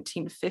in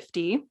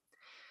 1950,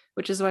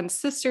 which is when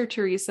Sister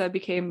Teresa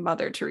became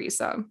Mother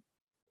Teresa.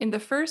 In the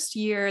first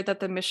year that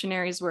the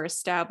missionaries were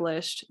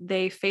established,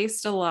 they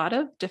faced a lot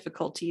of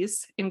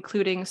difficulties,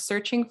 including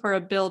searching for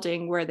a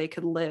building where they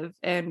could live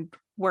and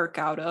work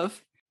out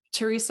of.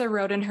 Teresa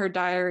wrote in her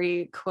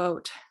diary,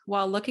 quote,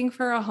 "While looking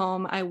for a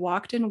home, I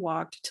walked and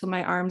walked till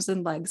my arms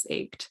and legs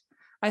ached.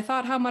 I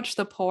thought how much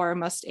the poor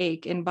must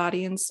ache in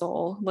body and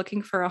soul,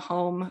 looking for a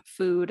home,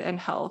 food, and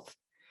health.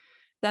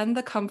 Then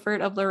the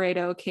comfort of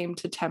Laredo came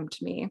to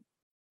tempt me.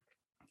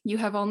 You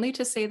have only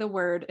to say the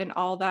word and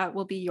all that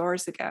will be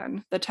yours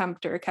again," the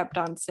tempter kept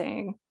on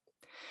saying.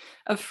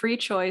 "Of free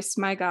choice,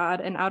 my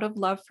God, and out of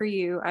love for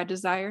you, I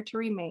desire to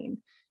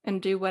remain and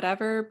do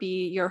whatever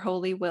be your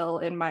holy will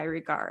in my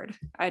regard.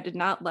 I did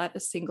not let a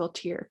single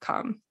tear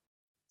come."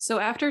 So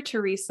after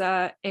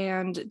Teresa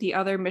and the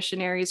other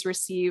missionaries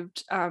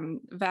received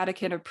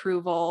Vatican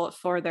approval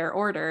for their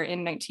order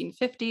in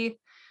 1950,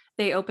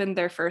 they opened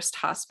their first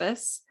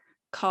hospice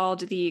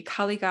called the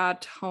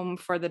Kalighat Home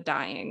for the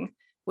Dying,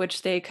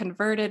 which they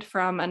converted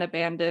from an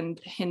abandoned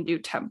Hindu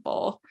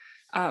temple.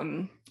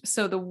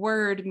 So the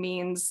word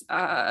means,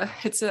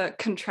 it's a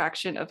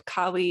contraction of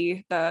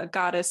Kali, the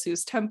goddess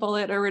whose temple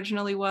it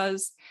originally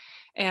was,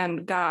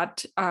 and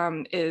Ghat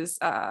is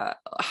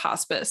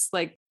hospice,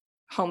 like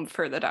home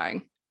for the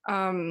dying.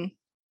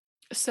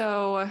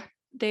 So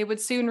they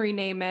would soon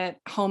rename it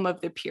Home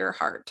of the Pure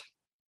Heart.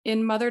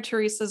 In Mother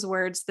Teresa's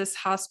words, this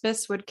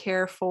hospice would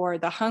care for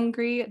the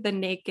hungry, the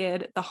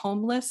naked, the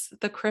homeless,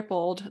 the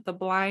crippled, the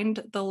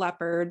blind, the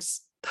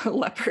leopards, oh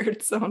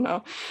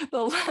no,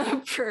 the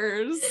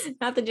lepers.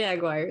 Not the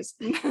jaguars.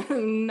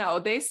 No,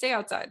 they stay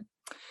outside.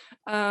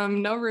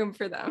 No room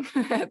for them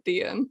at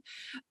the inn.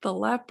 The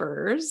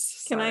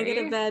lepers. Can I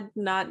get a bed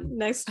not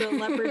next to a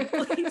leopard,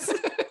 please?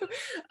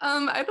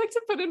 I'd like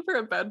to put in for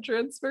a bed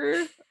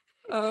transfer.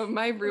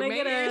 My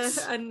roommate. Can I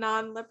get a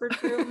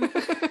non-leopard room?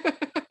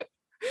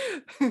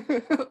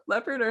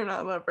 Leopard or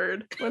not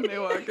leopard when they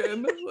walk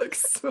in, like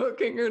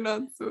smoking or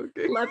not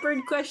smoking. Leopard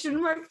question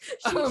mark.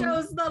 She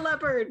chose the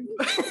leopard. Ding,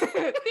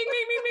 ding, ding,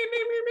 ding,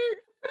 ding, ding,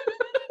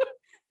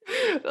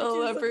 ding. The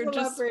leopard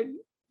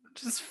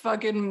just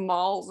fucking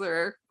mauls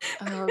her.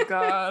 Oh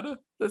god,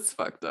 that's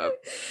fucked up.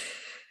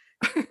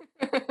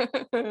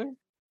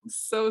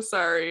 So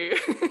sorry.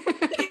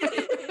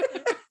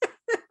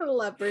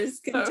 Lepers,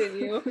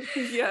 continue.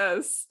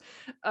 Yes.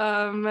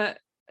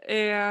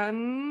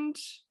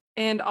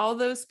 And all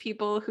those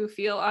people who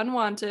feel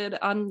unwanted,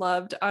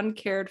 unloved,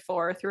 uncared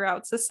for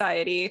throughout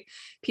society,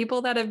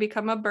 people that have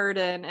become a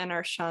burden and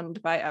are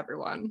shunned by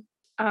everyone.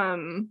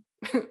 And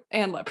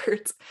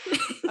leopards.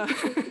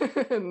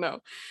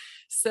 No.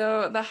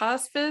 So the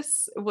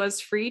hospice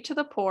was free to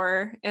the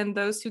poor, and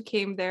those who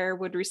came there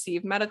would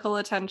receive medical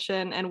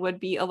attention and would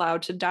be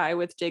allowed to die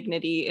with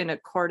dignity in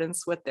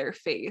accordance with their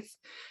faith.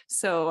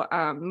 So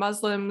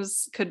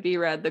Muslims could be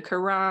read the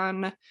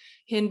Quran,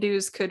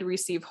 Hindus could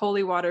receive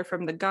holy water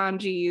from the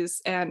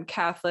Ganges, and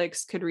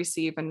Catholics could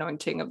receive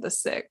anointing of the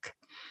sick.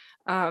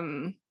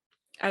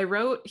 I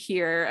wrote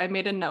here, I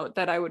made a note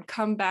that I would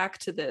come back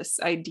to this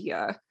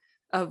idea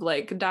of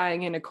like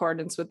dying in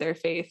accordance with their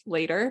faith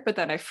later, but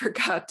then I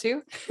forgot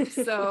to.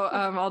 So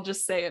I'll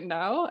just say it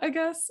now, I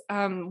guess.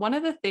 One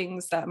of the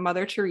things that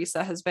Mother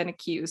Teresa has been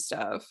accused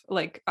of,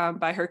 like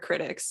by her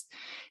critics,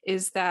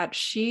 is that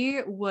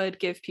she would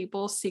give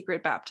people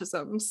secret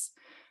baptisms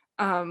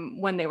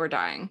when they were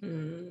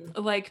dying.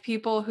 Like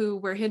people who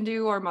were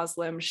Hindu or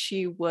Muslim,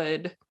 she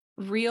would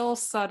real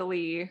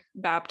subtly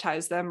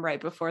baptize them right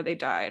before they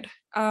died.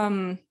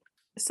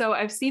 So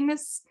I've seen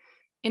this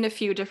in a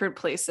few different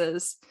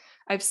places.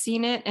 I've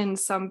seen it in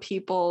some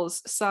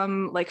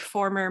like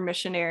former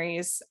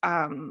missionaries'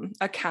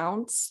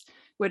 accounts,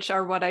 which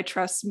are what I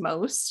trust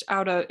most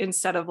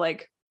instead of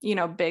like,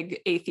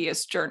 big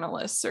atheist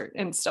journalists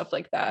and stuff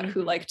like that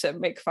who like to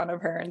make fun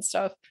of her and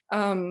stuff.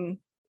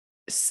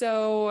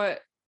 So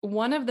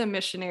one of the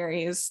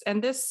missionaries,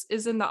 and this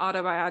is in the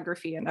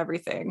autobiography and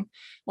everything,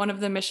 one of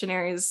the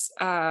missionaries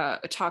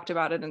talked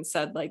about it and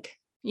said, like,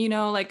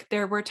 like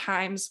there were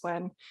times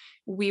when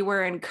we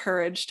were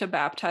encouraged to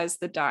baptize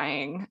the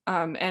dying,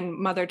 and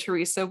Mother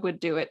Teresa would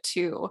do it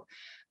too.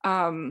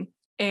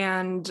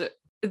 And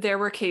there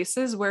were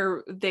cases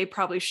where they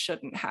probably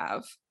shouldn't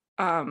have,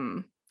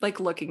 like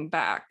looking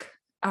back.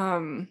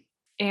 And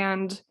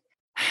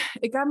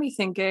it got me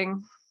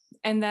thinking.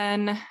 And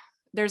then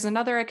there's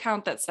another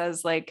account that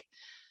says like,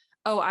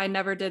 oh, I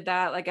never did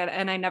that. Like,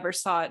 and I never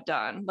saw it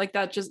done. Like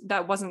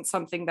that wasn't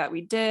something that we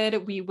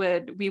did. We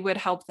would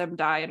help them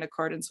die in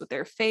accordance with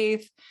their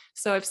faith.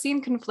 So I've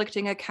seen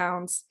conflicting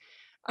accounts.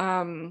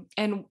 And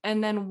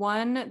then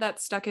one that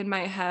stuck in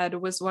my head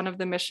was one of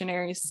the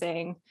missionaries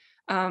saying,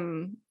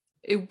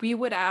 we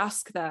would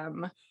ask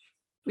them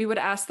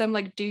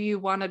like, do you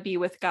want to be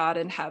with God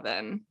in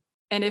heaven?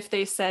 And if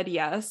they said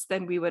yes,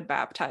 then we would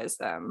baptize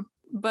them.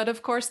 But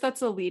of course,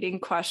 that's a leading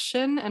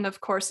question. And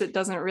of course, it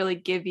doesn't really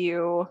give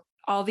you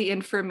all the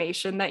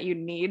information that you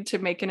need to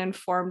make an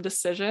informed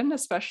decision,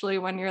 especially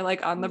when you're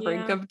like on the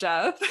brink of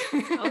death.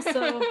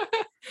 Also,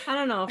 I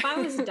don't know, if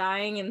I was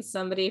dying and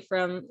somebody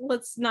from,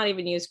 let's not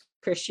even use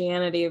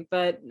Christianity,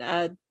 but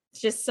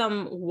just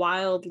some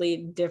wildly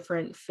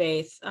different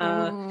faith,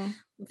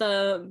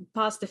 the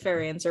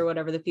Pastafarians or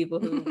whatever, the people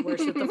who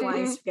worship the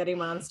flying spaghetti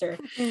monster.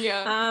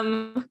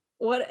 Yeah.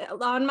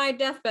 What on my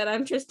deathbed,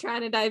 I'm just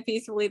trying to die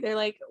peacefully. They're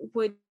like,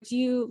 would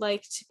you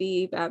like to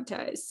be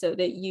baptized so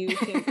that you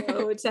can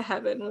go to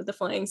heaven with the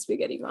flying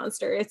spaghetti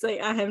monster? It's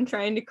like, I am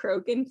trying to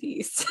croak in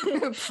peace.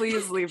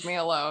 Please leave me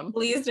alone.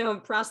 Please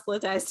don't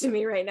proselytize to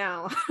me right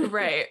now.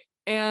 Right.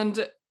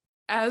 And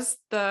as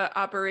the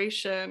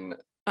operation,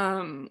 as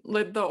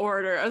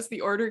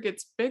the order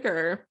gets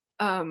bigger,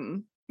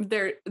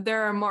 there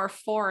are more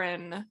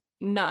foreign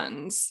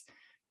nuns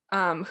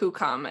who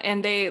come,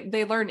 and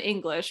they learn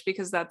English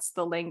because that's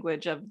the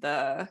language of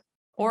the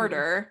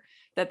order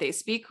that they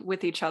speak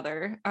with each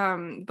other.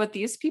 But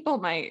these people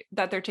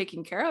that they're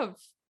taking care of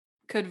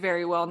could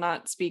very well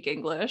not speak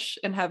English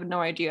and have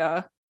no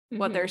idea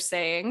what they're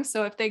saying.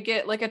 So if they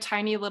get like a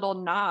tiny little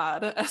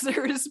nod as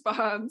a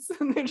response,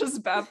 and they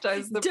just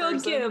baptize the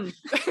person.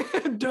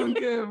 Dunk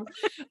him.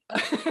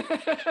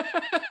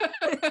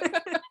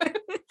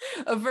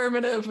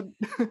 Affirmative.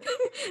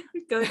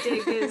 Go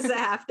take his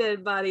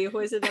half-dead body,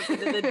 hoist it up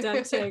into the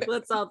dunk tank.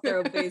 Let's all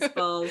throw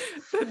baseballs.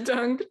 The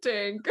dunk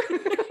tank.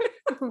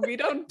 We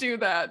don't do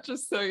that,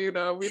 just so you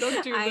know. We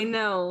don't do I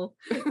know.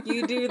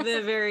 You do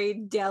the very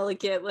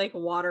delicate, like,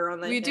 water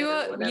on the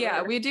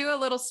head. We do a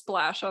little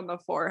splash on the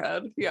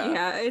forehead.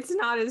 Yeah, it's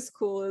not as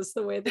cool as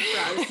the way the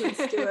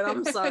Protestants do it.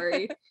 I'm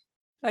sorry.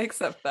 I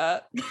accept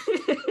that.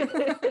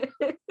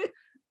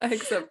 I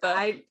accept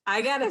that.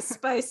 I gotta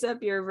spice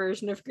up your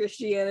version of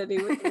Christianity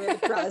with the way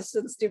the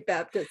Protestants do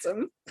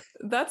baptism.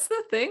 That's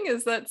the thing,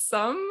 is that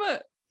some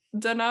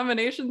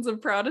denominations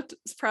of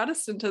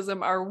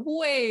Protestantism are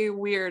way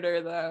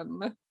weirder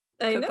than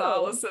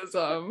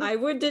Catholicism. I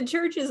went to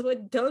churches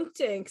with dunk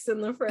tanks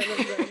in the front of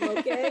them,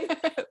 okay?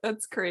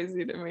 That's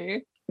crazy to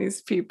me.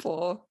 These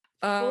people.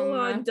 Full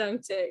on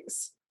dunk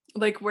tanks.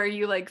 Like where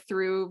you like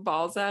threw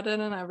balls at it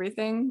and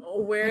everything?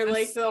 Where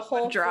like the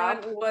whole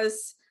drop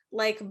was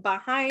like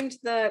behind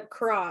the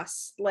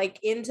cross, like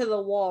into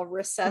the wall,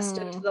 recessed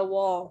into the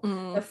wall.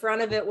 The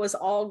front of it was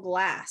all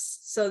glass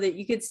so that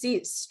you could see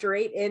it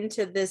straight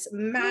into this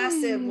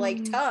massive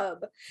like tub,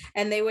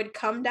 and they would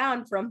come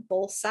down from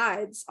both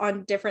sides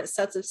on different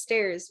sets of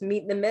stairs,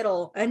 meet in the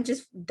middle, and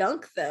just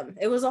dunk them.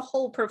 It was a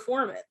whole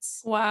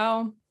performance.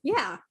 Wow.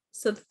 Yeah.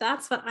 So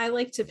that's what I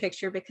like to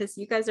picture, because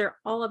you guys are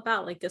all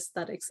about like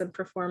aesthetics and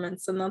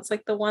performance. And that's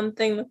like the one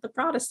thing that the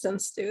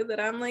Protestants do that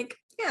I'm like,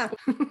 yeah.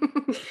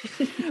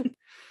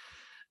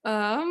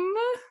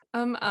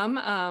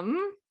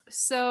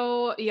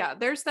 So yeah,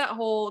 there's that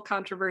whole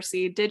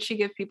controversy. Did she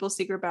give people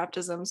secret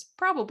baptisms?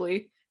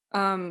 Probably.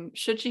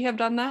 Should she have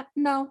done that?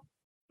 No,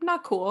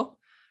 not cool.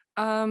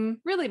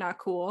 Really not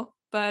cool.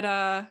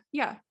 But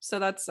yeah, so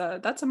that's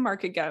a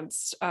mark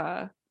against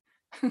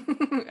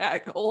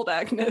old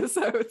Agnes,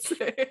 I would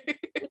say.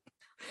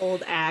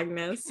 Old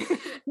Agnes.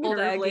 Old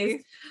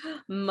Aggie.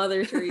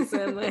 Mother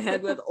Teresa in my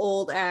head with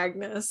old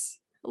Agnes.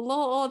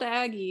 Little old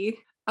Aggie.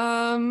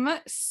 So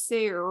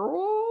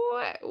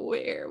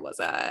Where was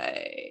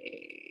I?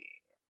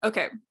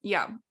 Okay,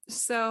 yeah.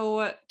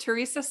 So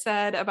Teresa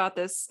said about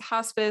this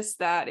hospice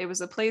that it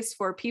was a place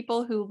for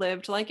people who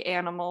lived like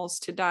animals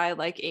to die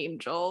like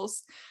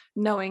angels,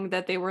 knowing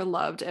that they were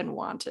loved and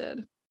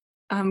wanted.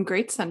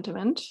 Great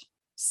sentiment.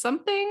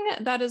 Something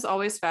that is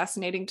always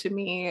fascinating to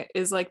me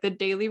is like the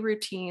daily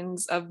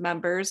routines of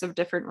members of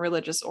different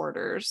religious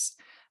orders.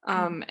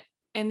 Um,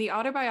 and the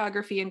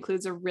autobiography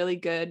includes a really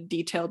good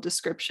detailed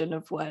description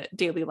of what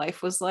daily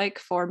life was like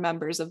for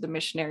members of the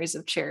Missionaries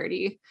of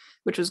Charity,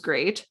 which was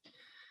great.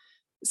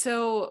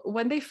 So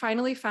when they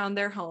finally found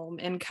their home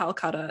in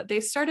Calcutta, they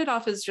started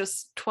off as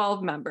just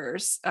 12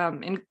 members,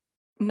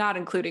 not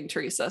including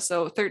Teresa,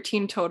 so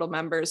 13 total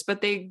members,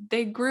 but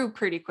they grew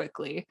pretty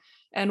quickly.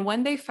 And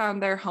when they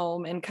found their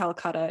home in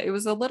Calcutta, it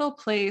was a little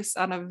place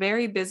on a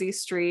very busy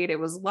street. It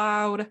was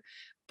loud,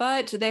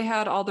 but they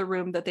had all the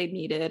room that they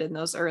needed in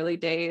those early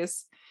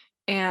days.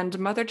 And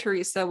Mother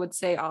Teresa would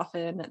say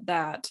often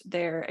that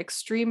their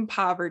extreme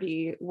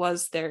poverty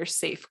was their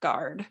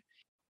safeguard.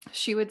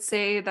 She would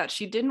say that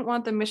she didn't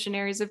want the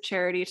Missionaries of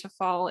Charity to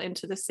fall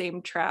into the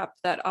same trap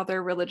that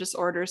other religious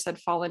orders had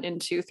fallen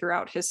into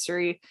throughout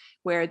history,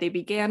 where they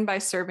began by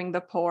serving the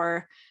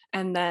poor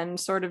and then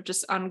sort of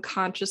just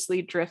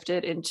unconsciously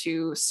drifted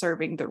into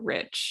serving the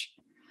rich.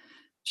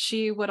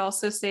 She would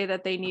also say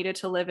that they needed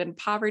to live in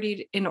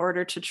poverty in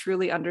order to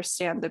truly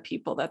understand the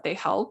people that they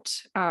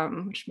helped,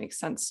 which makes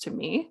sense to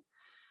me.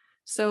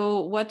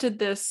 So, what did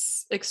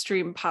this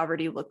extreme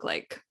poverty look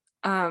like?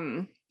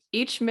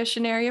 Each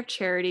missionary of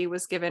charity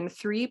was given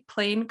 3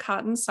 plain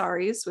cotton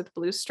saris with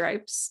blue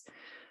stripes,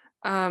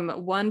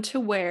 one to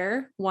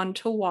wear, one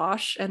to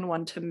wash, and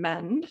one to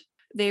mend.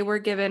 They were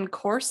given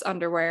coarse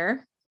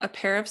underwear, a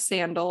pair of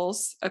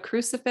sandals, a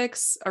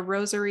crucifix, a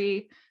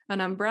rosary,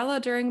 an umbrella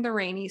during the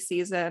rainy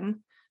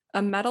season,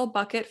 a metal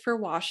bucket for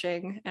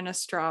washing, and a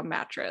straw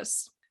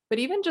mattress. But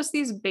even just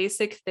these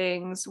basic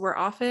things were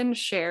often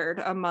shared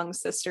among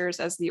sisters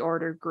as the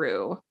order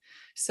grew.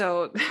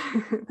 So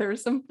there were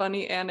some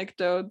funny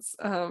anecdotes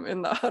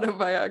in the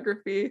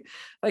autobiography,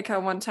 like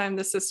how one time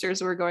the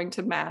sisters were going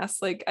to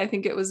mass, like I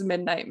think it was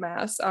midnight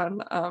mass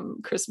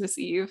on Christmas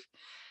Eve,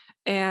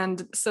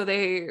 and so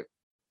they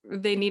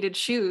needed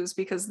shoes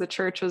because the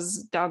church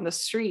was down the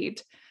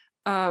street,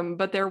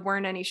 but there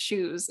weren't any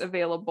shoes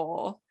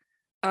available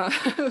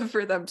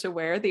for them to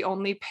wear. The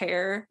only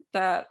pair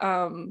that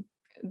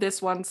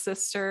this one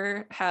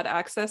sister had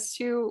access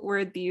to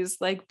were these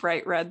like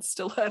bright red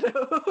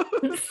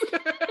stilettos.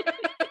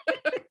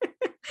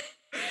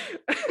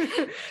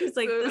 She's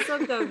like, this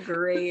will go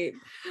great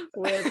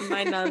with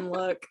my nun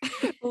look.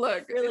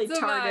 Look, really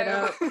tarted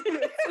up.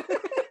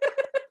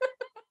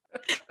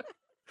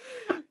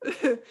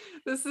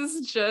 This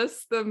is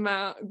just the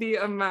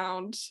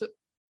amount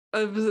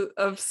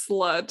of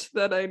slut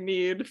that I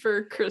need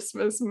for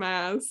Christmas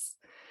mass.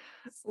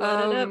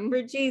 Slut it up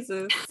for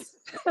Jesus.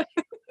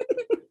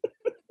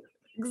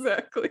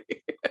 Exactly.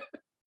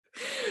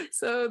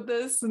 So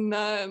this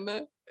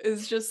nun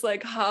is just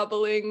like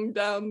hobbling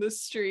down the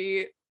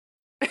street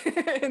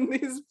in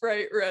these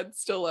bright red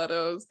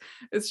stilettos.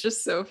 It's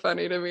just so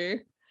funny to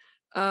me.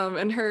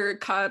 And her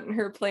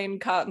plain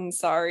cotton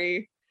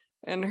sari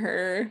and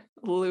her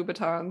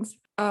Louboutins.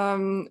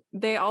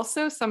 They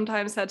also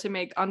sometimes had to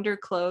make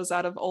underclothes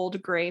out of old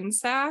grain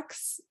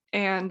sacks,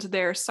 and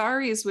their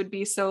saris would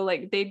be so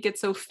like they'd get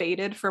so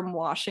faded from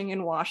washing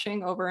and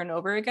washing over and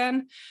over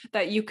again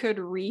that you could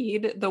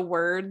read the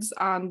words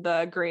on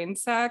the grain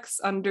sacks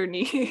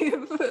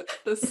underneath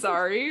the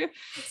sari.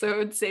 So it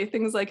would say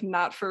things like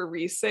 "not for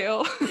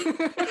resale."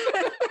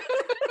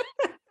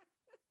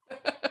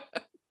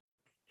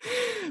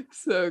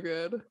 So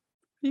good.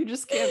 You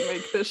just can't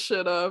make this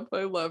shit up.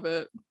 I love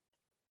it.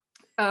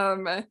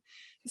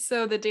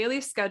 So the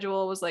daily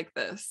schedule was like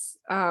this.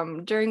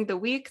 During the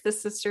week, the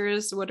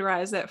sisters would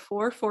rise at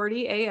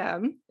 4:40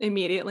 a.m.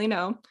 Immediately,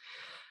 no.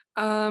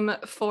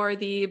 For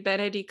the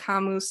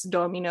Benedicamus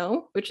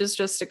Domino, which is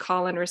just a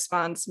call and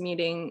response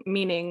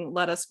meaning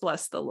let us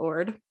bless the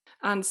Lord.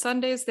 On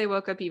Sundays, they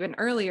woke up even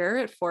earlier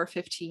at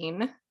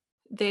 4:15.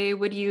 They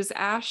would use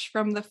ash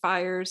from the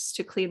fires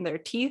to clean their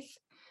teeth,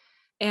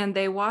 and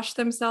they washed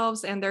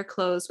themselves and their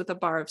clothes with a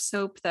bar of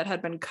soap that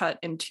had been cut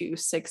into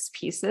 6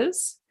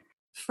 pieces.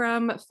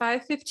 From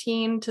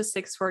 5:15 to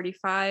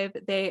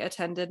 6:45, they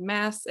attended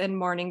mass and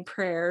morning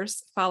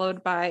prayers,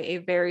 followed by a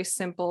very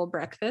simple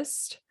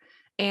breakfast.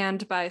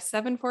 And by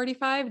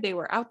 7:45, they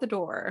were out the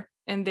door,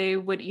 and they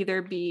would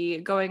either be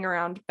going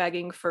around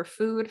begging for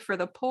food for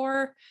the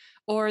poor,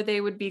 or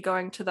they would be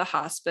going to the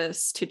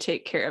hospice to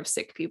take care of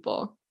sick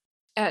people.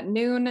 At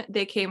noon,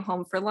 they came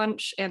home for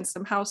lunch and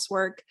some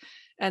housework,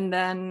 and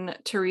then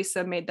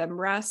Teresa made them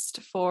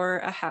rest for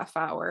a half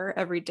hour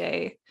every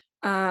day.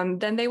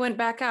 Then they went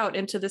back out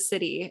into the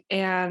city,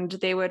 and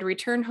they would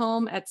return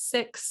home at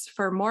 6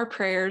 for more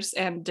prayers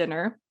and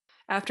dinner.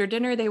 After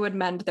dinner, they would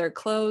mend their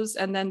clothes,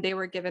 and then they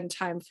were given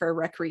time for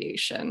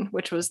recreation,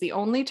 which was the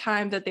only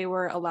time that they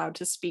were allowed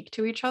to speak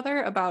to each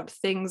other about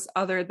things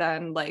other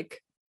than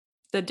like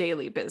the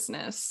daily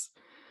business.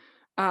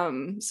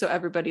 So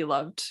everybody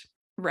loved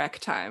rec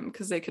time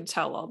because they could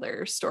tell all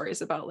their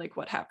stories about like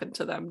what happened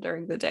to them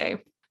during the day.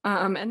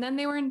 And then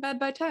they were in bed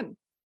by 10.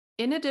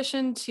 In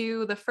addition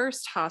to the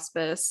first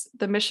hospice,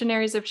 the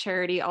Missionaries of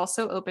Charity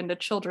also opened a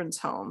children's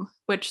home,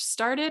 which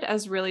started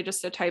as really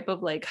just a type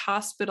of like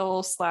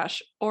hospital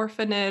 /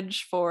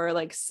 orphanage for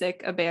like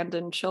sick,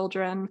 abandoned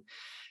children.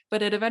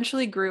 But it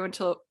eventually grew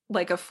into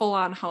like a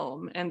full-on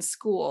home and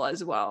school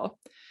as well.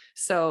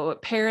 So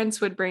parents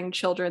would bring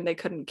children they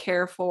couldn't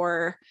care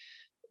for.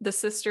 The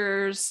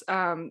sisters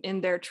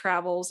in their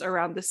travels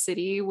around the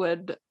city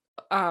would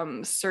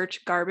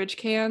search garbage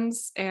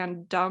cans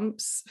and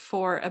dumps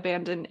for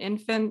abandoned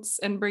infants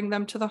and bring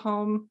them to the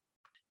home.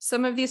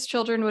 Some of these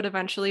children would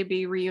eventually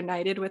be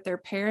reunited with their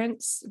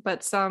parents,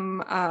 but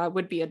some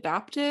would be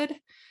adopted,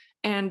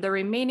 and the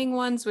remaining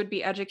ones would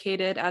be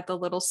educated at the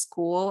little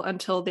school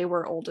until they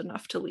were old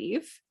enough to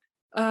leave.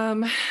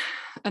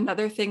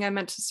 Another thing I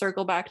meant to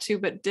circle back to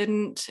but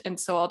didn't, and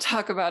so I'll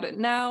talk about it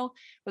now,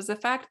 was the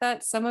fact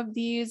that some of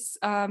these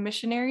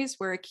missionaries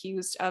were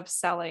accused of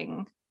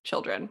selling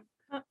children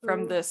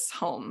from this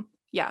home.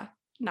 Yeah,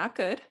 not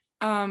good.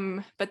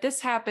 But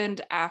this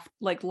happened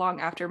long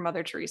after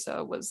Mother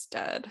Teresa was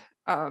dead.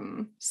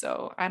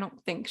 So I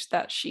don't think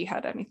that she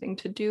had anything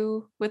to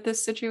do with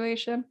this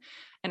situation.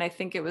 And I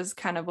think it was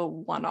kind of a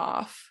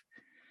one-off.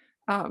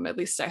 At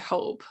least I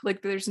hope.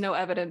 Like there's no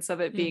evidence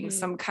of it being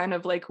some kind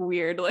of like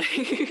weird,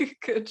 like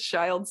good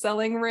child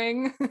selling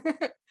ring.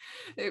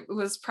 It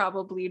was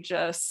probably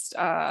just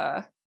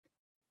bad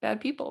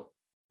people.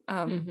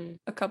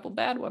 A couple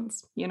bad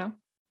ones, you know.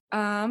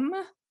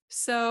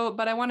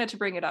 But I wanted to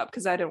bring it up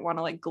because I didn't want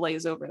to like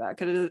glaze over that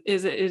because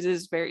it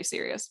is very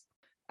serious.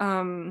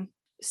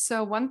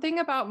 So one thing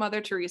about Mother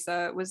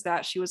Teresa was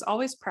that she was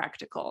always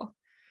practical.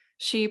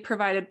 She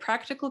provided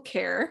practical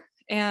care,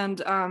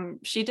 and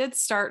she did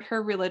start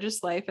her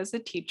religious life as a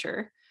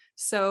teacher.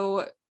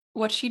 So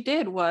what she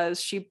did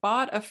was she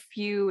bought a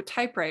few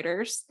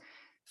typewriters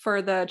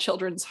for the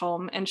children's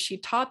home, and she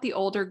taught the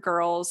older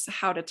girls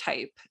how to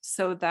type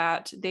so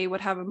that they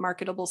would have a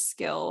marketable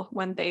skill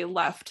when they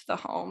left the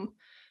home,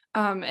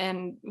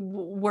 and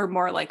were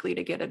more likely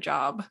to get a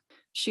job.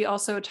 She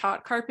also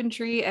taught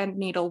carpentry and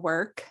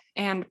needlework.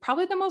 And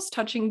probably the most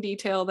touching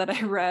detail that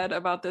I read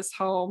about this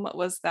home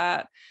was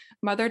that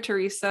Mother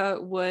Teresa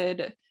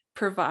would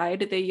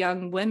provide the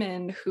young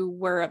women who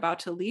were about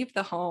to leave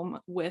the home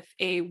with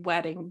a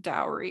wedding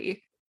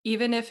dowry,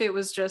 even if it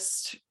was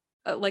just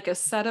like a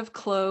set of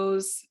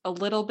clothes, a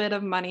little bit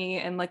of money,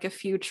 and like a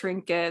few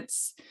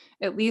trinkets.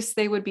 At least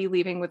they would be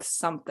leaving with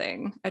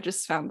something. I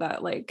just found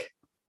that like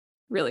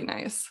really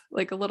nice,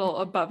 like a little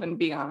above and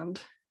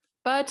beyond.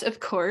 But of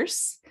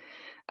course,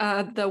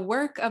 the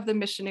work of the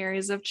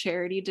Missionaries of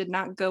Charity did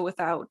not go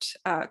without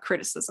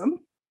criticism.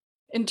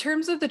 In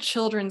terms of the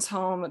children's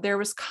home, there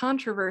was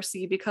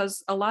controversy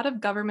because a lot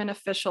of government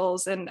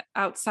officials and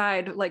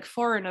outside, like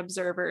foreign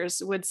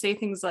observers, would say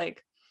things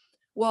like,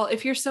 well,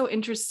 if you're so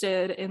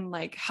interested in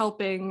like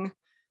helping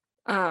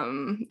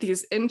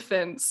these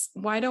infants,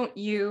 why don't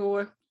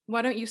you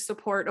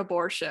support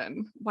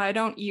abortion? Why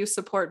don't you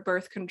support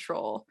birth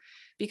control?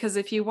 Because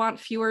if you want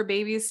fewer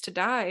babies to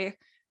die,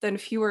 then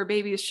fewer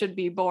babies should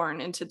be born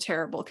into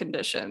terrible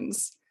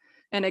conditions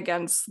and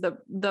against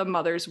the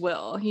mother's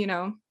will, you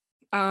know,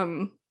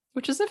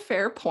 which is a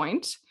fair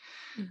point.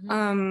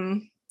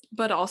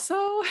 But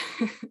also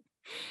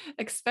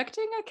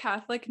expecting a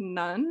Catholic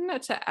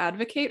nun to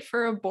advocate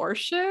for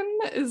abortion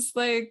is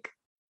like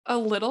a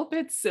little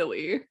bit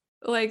silly.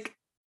 Like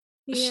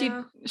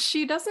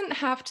she doesn't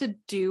have to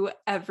do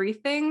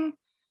everything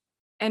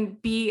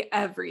and be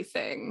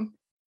everything.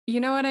 You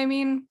know what I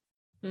mean?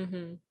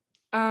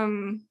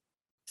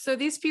 So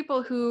these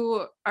people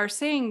who are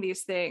saying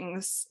these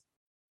things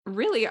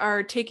really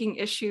are taking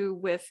issue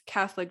with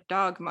Catholic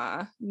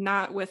dogma,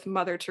 not with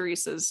Mother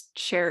Teresa's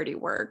charity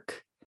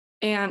work.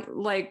 And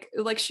like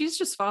she's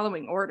just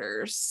following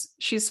orders.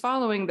 She's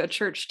following the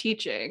church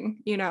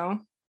teaching, you know?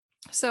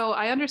 So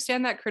I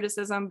understand that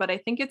criticism, but I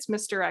think it's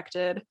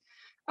misdirected.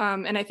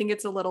 And I think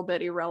it's a little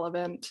bit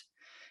irrelevant.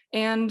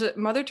 And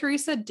Mother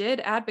Teresa did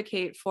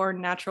advocate for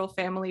natural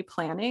family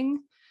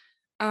planning,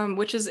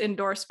 which is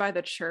endorsed by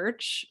the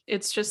church.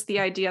 It's just the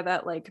idea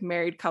that like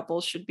married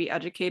couples should be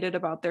educated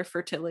about their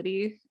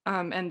fertility,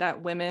 and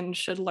that women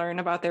should learn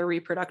about their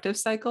reproductive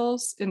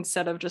cycles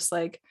instead of just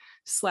like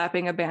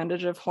slapping a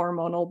bandage of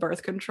hormonal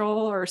birth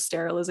control or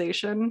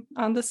sterilization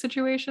on the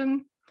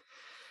situation.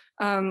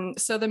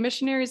 So the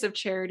Missionaries of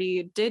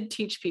Charity did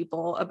teach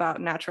people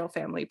about natural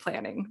family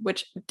planning,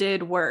 which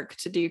did work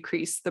to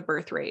decrease the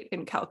birth rate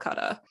in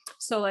Calcutta.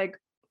 So like,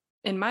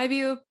 in my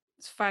view,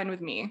 it's fine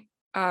with me.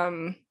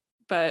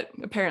 But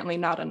apparently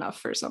not enough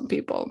for some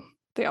people.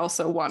 They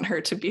also want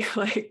her to be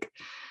like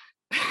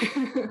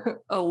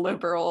a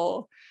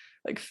liberal,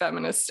 like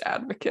feminist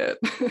advocate,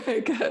 I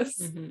guess,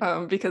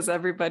 because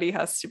everybody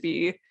has to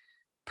be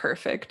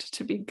perfect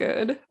to be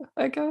good,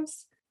 I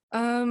guess.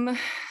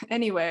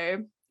 Anyway,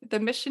 the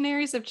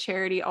Missionaries of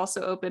Charity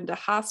also opened a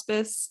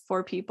hospice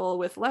for people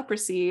with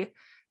leprosy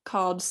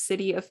called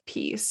City of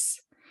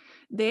Peace.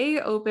 They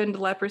opened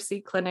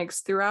leprosy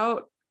clinics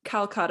throughout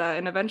Calcutta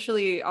and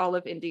eventually all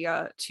of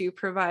India to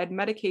provide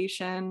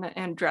medication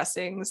and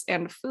dressings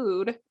and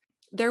food.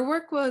 Their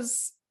work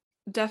was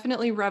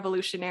definitely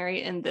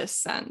revolutionary in this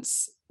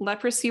sense.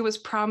 Leprosy was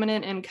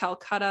prominent in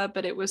Calcutta,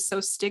 but it was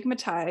so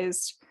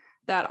stigmatized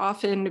that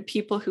often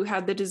people who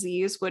had the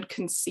disease would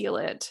conceal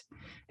it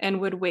and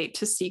would wait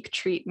to seek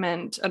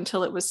treatment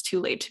until it was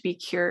too late to be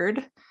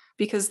cured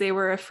because they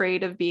were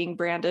afraid of being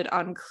branded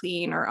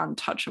unclean or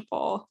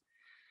untouchable.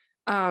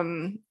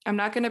 I'm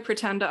not going to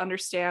pretend to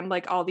understand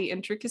like all the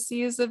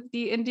intricacies of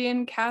the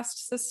Indian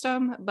caste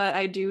system, but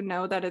I do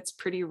know that it's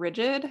pretty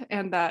rigid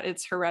and that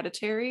it's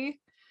hereditary,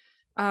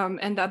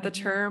 and that the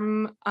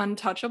term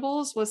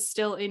untouchables was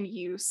still in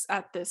use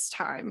at this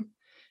time.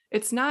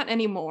 It's not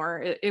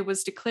anymore. It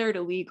was declared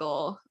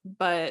illegal,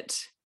 but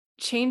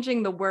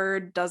changing the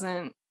word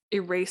doesn't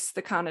erase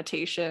the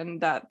connotation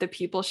that the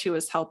people she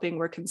was helping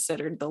were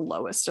considered the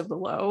lowest of the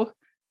low.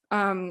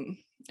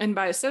 And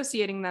by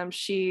associating with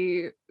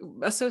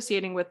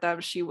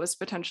them, she was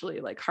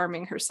potentially like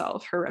harming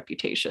herself, her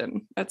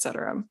reputation,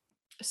 etc.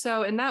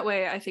 So in that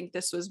way, I think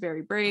this was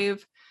very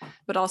brave,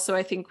 but also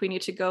I think we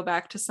need to go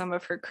back to some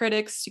of her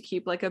critics to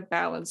keep like a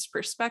balanced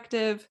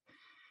perspective.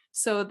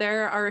 So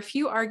there are a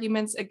few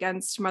arguments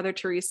against Mother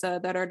Teresa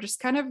that are just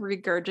kind of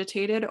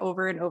regurgitated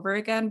over and over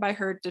again by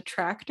her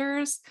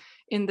detractors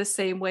in the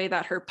same way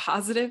that her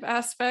positive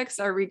aspects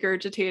are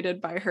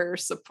regurgitated by her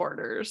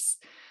supporters.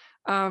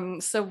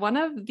 So one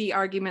of the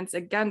arguments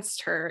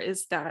against her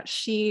is that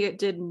she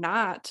did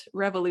not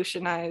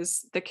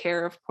revolutionize the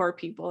care of poor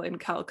people in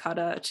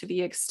Calcutta to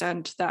the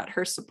extent that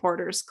her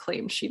supporters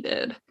claim she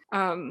did.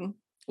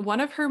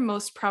 One of her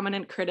most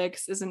prominent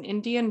critics is an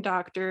Indian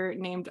doctor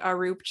named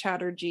Arup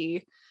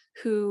Chatterjee,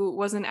 who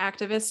was an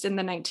activist in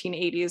the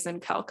 1980s in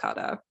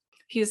Calcutta.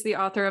 He's the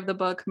author of the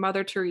book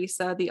Mother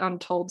Teresa, The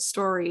Untold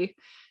Story,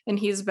 and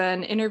he's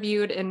been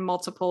interviewed in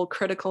multiple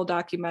critical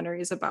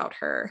documentaries about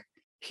her.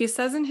 He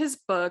says in his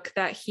book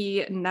that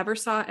he never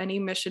saw any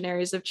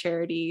missionaries of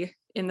charity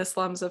in the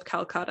slums of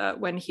Calcutta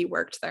when he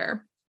worked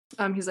there.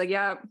 He's like,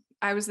 yeah,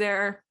 I was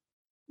there,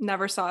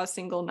 never saw a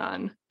single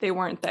nun. They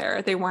weren't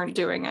there. They weren't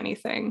doing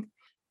anything.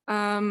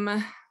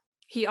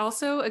 He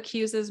also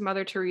accuses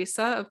Mother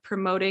Teresa of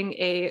promoting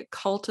a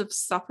cult of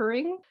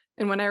suffering.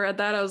 And when I read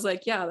that, I was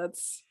like, yeah,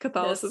 that's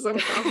Catholicism.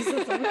 That's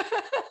Catholicism. I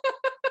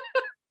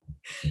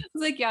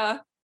was like, yeah,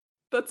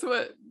 that's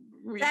what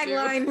we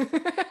Tagline. do.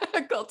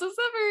 Cult of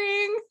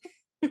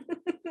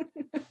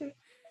suffering.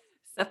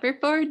 Suffer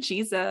for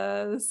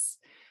Jesus.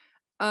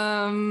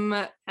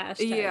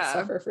 Hashtag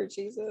suffer for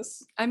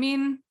Jesus. I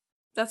mean,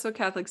 that's what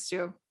Catholics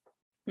do.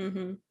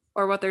 Mm-hmm.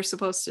 Or what they're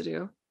supposed to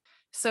do.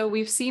 So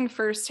we've seen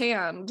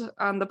firsthand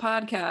on the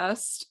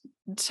podcast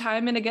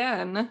time and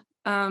again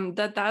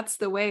that that's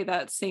the way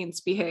that saints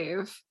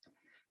behave.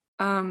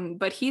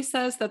 But he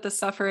says that the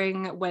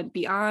suffering went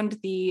beyond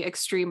the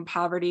extreme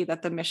poverty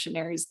that the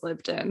missionaries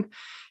lived in.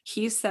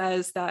 He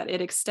says that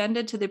it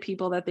extended to the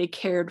people that they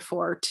cared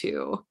for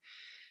too.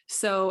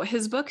 So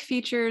his book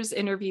features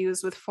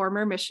interviews with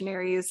former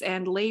missionaries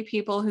and lay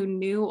people who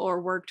knew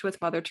or worked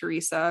with Mother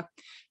Teresa,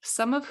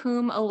 some of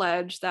whom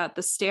allege that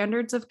the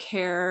standards of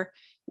care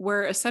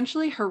were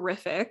essentially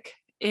horrific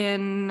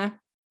in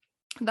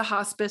the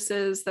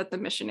hospices that the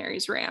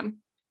missionaries ran.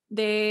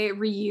 They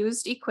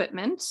reused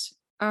equipment,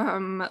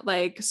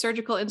 like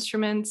surgical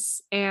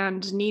instruments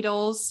and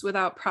needles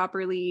without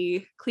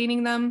properly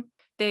cleaning them.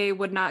 They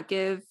would not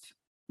give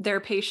their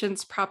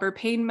patients proper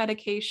pain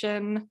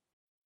medication.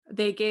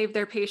 They gave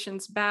their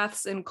patients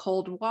baths in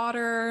cold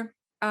water.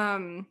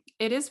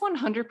 It is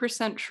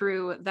 100%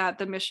 true that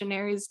the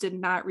missionaries did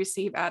not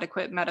receive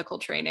adequate medical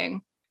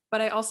training.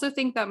 But I also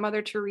think that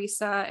Mother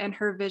Teresa and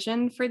her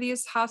vision for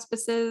these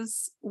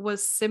hospices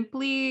was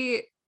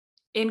simply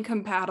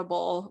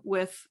incompatible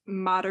with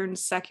modern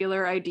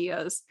secular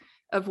ideas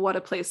of what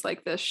a place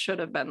like this should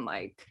have been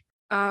like.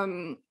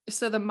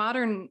 So the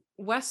modern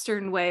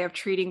Western way of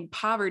treating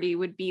poverty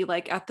would be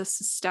like at the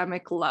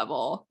systemic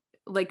level,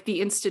 like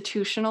the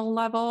institutional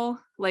level,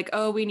 like,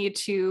 oh, we need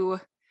to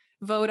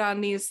vote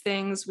on these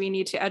things. We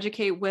need to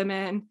educate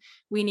women.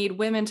 We need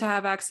women to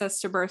have access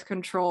to birth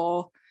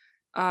control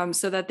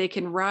so that they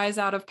can rise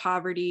out of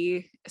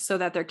poverty so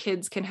that their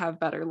kids can have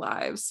better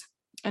lives.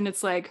 And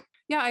it's like,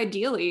 yeah,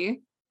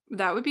 ideally,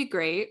 that would be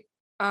great.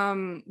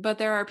 But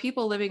there are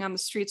people living on the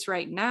streets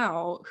right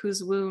now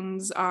whose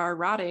wounds are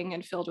rotting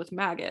and filled with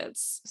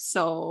maggots.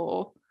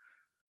 So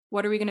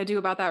what are we going to do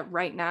about that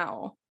right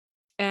now?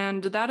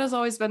 And that has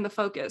always been the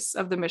focus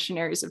of the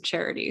Missionaries of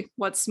Charity.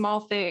 What small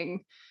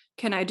thing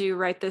can I do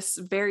right this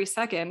very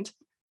second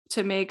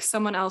to make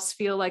someone else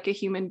feel like a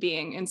human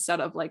being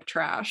instead of like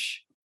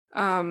trash?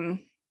 And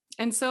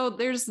so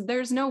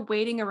there's no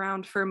waiting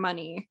around for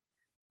money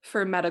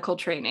for medical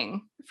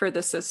training for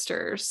the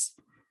sisters.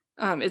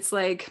 It's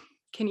like,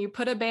 can you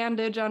put a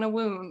bandage on a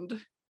wound?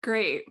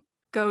 Great,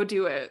 go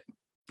do it.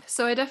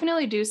 So I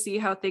definitely do see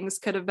how things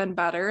could have been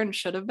better and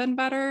should have been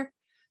better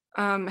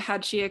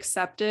had she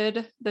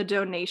accepted the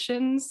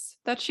donations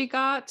that she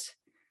got.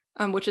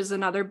 which is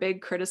another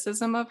big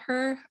criticism of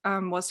her,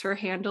 was her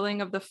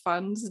handling of the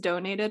funds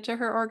donated to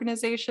her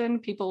organization.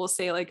 People will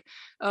say like,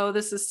 oh,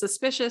 this is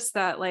suspicious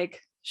that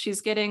like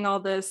she's getting all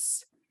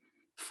this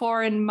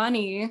foreign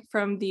money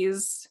from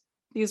these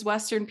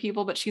Western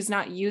people, but she's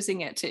not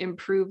using it to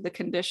improve the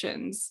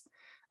conditions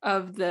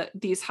of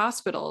these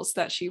hospitals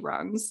that she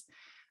runs.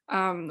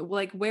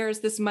 Like, where is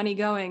this money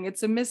going?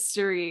 It's a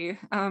mystery.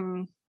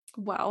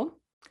 Well,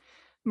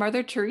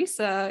 Mother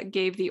Teresa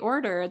gave the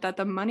order that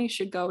the money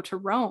should go to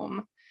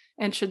Rome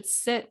and should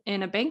sit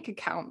in a bank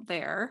account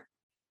there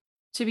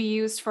to be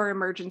used for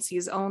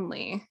emergencies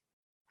only.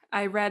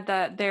 I read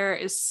that there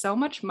is so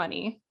much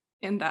money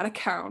in that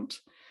account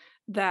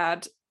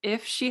that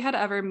if she had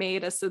ever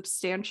made a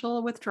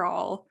substantial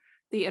withdrawal,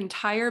 the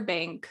entire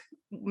bank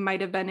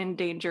might have been in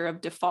danger of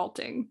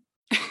defaulting.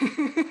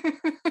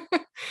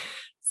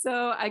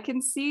 So I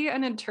can see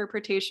an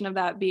interpretation of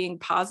that being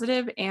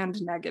positive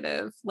and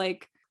negative.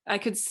 Like, I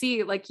could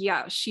see like,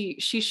 yeah, she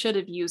should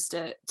have used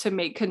it to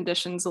make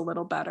conditions a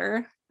little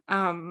better.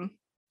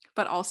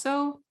 But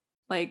also,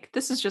 like,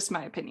 this is just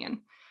my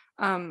opinion.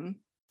 And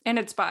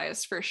it's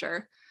biased for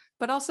sure.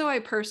 But also, I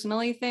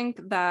personally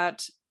think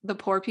that the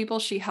poor people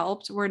she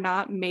helped were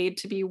not made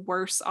to be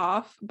worse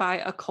off by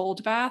a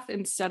cold bath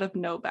instead of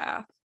no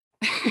bath.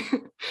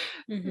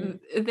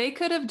 Mm-hmm. They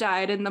could have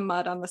died in the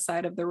mud on the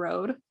side of the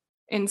road.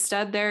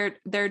 Instead,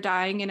 they're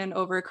dying in an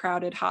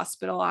overcrowded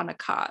hospital on a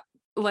cot.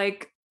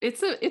 Like,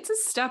 it's a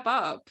step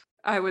up,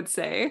 I would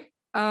say.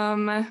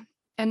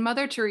 And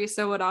Mother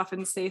Teresa would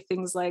often say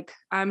things like,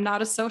 I'm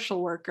not a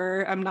social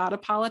worker, I'm not a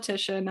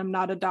politician, I'm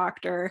not a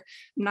doctor,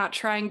 I'm not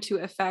trying to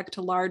affect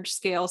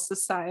large-scale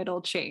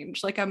societal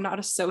change. Like, I'm not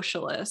a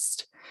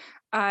socialist.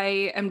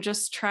 I am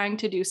just trying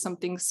to do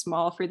something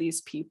small for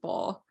these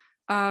people.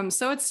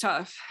 So it's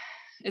tough.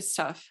 It's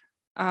tough.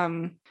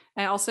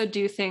 I also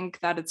do think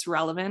that it's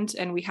relevant,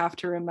 and we have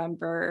to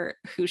remember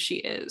who she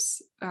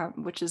is,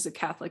 which is a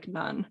Catholic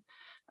nun.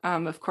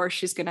 Of course,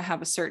 she's going to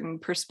have a certain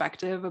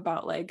perspective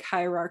about like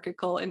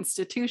hierarchical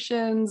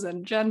institutions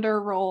and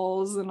gender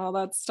roles and all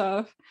that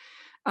stuff.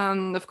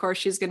 Of course,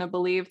 she's going to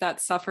believe that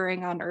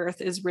suffering on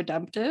earth is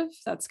redemptive.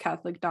 That's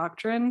Catholic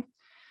doctrine.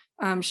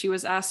 She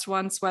was asked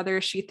once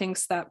whether she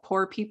thinks that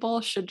poor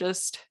people should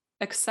just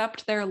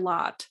accept their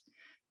lot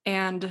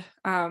and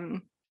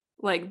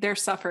like their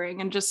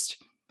suffering and just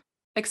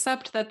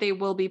accept that they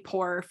will be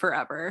poor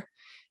forever.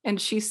 And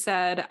she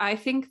said, I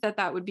think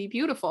that would be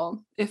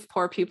beautiful if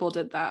poor people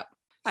did that.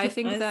 I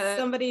think that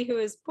somebody who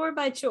is poor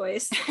by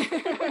choice.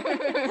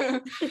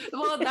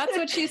 Well, that's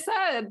what she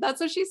said. That's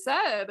what she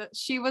said.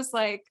 She was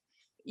like,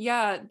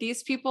 yeah,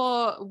 these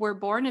people were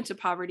born into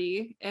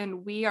poverty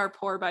and we are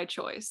poor by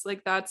choice.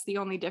 Like, that's the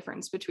only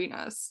difference between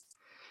us.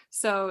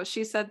 So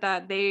she said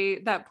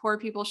that poor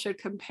people should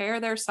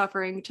compare their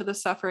suffering to the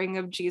suffering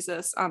of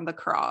Jesus on the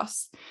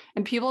cross.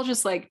 And people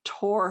just like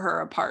tore her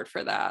apart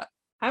for that.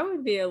 I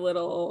would be a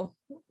little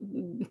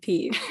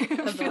peeved.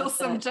 Feel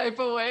some type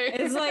of way.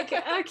 It's like,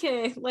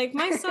 okay, like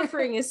my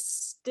suffering is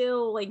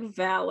still like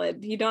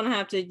valid. You don't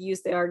have to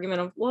use the argument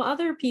of, well,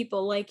 other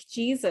people like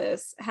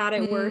Jesus had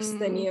it worse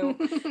than you.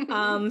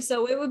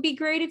 So it would be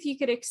great if you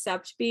could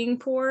accept being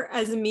poor.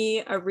 As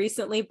me, a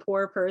recently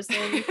poor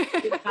person,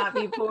 would not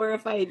be poor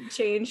if I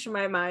changed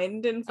my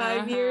mind in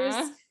 5 years.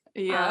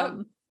 Yeah.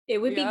 It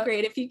would be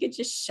great if you could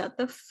just shut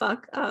the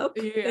fuck up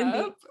and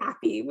be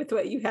happy with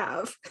what you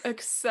have.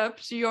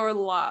 Accept your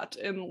lot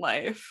in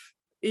life.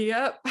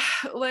 Yep.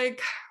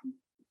 Like,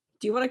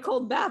 do you want a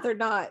cold bath or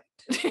not?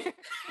 Do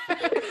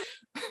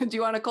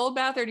you want a cold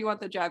bath or do you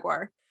want the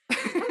jaguar?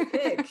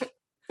 Pick.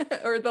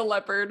 Or the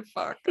leopard?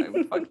 Fuck,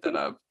 I fucked it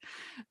up.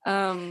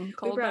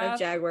 Cold bath,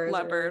 jaguars,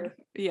 leopard.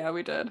 Yeah,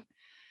 we did.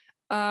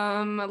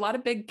 A lot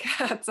of big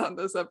cats on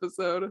this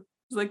episode.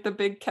 It's like the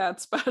big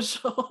cat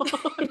special.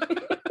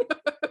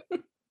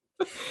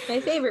 My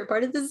favorite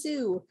part of the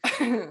zoo.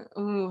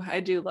 Ooh, I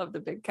do love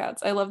the big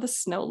cats. I love the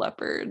snow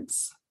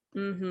leopards.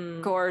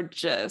 Mm-hmm.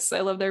 Gorgeous.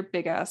 I love their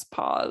big ass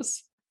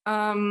paws.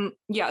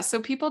 Yeah, so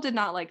people did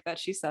not like that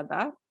she said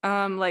that.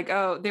 Like,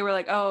 oh, they were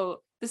like, oh,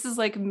 this is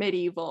like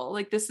medieval.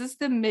 Like, this is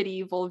the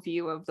medieval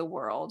view of the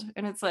world.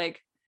 And it's like,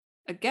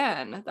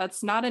 again,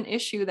 that's not an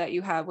issue that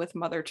you have with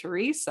Mother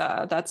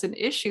Teresa. That's an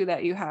issue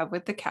that you have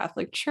with the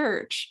Catholic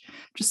Church.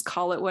 Just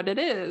call it what it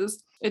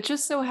is. It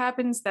just so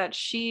happens that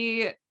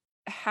she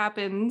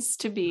happens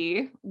to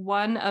be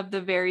one of the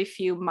very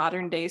few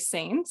modern day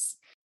saints.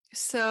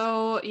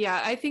 So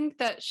yeah, I think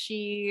that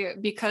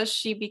because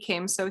she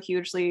became so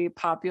hugely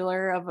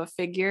popular of a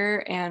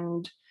figure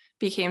and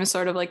became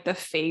sort of like the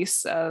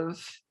face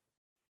of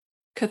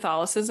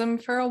Catholicism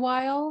for a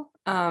while,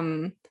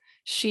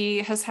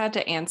 she has had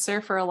to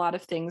answer for a lot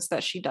of things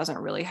that she doesn't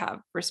really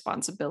have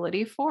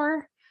responsibility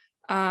for.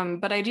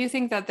 But I do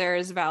think that there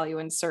is value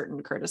in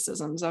certain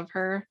criticisms of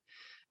her.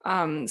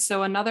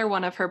 So another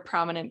one of her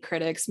prominent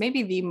critics,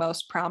 maybe the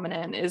most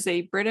prominent, is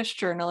a British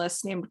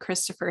journalist named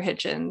Christopher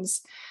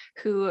Hitchens,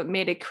 who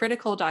made a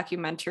critical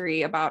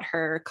documentary about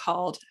her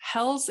called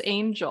Hell's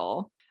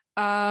Angel.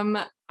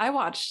 I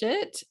watched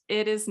it.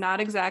 It is not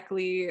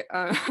exactly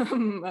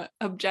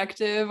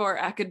objective or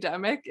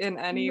academic in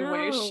any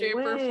way, No shape,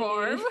 or way.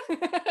 form.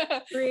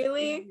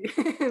 Really?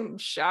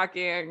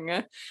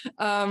 Shocking.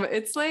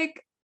 It's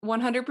like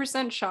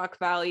 100% shock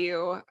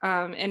value.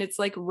 And it's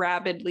like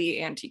rabidly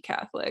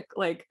anti-Catholic.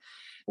 Like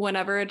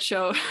whenever it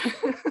showed,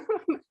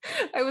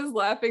 I was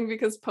laughing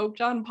because Pope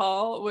John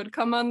Paul would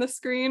come on the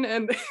screen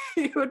and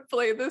he would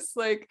play this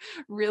like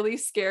really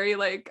scary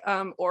like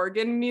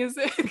organ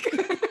music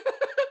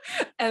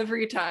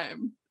every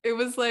time. It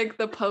was like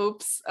the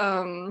Pope's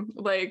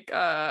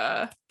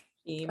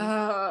Theme.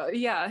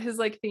 yeah, his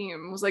like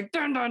theme was like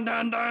dun dun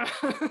dun dun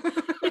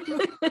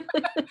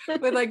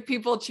with like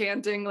people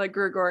chanting like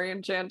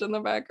Gregorian chant in the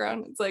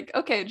background. It's like,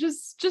 okay,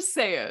 just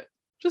say it.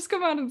 Just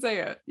come out and say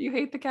it. You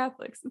hate the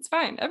Catholics. It's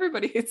fine.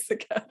 Everybody hates the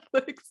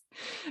Catholics.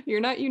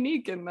 You're not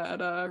unique in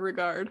that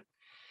regard.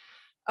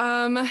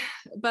 But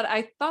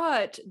I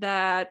thought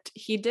that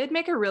he did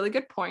make a really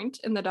good point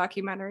in the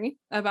documentary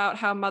about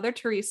how Mother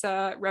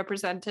Teresa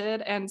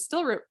represented and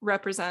still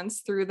represents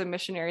through the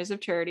missionaries of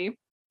charity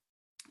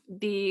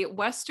the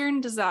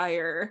Western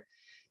desire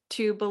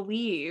to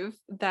believe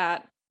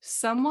that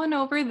someone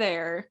over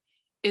there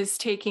is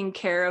taking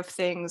care of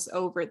things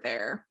over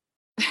there.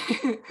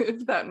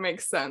 If that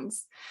makes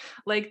sense.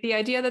 Like the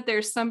idea that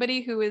there's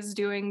somebody who is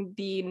doing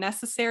the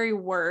necessary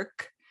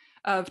work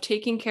of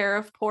taking care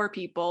of poor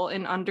people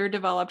in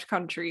underdeveloped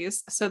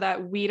countries so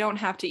that we don't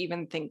have to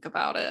even think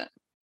about it.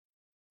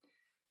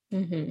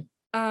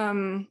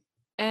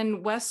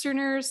 And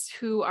Westerners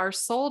who are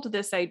sold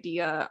this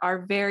idea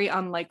are very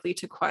unlikely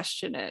to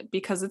question it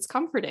because it's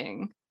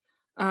comforting.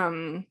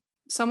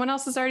 Someone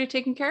else is already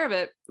taking care of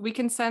it. We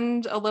can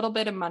send a little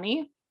bit of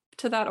money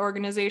to that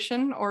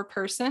organization or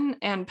person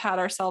and pat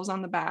ourselves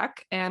on the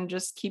back and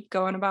just keep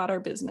going about our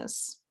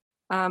business.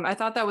 I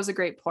thought that was a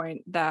great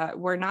point, that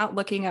we're not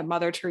looking at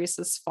Mother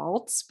Teresa's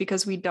faults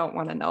because we don't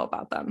want to know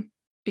about them.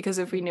 Because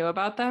if we knew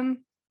about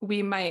them,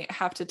 we might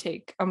have to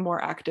take a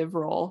more active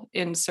role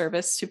in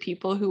service to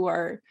people who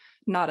are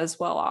not as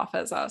well off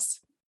as us.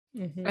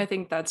 I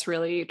think that's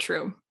really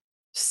true.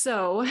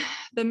 So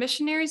the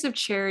missionaries of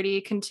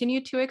charity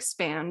continued to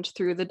expand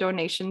through the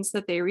donations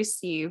that they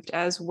received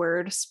as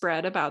word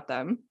spread about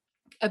them.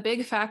 A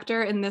big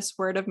factor in this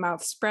word of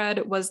mouth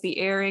spread was the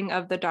airing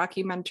of the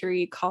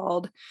documentary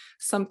called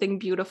Something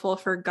Beautiful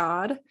for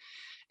God,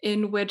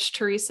 in which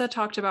Teresa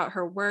talked about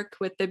her work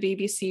with the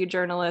BBC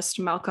journalist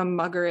Malcolm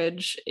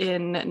Muggeridge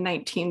in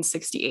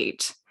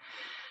 1968.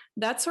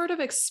 That sort of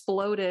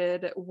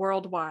exploded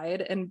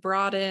worldwide and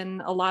brought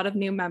in a lot of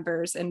new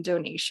members and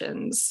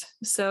donations.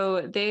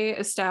 So they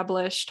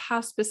established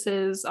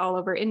hospices all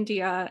over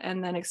India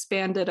and then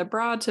expanded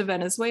abroad to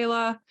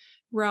Venezuela,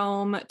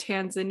 Rome,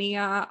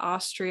 Tanzania,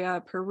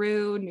 Austria,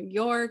 Peru, New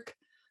York,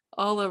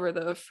 all over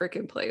the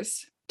frickin'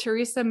 place.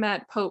 Teresa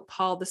met Pope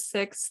Paul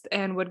VI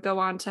and would go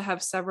on to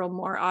have several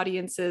more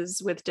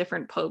audiences with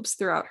different popes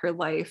throughout her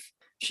life.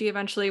 She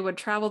eventually would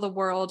travel the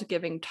world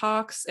giving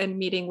talks and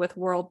meeting with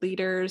world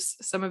leaders.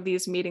 Some of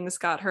these meetings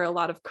got her a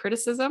lot of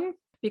criticism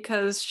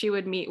because she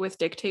would meet with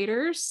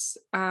dictators,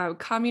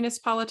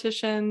 communist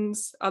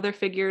politicians, other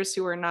figures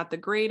who were not the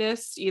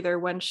greatest, either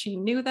when she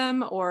knew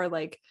them or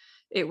like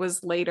it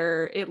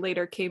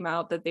later came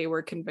out that they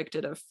were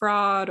convicted of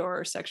fraud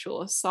or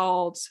sexual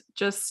assault.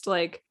 Just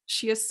like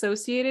she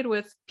associated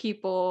with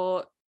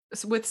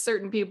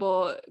certain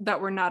people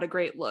that were not a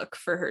great look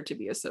for her to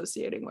be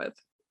associating with.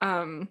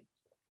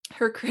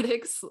 Her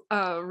critics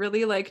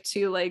really like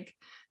to like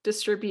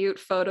distribute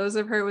photos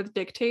of her with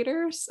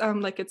dictators,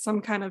 like it's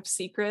some kind of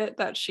secret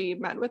that she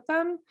met with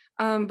them.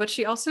 But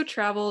she also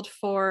traveled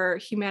for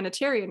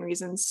humanitarian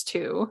reasons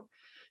too.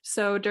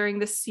 So during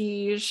the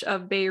siege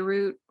of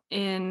Beirut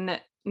in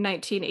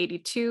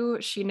 1982,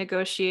 she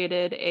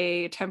negotiated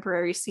a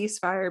temporary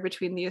ceasefire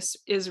between the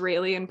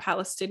Israeli and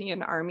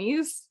Palestinian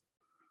armies.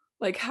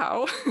 Like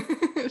how?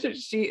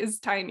 She is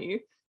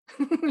tiny.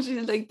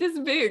 She's like this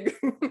big,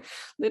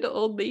 little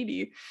old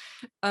lady.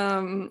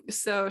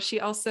 So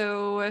she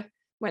also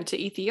went to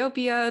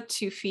Ethiopia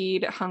to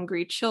feed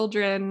hungry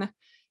children.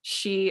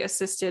 She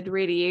assisted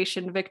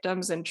radiation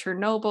victims in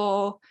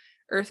Chernobyl,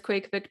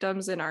 earthquake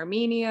victims in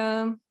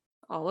Armenia,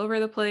 all over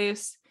the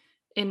place.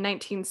 In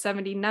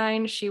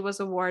 1979, she was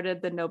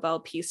awarded the Nobel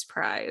Peace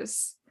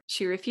Prize.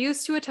 She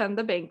refused to attend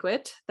the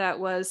banquet that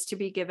was to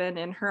be given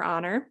in her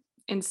honor,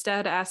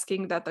 instead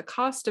asking that the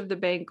cost of the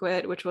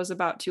banquet, which was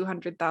about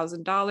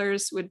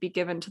 $200,000, would be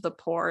given to the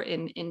poor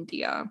in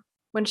India.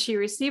 When she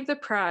received the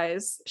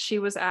prize, she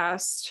was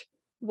asked,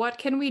 "What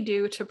can we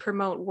do to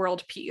promote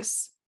world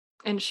peace?"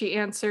 And she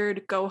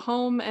answered, "Go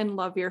home and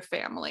love your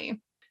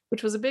family,"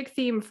 which was a big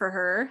theme for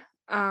her.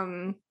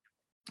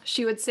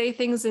 She would say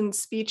things in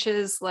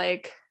speeches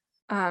like,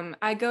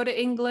 I go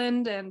to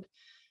England and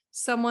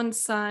someone's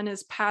son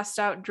is passed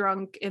out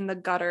drunk in the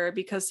gutter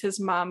because his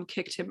mom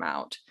kicked him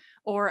out.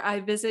 Or I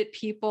visit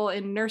people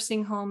in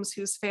nursing homes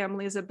whose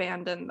families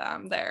abandoned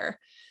them there.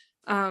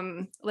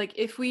 Like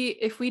if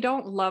we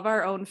don't love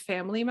our own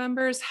family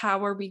members,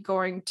 how are we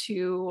going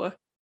to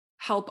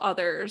help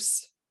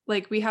others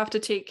Like, we have to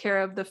take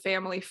care of the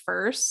family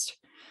first.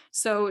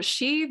 So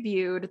she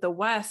viewed the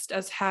West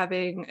as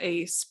having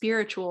a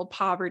spiritual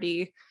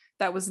poverty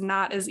that was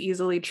not as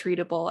easily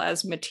treatable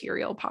as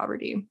material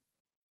poverty.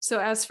 So,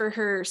 as for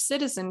her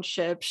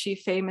citizenship, she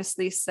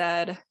famously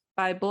said,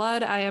 "By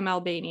blood, I am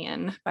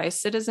Albanian. By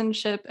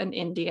citizenship, an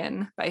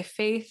Indian. By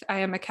faith, I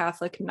am a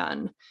Catholic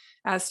nun.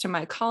 As to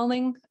my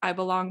calling, I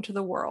belong to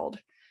the world.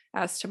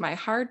 As to my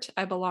heart,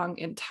 I belong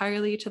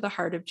entirely to the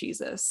heart of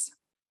Jesus."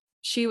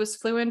 She was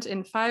fluent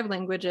in 5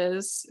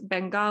 languages: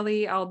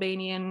 Bengali,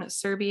 Albanian,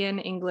 Serbian,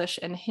 English,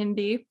 and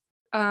Hindi.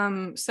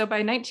 So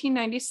by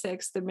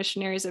 1996, the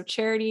Missionaries of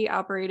Charity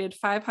operated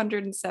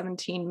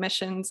 517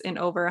 missions in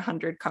over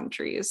 100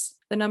 countries.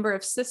 The number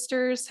of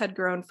sisters had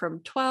grown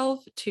from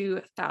 12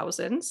 to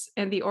thousands,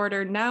 and the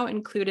order now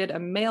included a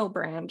male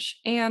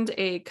branch and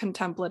a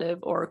contemplative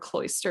or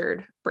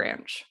cloistered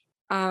branch.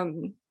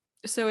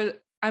 So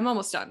I'm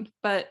almost done,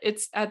 but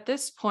it's at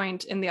this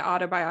point in the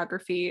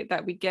autobiography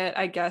that we get,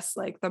 I guess,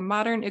 like the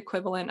modern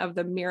equivalent of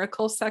the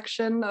miracle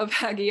section of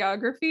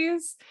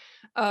hagiographies.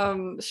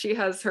 She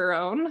has her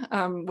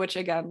own, which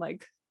again,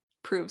 like,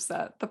 proves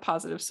that the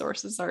positive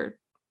sources are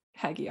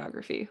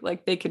hagiography,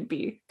 like they could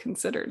be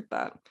considered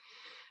that.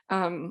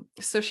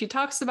 So she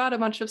talks about a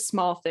bunch of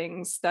small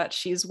things that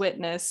she's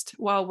witnessed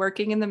while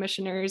working in the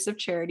Missionaries of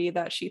Charity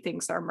that she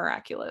thinks are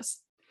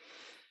miraculous.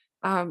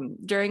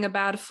 During a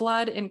bad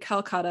flood in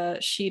Calcutta,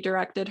 she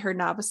directed her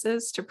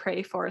novices to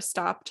pray for a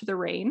stop to the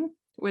rain,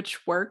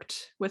 which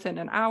worked within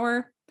an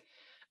hour,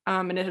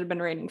 and it had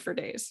been raining for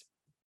days.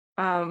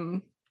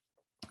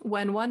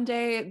 When one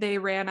day they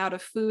ran out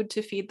of food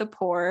to feed the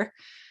poor,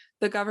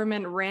 the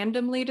government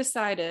randomly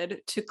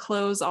decided to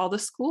close all the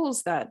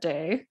schools that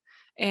day,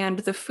 and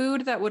the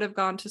food that would have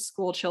gone to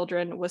school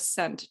children was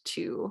sent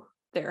to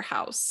their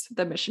house,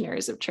 the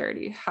Missionaries of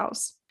Charity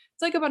house.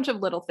 It's like a bunch of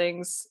little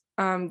things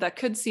that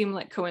could seem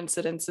like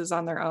coincidences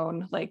on their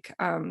own. Like,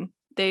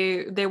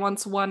 they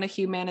once won a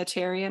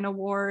humanitarian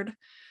award,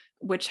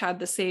 which had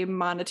the same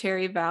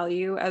monetary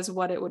value as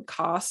what it would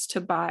cost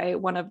to buy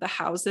one of the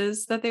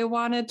houses that they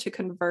wanted to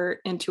convert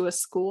into a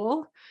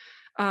school.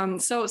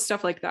 So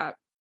stuff like that.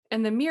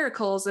 And the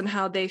miracles and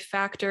how they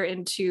factor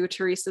into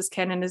Teresa's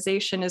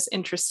canonization is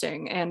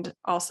interesting, and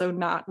also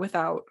not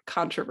without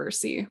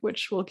controversy,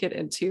 which we'll get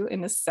into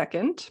in a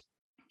second.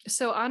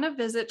 So, on a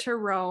visit to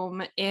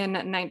Rome in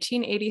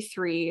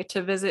 1983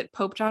 to visit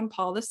Pope John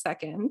Paul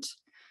II,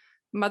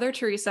 Mother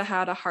Teresa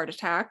had a heart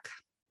attack.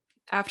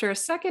 After a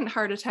second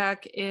heart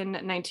attack in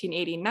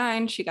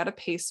 1989, she got a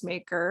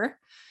pacemaker,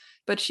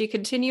 but she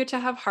continued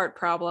to have heart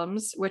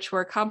problems, which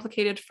were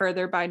complicated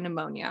further by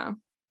pneumonia.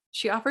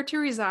 She offered to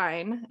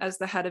resign as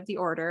the head of the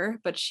order,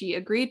 but she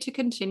agreed to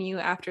continue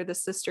after the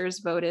sisters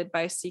voted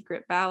by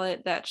secret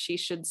ballot that she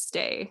should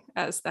stay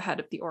as the head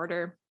of the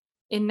order.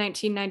 In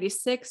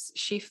 1996,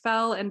 she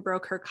fell and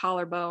broke her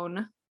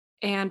collarbone,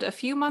 and a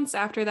few months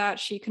after that,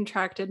 she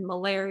contracted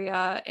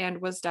malaria and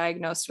was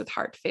diagnosed with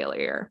heart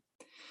failure.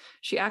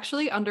 She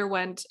actually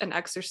underwent an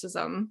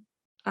exorcism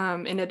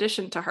in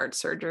addition to heart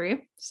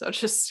surgery, so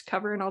just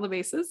covering all the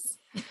bases.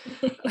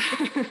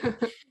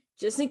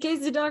 Just in case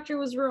the doctor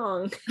was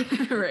wrong.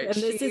 Right. And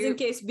this is in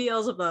case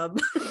Beelzebub.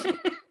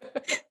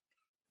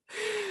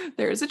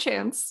 There is a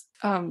chance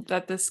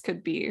that this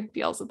could be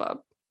Beelzebub.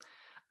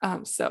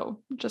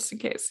 So just in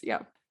case,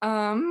 yeah.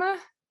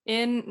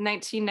 In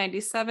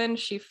 1997,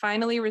 she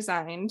finally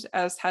resigned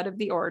as head of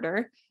the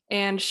order,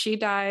 and she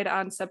died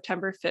on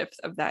September 5th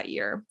of that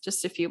year,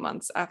 just a few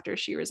months after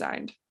she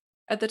resigned.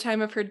 At the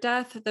time of her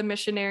death, the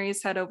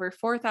missionaries had over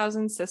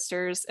 4,000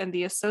 sisters, and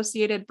the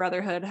Associated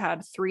Brotherhood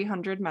had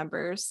 300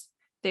 members.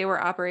 They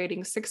were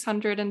operating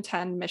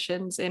 610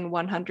 missions in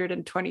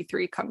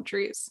 123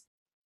 countries.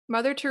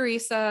 Mother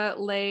Teresa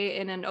lay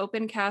in an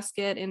open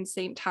casket in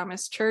St.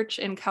 Thomas Church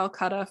in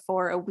Calcutta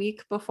for a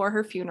week before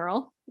her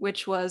funeral,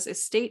 which was a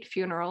state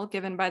funeral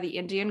given by the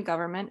Indian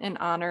government in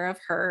honor of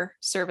her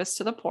service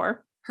to the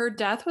poor. Her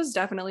death was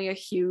definitely a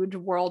huge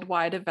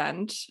worldwide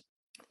event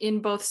in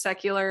both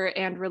secular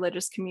and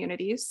religious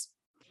communities.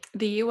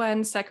 The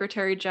UN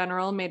Secretary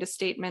General made a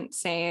statement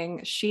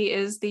saying, "She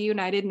is the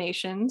United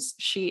Nations.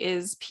 She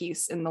is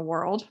peace in the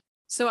world."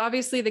 So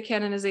obviously the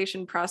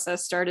canonization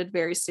process started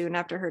very soon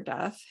after her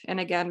death. And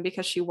again,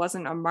 because she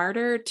wasn't a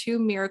martyr, 2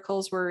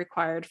 miracles were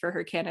required for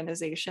her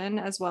canonization,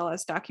 as well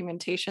as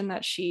documentation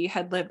that she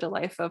had lived a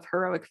life of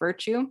heroic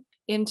virtue.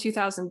 In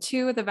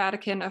 2002, the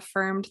Vatican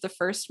affirmed the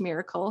first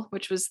miracle,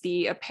 which was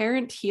the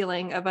apparent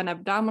healing of an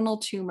abdominal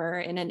tumor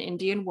in an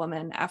Indian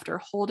woman after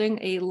holding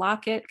a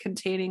locket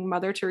containing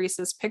Mother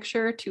Teresa's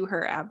picture to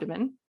her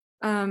abdomen.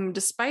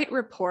 Despite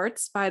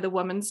reports by the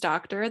woman's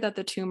doctor that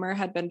the tumor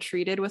had been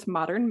treated with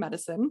modern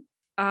medicine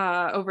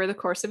over the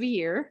course of a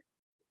year,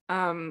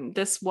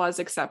 this was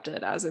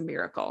accepted as a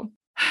miracle.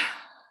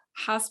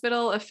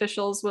 Hospital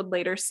officials would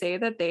later say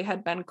that they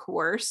had been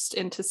coerced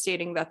into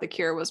stating that the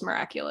cure was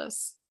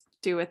miraculous.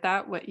 Do with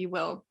that what you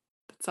will.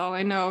 That's all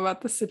I know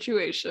about the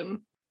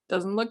situation.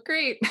 Doesn't look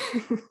great.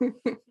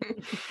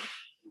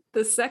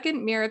 The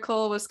second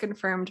miracle was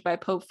confirmed by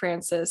Pope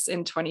Francis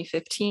in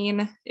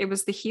 2015. It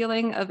was the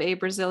healing of a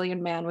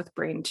Brazilian man with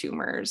brain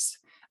tumors.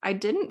 I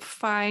didn't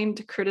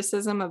find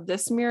criticism of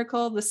this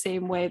miracle the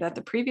same way that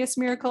the previous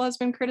miracle has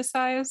been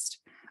criticized.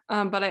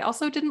 But I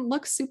also didn't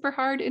look super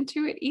hard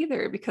into it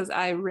either because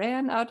I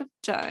ran out of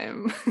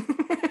time.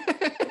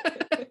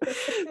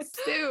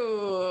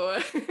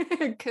 So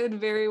it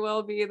could very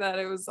well be that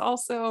it was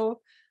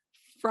also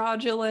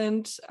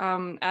fraudulent,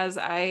 as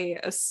I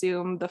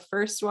assume the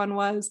first one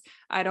was.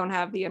 I don't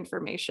have the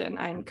information.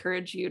 I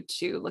encourage you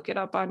to look it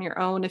up on your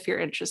own if you're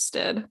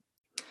interested.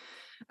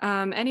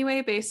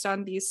 Anyway, based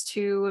on these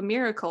two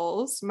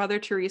miracles, Mother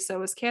Teresa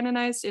was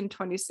canonized in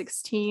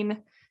 2016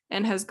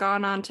 and has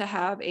gone on to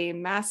have a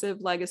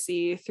massive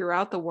legacy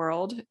throughout the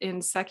world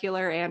in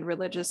secular and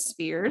religious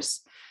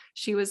spheres.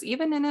 She was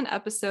even in an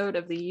episode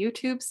of the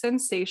YouTube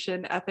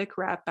sensation Epic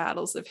Rap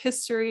Battles of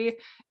History,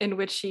 in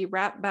which she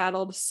rap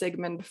battled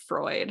Sigmund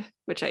Freud,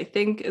 which I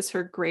think is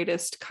her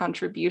greatest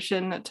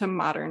contribution to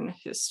modern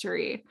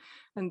history.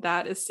 And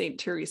that is Saint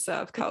Teresa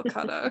of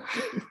Calcutta.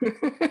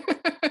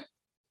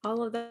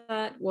 All of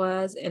that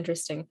was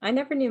interesting. I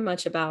never knew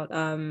much about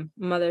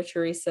Mother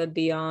Teresa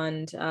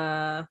beyond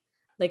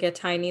like a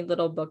tiny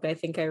little book I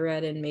think I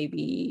read in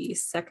maybe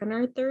second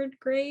or third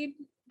grade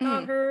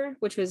about her,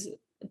 which was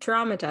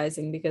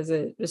traumatizing because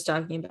it was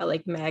talking about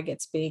like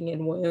maggots being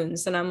in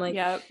wounds. And I'm like,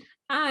 Yep.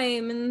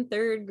 I'm in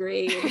third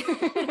grade.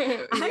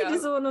 I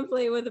just want to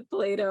play with a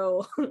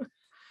Play-Doh.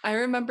 I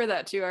remember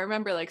that too. I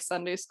remember like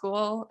Sunday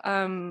school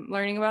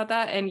learning about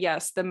that. And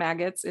yes, the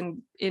maggots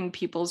in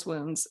people's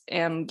wounds,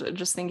 and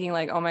just thinking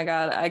like, oh my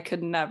God, I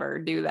could never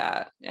do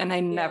that. And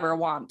I never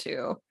want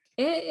to.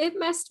 It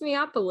messed me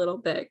up a little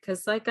bit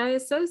because like I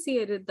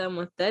associated them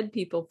with dead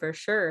people for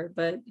sure,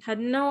 but had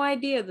no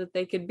idea that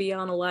they could be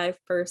on a live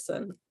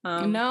person.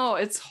 No,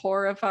 it's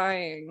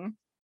horrifying.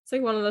 It's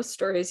like one of those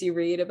stories you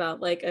read about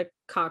like a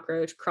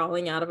cockroach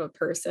crawling out of a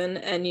person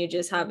and you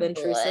just have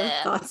intrusive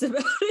thoughts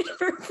about it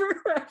for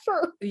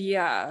forever.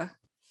 Yeah.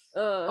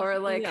 Or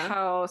like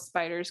how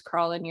spiders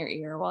crawl in your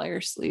ear while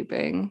you're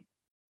sleeping.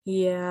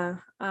 Yeah.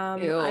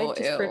 I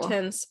just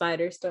pretend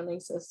spiders don't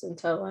exist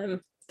until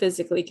I'm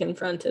physically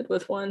confronted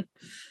with one.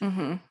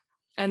 Mm-hmm.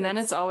 And then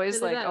it's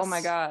always like, oh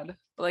my God,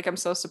 like I'm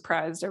so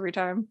surprised every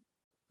time.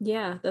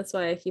 Yeah, that's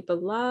why I keep a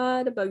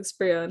lot of bug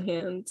spray on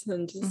hand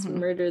and just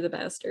murder the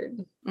bastard.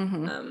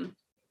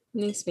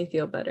 Makes me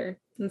feel better.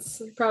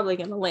 It's probably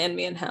gonna land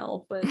me in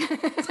hell, but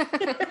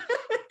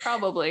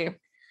probably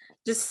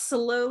just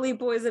slowly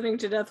poisoning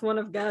to death one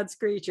of God's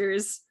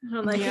creatures.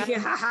 I'm like,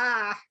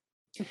 ha.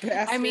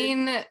 I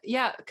mean,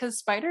 yeah, because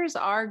spiders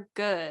are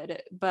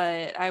good,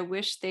 but I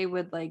wish they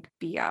would like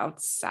be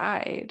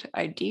outside,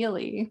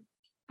 ideally.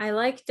 I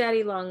like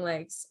daddy long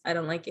legs. I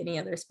don't like any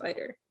other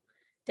spider.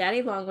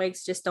 Daddy long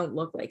legs just don't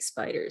look like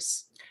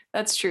spiders.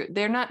 That's true.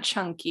 They're not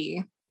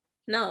chunky.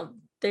 No,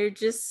 they're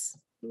just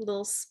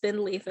little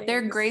spindly things.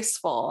 They're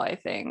graceful, I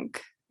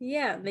think.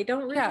 Yeah, they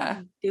don't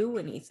really do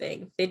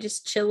anything. They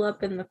just chill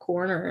up in the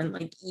corner and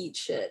like eat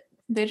shit.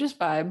 They just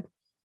vibe.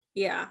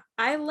 Yeah,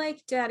 I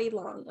like daddy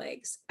long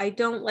legs. I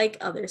don't like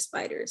other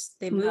spiders.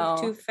 They move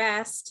too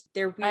fast.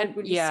 They're weird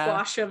when you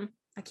squash them.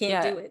 I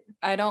can't do it.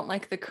 I don't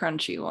like the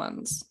crunchy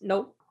ones.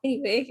 Nope.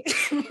 Anyway.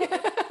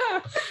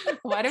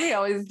 Why do we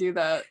always do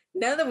that?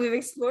 Now that we've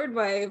explored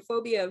my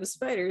phobia of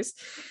spiders,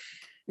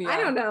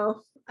 I don't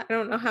know. I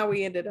don't know how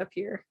we ended up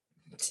here,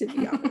 to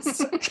be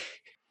honest.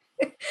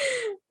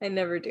 I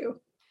never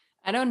do.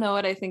 I don't know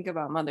what I think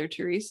about Mother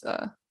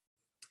Teresa.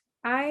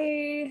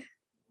 I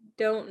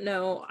don't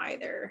know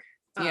either.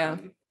 Yeah.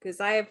 Because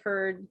I have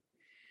heard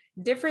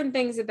different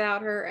things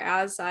about her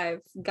as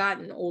I've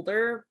gotten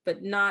older,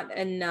 but not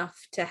enough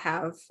to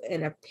have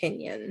an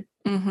opinion.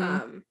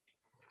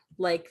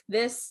 Like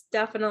this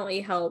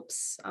definitely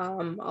helps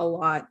a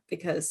lot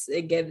because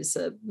it gives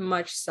a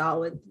much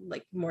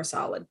more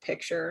solid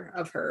picture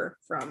of her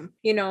from,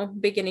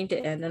 beginning to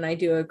end. And I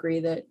do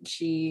agree that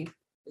she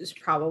is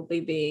probably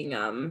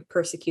being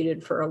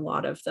persecuted for a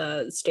lot of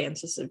the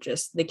stances of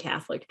just the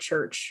Catholic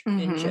Church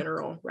in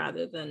general,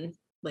 rather than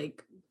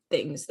like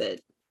things that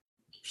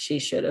she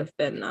should have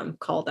been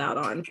called out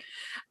on.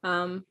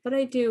 But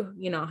I do,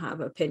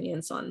 have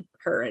opinions on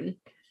her and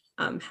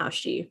how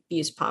she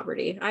views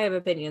poverty. I have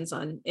opinions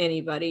on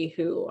anybody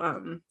who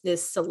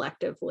is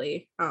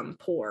selectively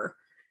poor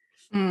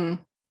and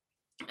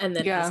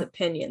then has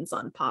opinions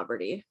on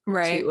poverty,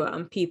 right?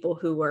 To people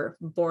who were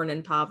born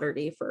in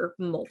poverty for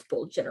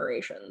multiple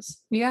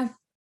generations. Yeah,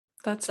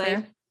 that's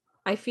fair.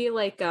 I feel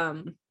like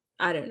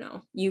I don't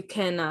know, you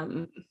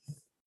can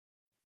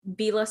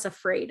be less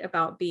afraid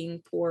about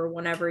being poor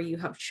whenever you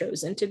have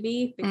chosen to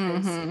be,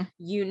 because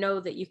you know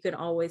that you can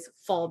always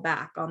fall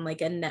back on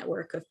like a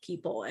network of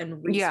people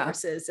and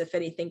resources if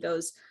anything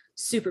goes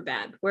super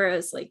bad.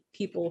 Whereas like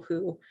people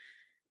who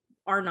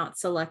are not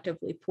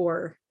selectively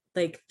poor,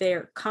 like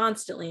they're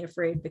constantly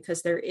afraid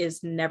because there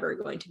is never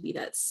going to be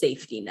that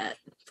safety net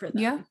for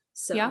them.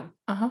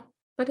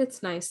 But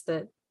it's nice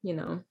that,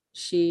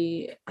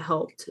 she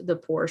helped the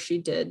poor. She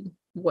did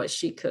what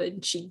she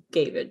could. She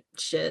gave it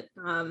shit.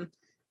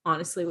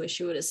 honestly wish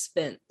you would have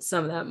spent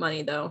some of that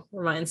money though.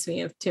 Reminds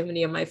me of too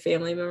many of my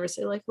family members.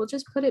 They're like, well,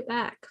 just put it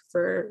back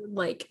for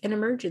like an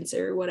emergency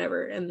or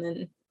whatever, and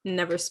then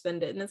never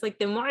spend it. And it's like,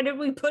 then why did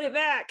we put it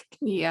back?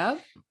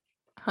 Yep.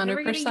 100%.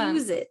 Never gonna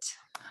use it.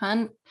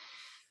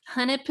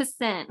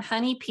 100%.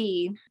 Honey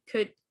pea.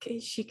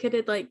 She could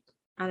have, like,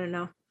 I don't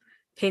know,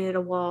 painted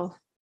a wall.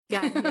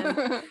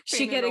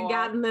 She could have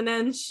gotten the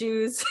nun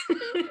shoes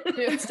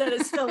instead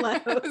of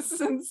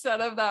stilettos.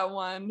 Instead of that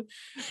one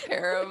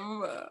pair of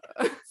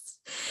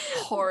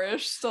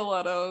whorish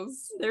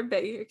stilettos. They're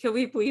big. Can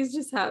we please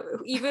just have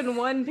even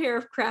one pair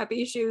of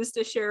crappy shoes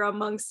to share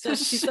amongst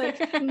us? She's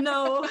like,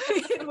 no,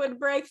 it would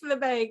break the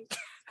bank.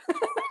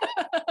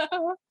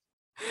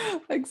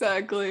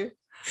 Exactly.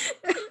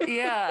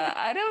 Yeah,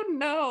 I don't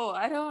know.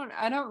 I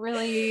don't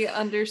really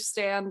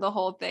understand the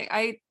whole thing.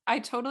 I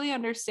totally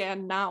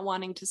understand not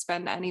wanting to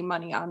spend any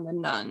money on the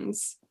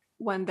nuns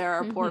when there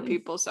are poor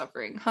people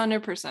suffering.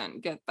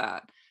 100% get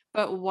that.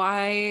 But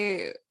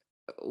why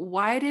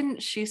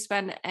didn't she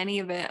spend any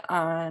of it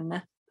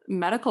on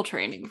medical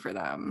training for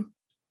them?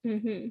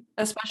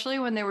 Especially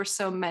when there were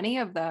so many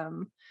of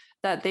them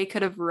that they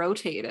could have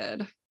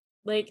rotated.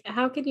 Like,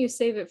 how can you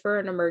save it for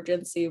an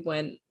emergency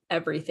when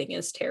everything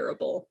is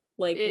terrible?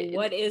 Like,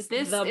 what is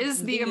this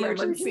is the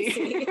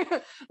emergency.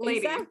 Lady.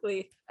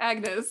 Exactly.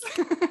 Agnes.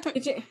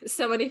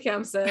 Somebody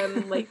comes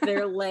in, like,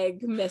 their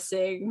leg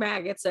missing,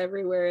 maggots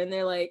everywhere, and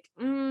they're like,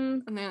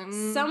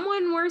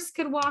 someone worse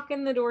could walk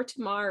in the door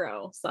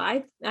tomorrow. So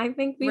I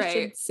think we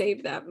should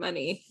save that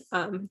money.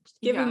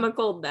 Give him a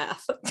cold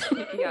bath.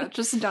 Yeah,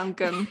 just dunk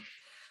him.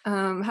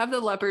 Have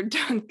the leopard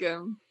dunk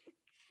him.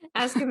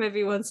 Ask him if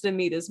he wants to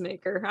meet his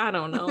maker. I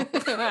don't know.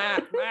 I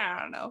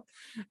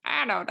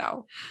don't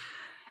know.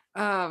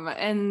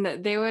 And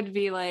they would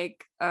be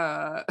like,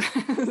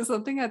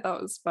 something I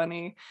thought was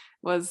funny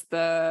was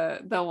the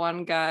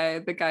one guy,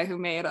 the guy who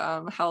made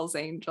Hell's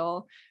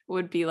Angel,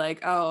 would be like,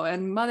 oh,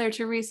 and Mother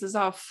Teresa's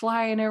all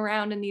flying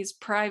around in these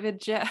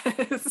private jets.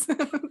 It's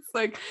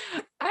like,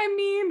 I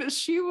mean,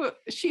 she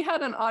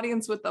had an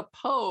audience with the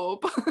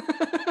Pope.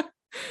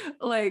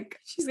 Like,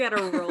 she's got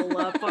to roll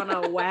up on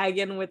a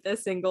wagon with a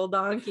single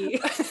donkey.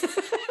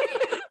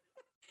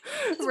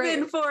 It's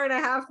been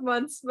 4.5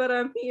 months, but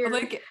I'm here.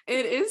 Like,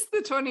 it is the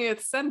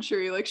 20th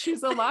century. Like,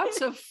 she's allowed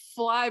to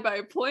fly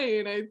by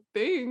plane, I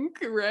think,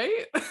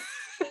 right?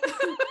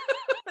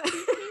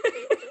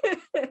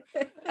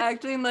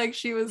 Acting like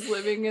she was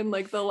living in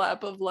like the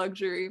lap of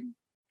luxury.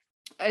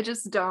 I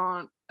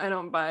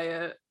don't buy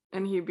it.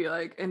 And he'd be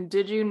like, and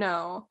did you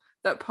know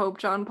that Pope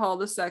John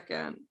Paul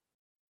II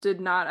did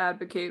not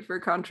advocate for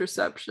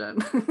contraception?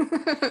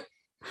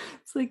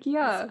 It's like,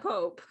 yeah,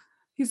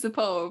 he's the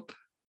Pope.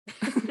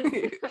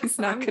 He's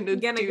not going to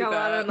go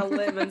out on a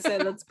limb and say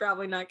that's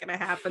probably not going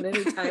to happen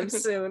anytime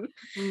soon.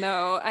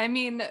 No, I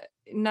mean,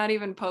 not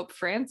even Pope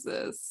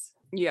Francis.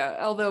 Yeah,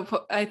 although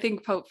I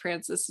think Pope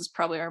Francis is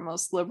probably our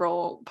most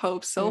liberal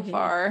pope so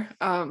far,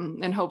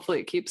 and hopefully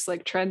it keeps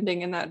like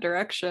trending in that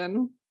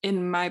direction.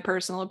 In my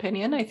personal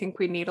opinion, I think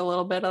we need a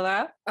little bit of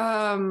that.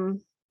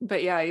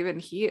 But yeah, even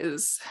he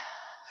is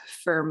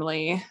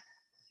firmly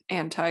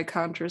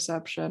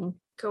anti-contraception.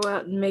 Go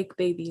out and make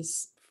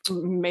babies.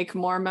 Make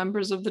more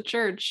members of the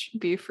church,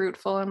 be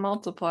fruitful and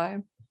multiply.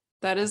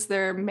 That is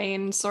their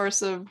main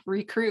source of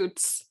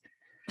recruits.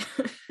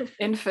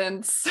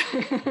 Infants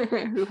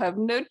who have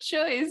no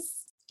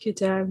choice. Good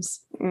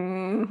times.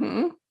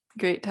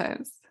 Great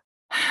times.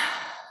 I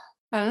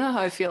don't know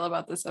how I feel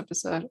about this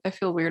episode. I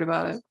feel weird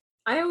about it.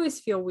 I always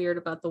feel weird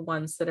about the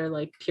ones that are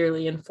like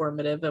purely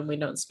informative and we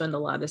don't spend a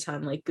lot of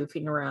time like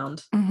goofing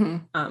around.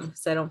 So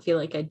I don't feel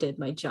like I did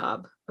my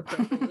job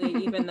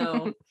appropriately, even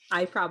though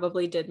I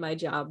probably did my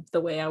job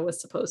the way I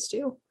was supposed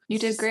to. You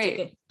did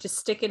great. Just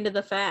sticking to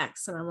the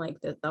facts. And I'm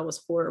like, that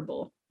was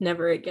horrible.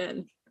 Never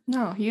again.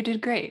 No, you did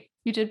great.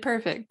 You did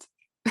perfect.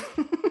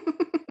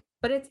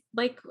 But it's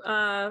like,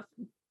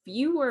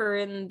 you were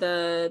in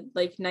the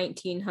like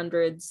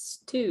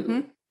 1900s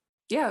too.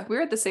 Yeah, we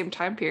were at the same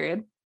time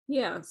period.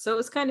 Yeah, so it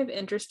was kind of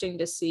interesting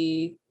to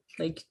see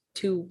like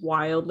two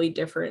wildly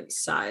different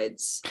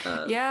sides.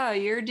 Yeah,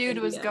 your dude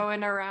was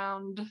going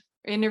around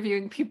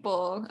interviewing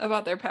people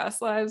about their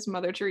past lives.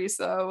 Mother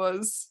Teresa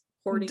was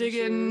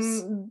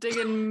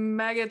digging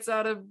maggots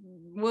out of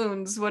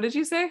wounds. What did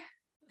you say? I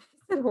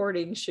said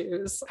hoarding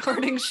shoes.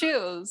 Hoarding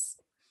shoes.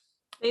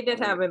 They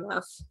did have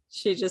enough.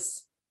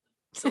 She's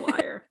a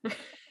liar.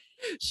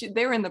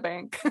 They were in the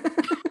bank.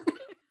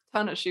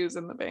 Ton of shoes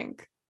in the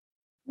bank.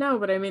 No,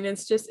 but I mean,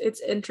 it's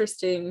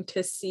interesting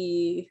to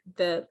see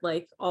that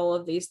like all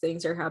of these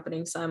things are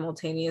happening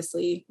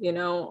simultaneously, you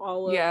know,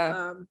 all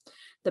of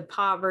the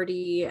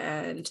poverty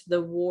and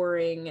the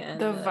warring and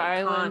the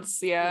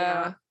violence,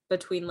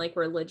 between like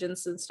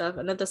religions and stuff.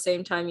 And at the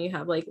same time, you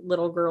have like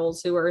little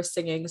girls who are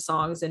singing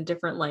songs in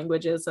different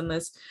languages and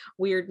this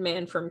weird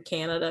man from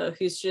Canada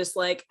who's just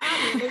like,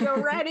 I'm gonna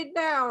go write it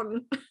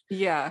down.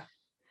 Yeah.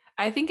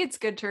 I think it's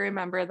good to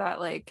remember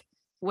that like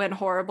when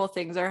horrible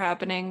things are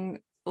happening,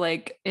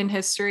 like in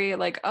history,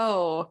 like,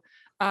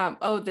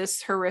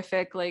 this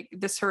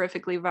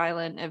horrifically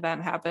violent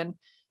event happened.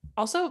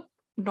 Also,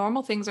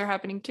 normal things are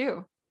happening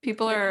too.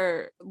 People Yeah.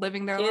 are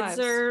living their Kids lives.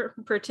 are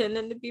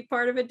pretending to be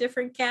part of a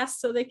different caste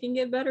so they can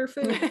get better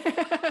food.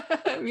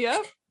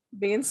 Yep.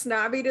 Being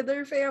snobby to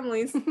their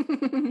families.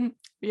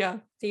 Yeah.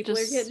 People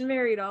are getting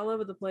married all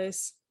over the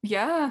place.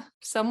 Yeah.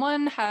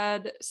 Someone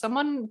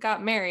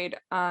got married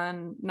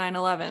on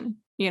 9/11,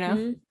 you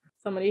know?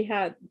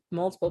 Mm-hmm.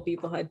 Multiple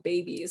people had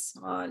babies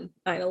on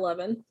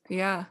 9/11.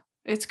 Yeah.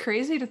 It's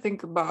crazy to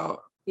think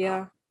about.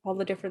 Yeah. All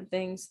the different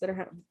things that are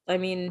happening. I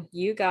mean,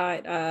 you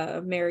got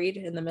married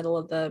in the middle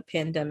of the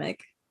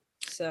pandemic.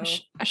 So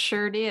I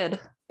sure did.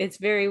 it's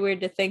very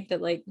weird to think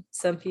that like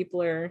some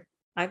people are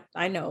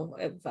I know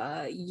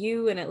of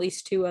you and at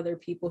least 2 other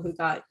people who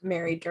got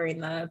married during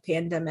the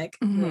pandemic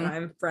that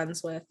I'm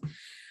friends with.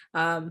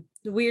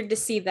 Weird to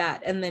see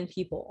that, and then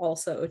people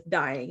also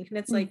dying, and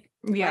it's like,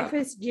 life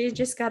is, you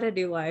just got to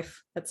do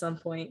life at some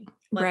point.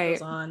 Life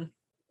goes on.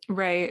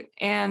 Right.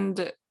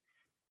 And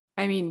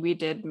I mean, we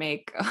did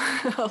make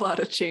a lot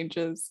of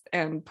changes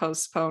and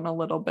postpone a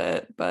little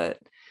bit, but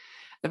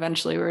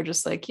eventually we were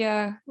just like,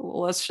 yeah,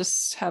 well, let's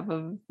just have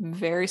a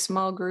very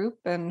small group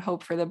and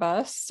hope for the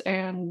best.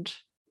 And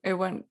it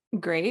went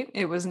great.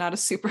 It was not a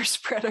super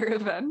spreader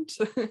event.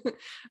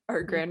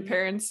 Our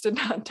grandparents did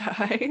not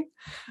die.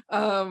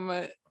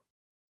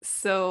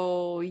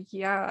 So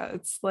yeah,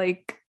 it's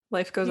like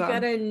life goes on. You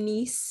got a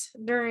niece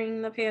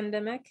during the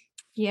pandemic?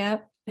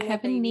 Yep. I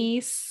have a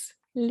niece,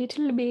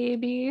 little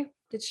baby.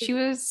 Did she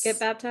get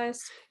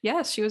baptized?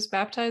 Yes, she was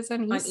baptized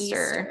on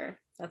Easter.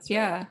 That's right.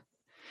 Yeah.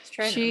 I was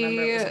trying to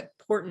remember. It was an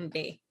important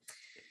day.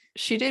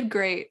 She did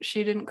great.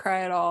 She didn't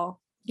cry at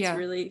all. It's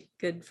really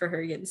good for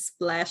her getting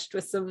splashed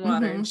with some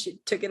water, and she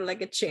took it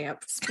like a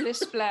champ. Splish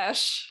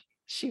splash.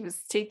 She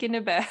was taking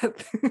a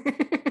bath.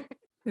 It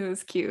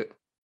was cute.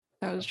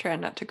 I was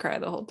trying not to cry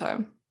the whole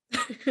time.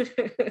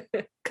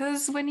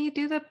 Because when you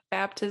do the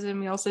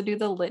baptism, you also do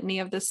the litany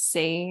of the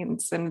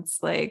saints, and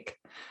it's like,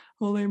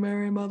 Holy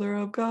Mary, Mother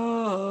of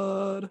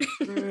God,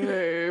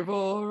 pray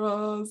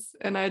for us.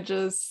 And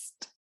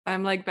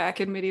I'm like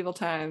back in medieval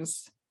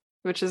times,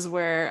 which is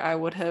where I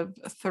would have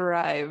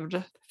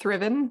thrived.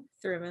 Throve.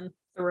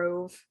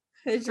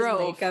 Just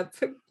make up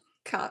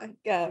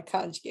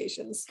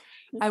conjugations.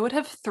 I would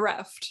have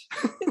thrumped.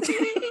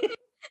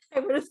 I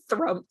would have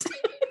thrumped.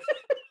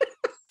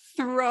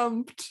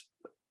 Thrumped.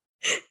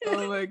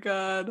 Oh my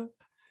God.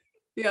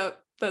 Yep,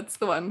 that's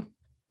the one.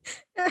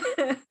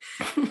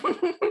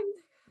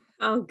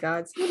 Oh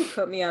God, somebody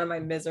put me out of my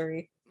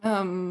misery.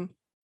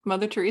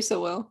 Mother Teresa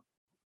will.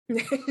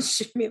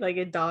 Shoot me like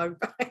a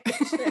dog.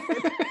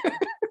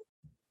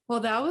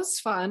 Well, that was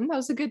fun. That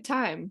was a good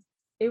time.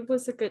 It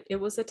was a time. It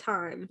was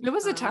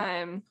a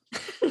time.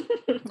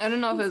 I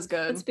don't know if it was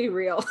good. Let's be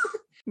real.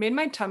 Made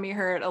my tummy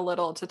hurt a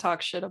little to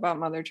talk shit about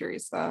Mother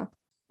Teresa.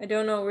 I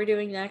don't know what we're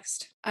doing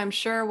next. I'm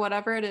sure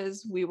whatever it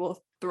is, we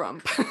will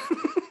thrump.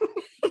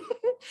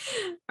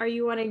 Are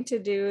you wanting to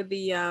do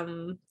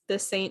the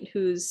saint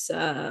whose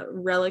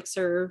relics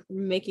are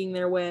making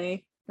their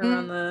way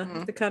around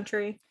the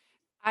country?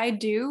 I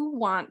do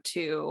want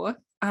to,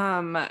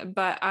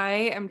 but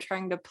I am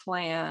trying to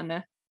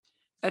plan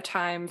a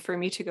time for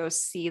me to go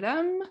see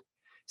them.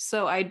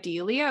 So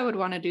ideally, I would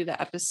want to do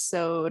the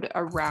episode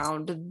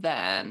around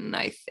then,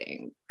 I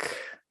think.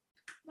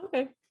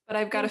 Okay. But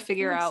I've got to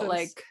figure out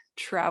like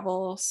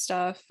travel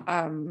stuff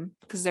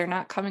because they're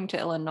not coming to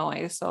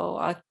Illinois. So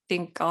I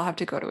think I'll have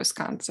to go to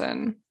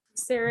Wisconsin.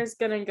 Sarah's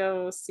gonna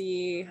go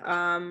see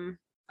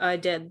a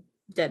dead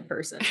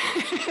person.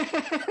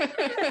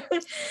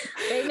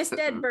 Famous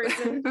dead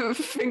person.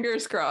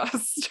 Fingers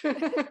crossed.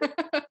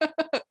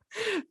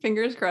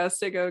 Fingers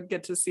crossed I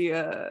get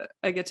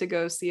to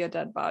go see a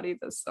dead body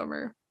this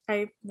summer.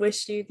 I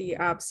wish you the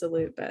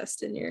absolute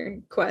best in your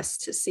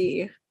quest to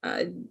see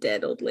a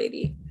dead old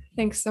lady.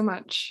 Thanks so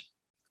much.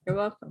 You're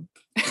welcome.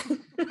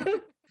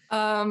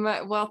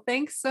 Well,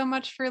 thanks so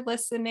much for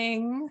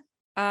listening.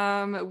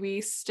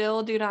 We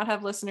still do not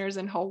have listeners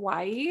in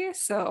Hawaii.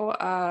 So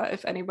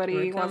if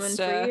anybody wants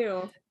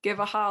to give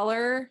a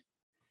holler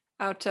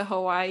out to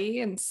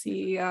Hawaii and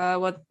see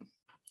what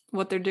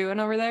they're doing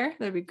over there,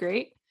 that'd be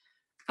great.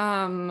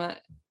 And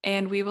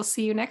we will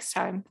see you next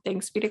time.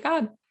 Thanks be to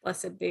God.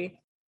 Blessed be.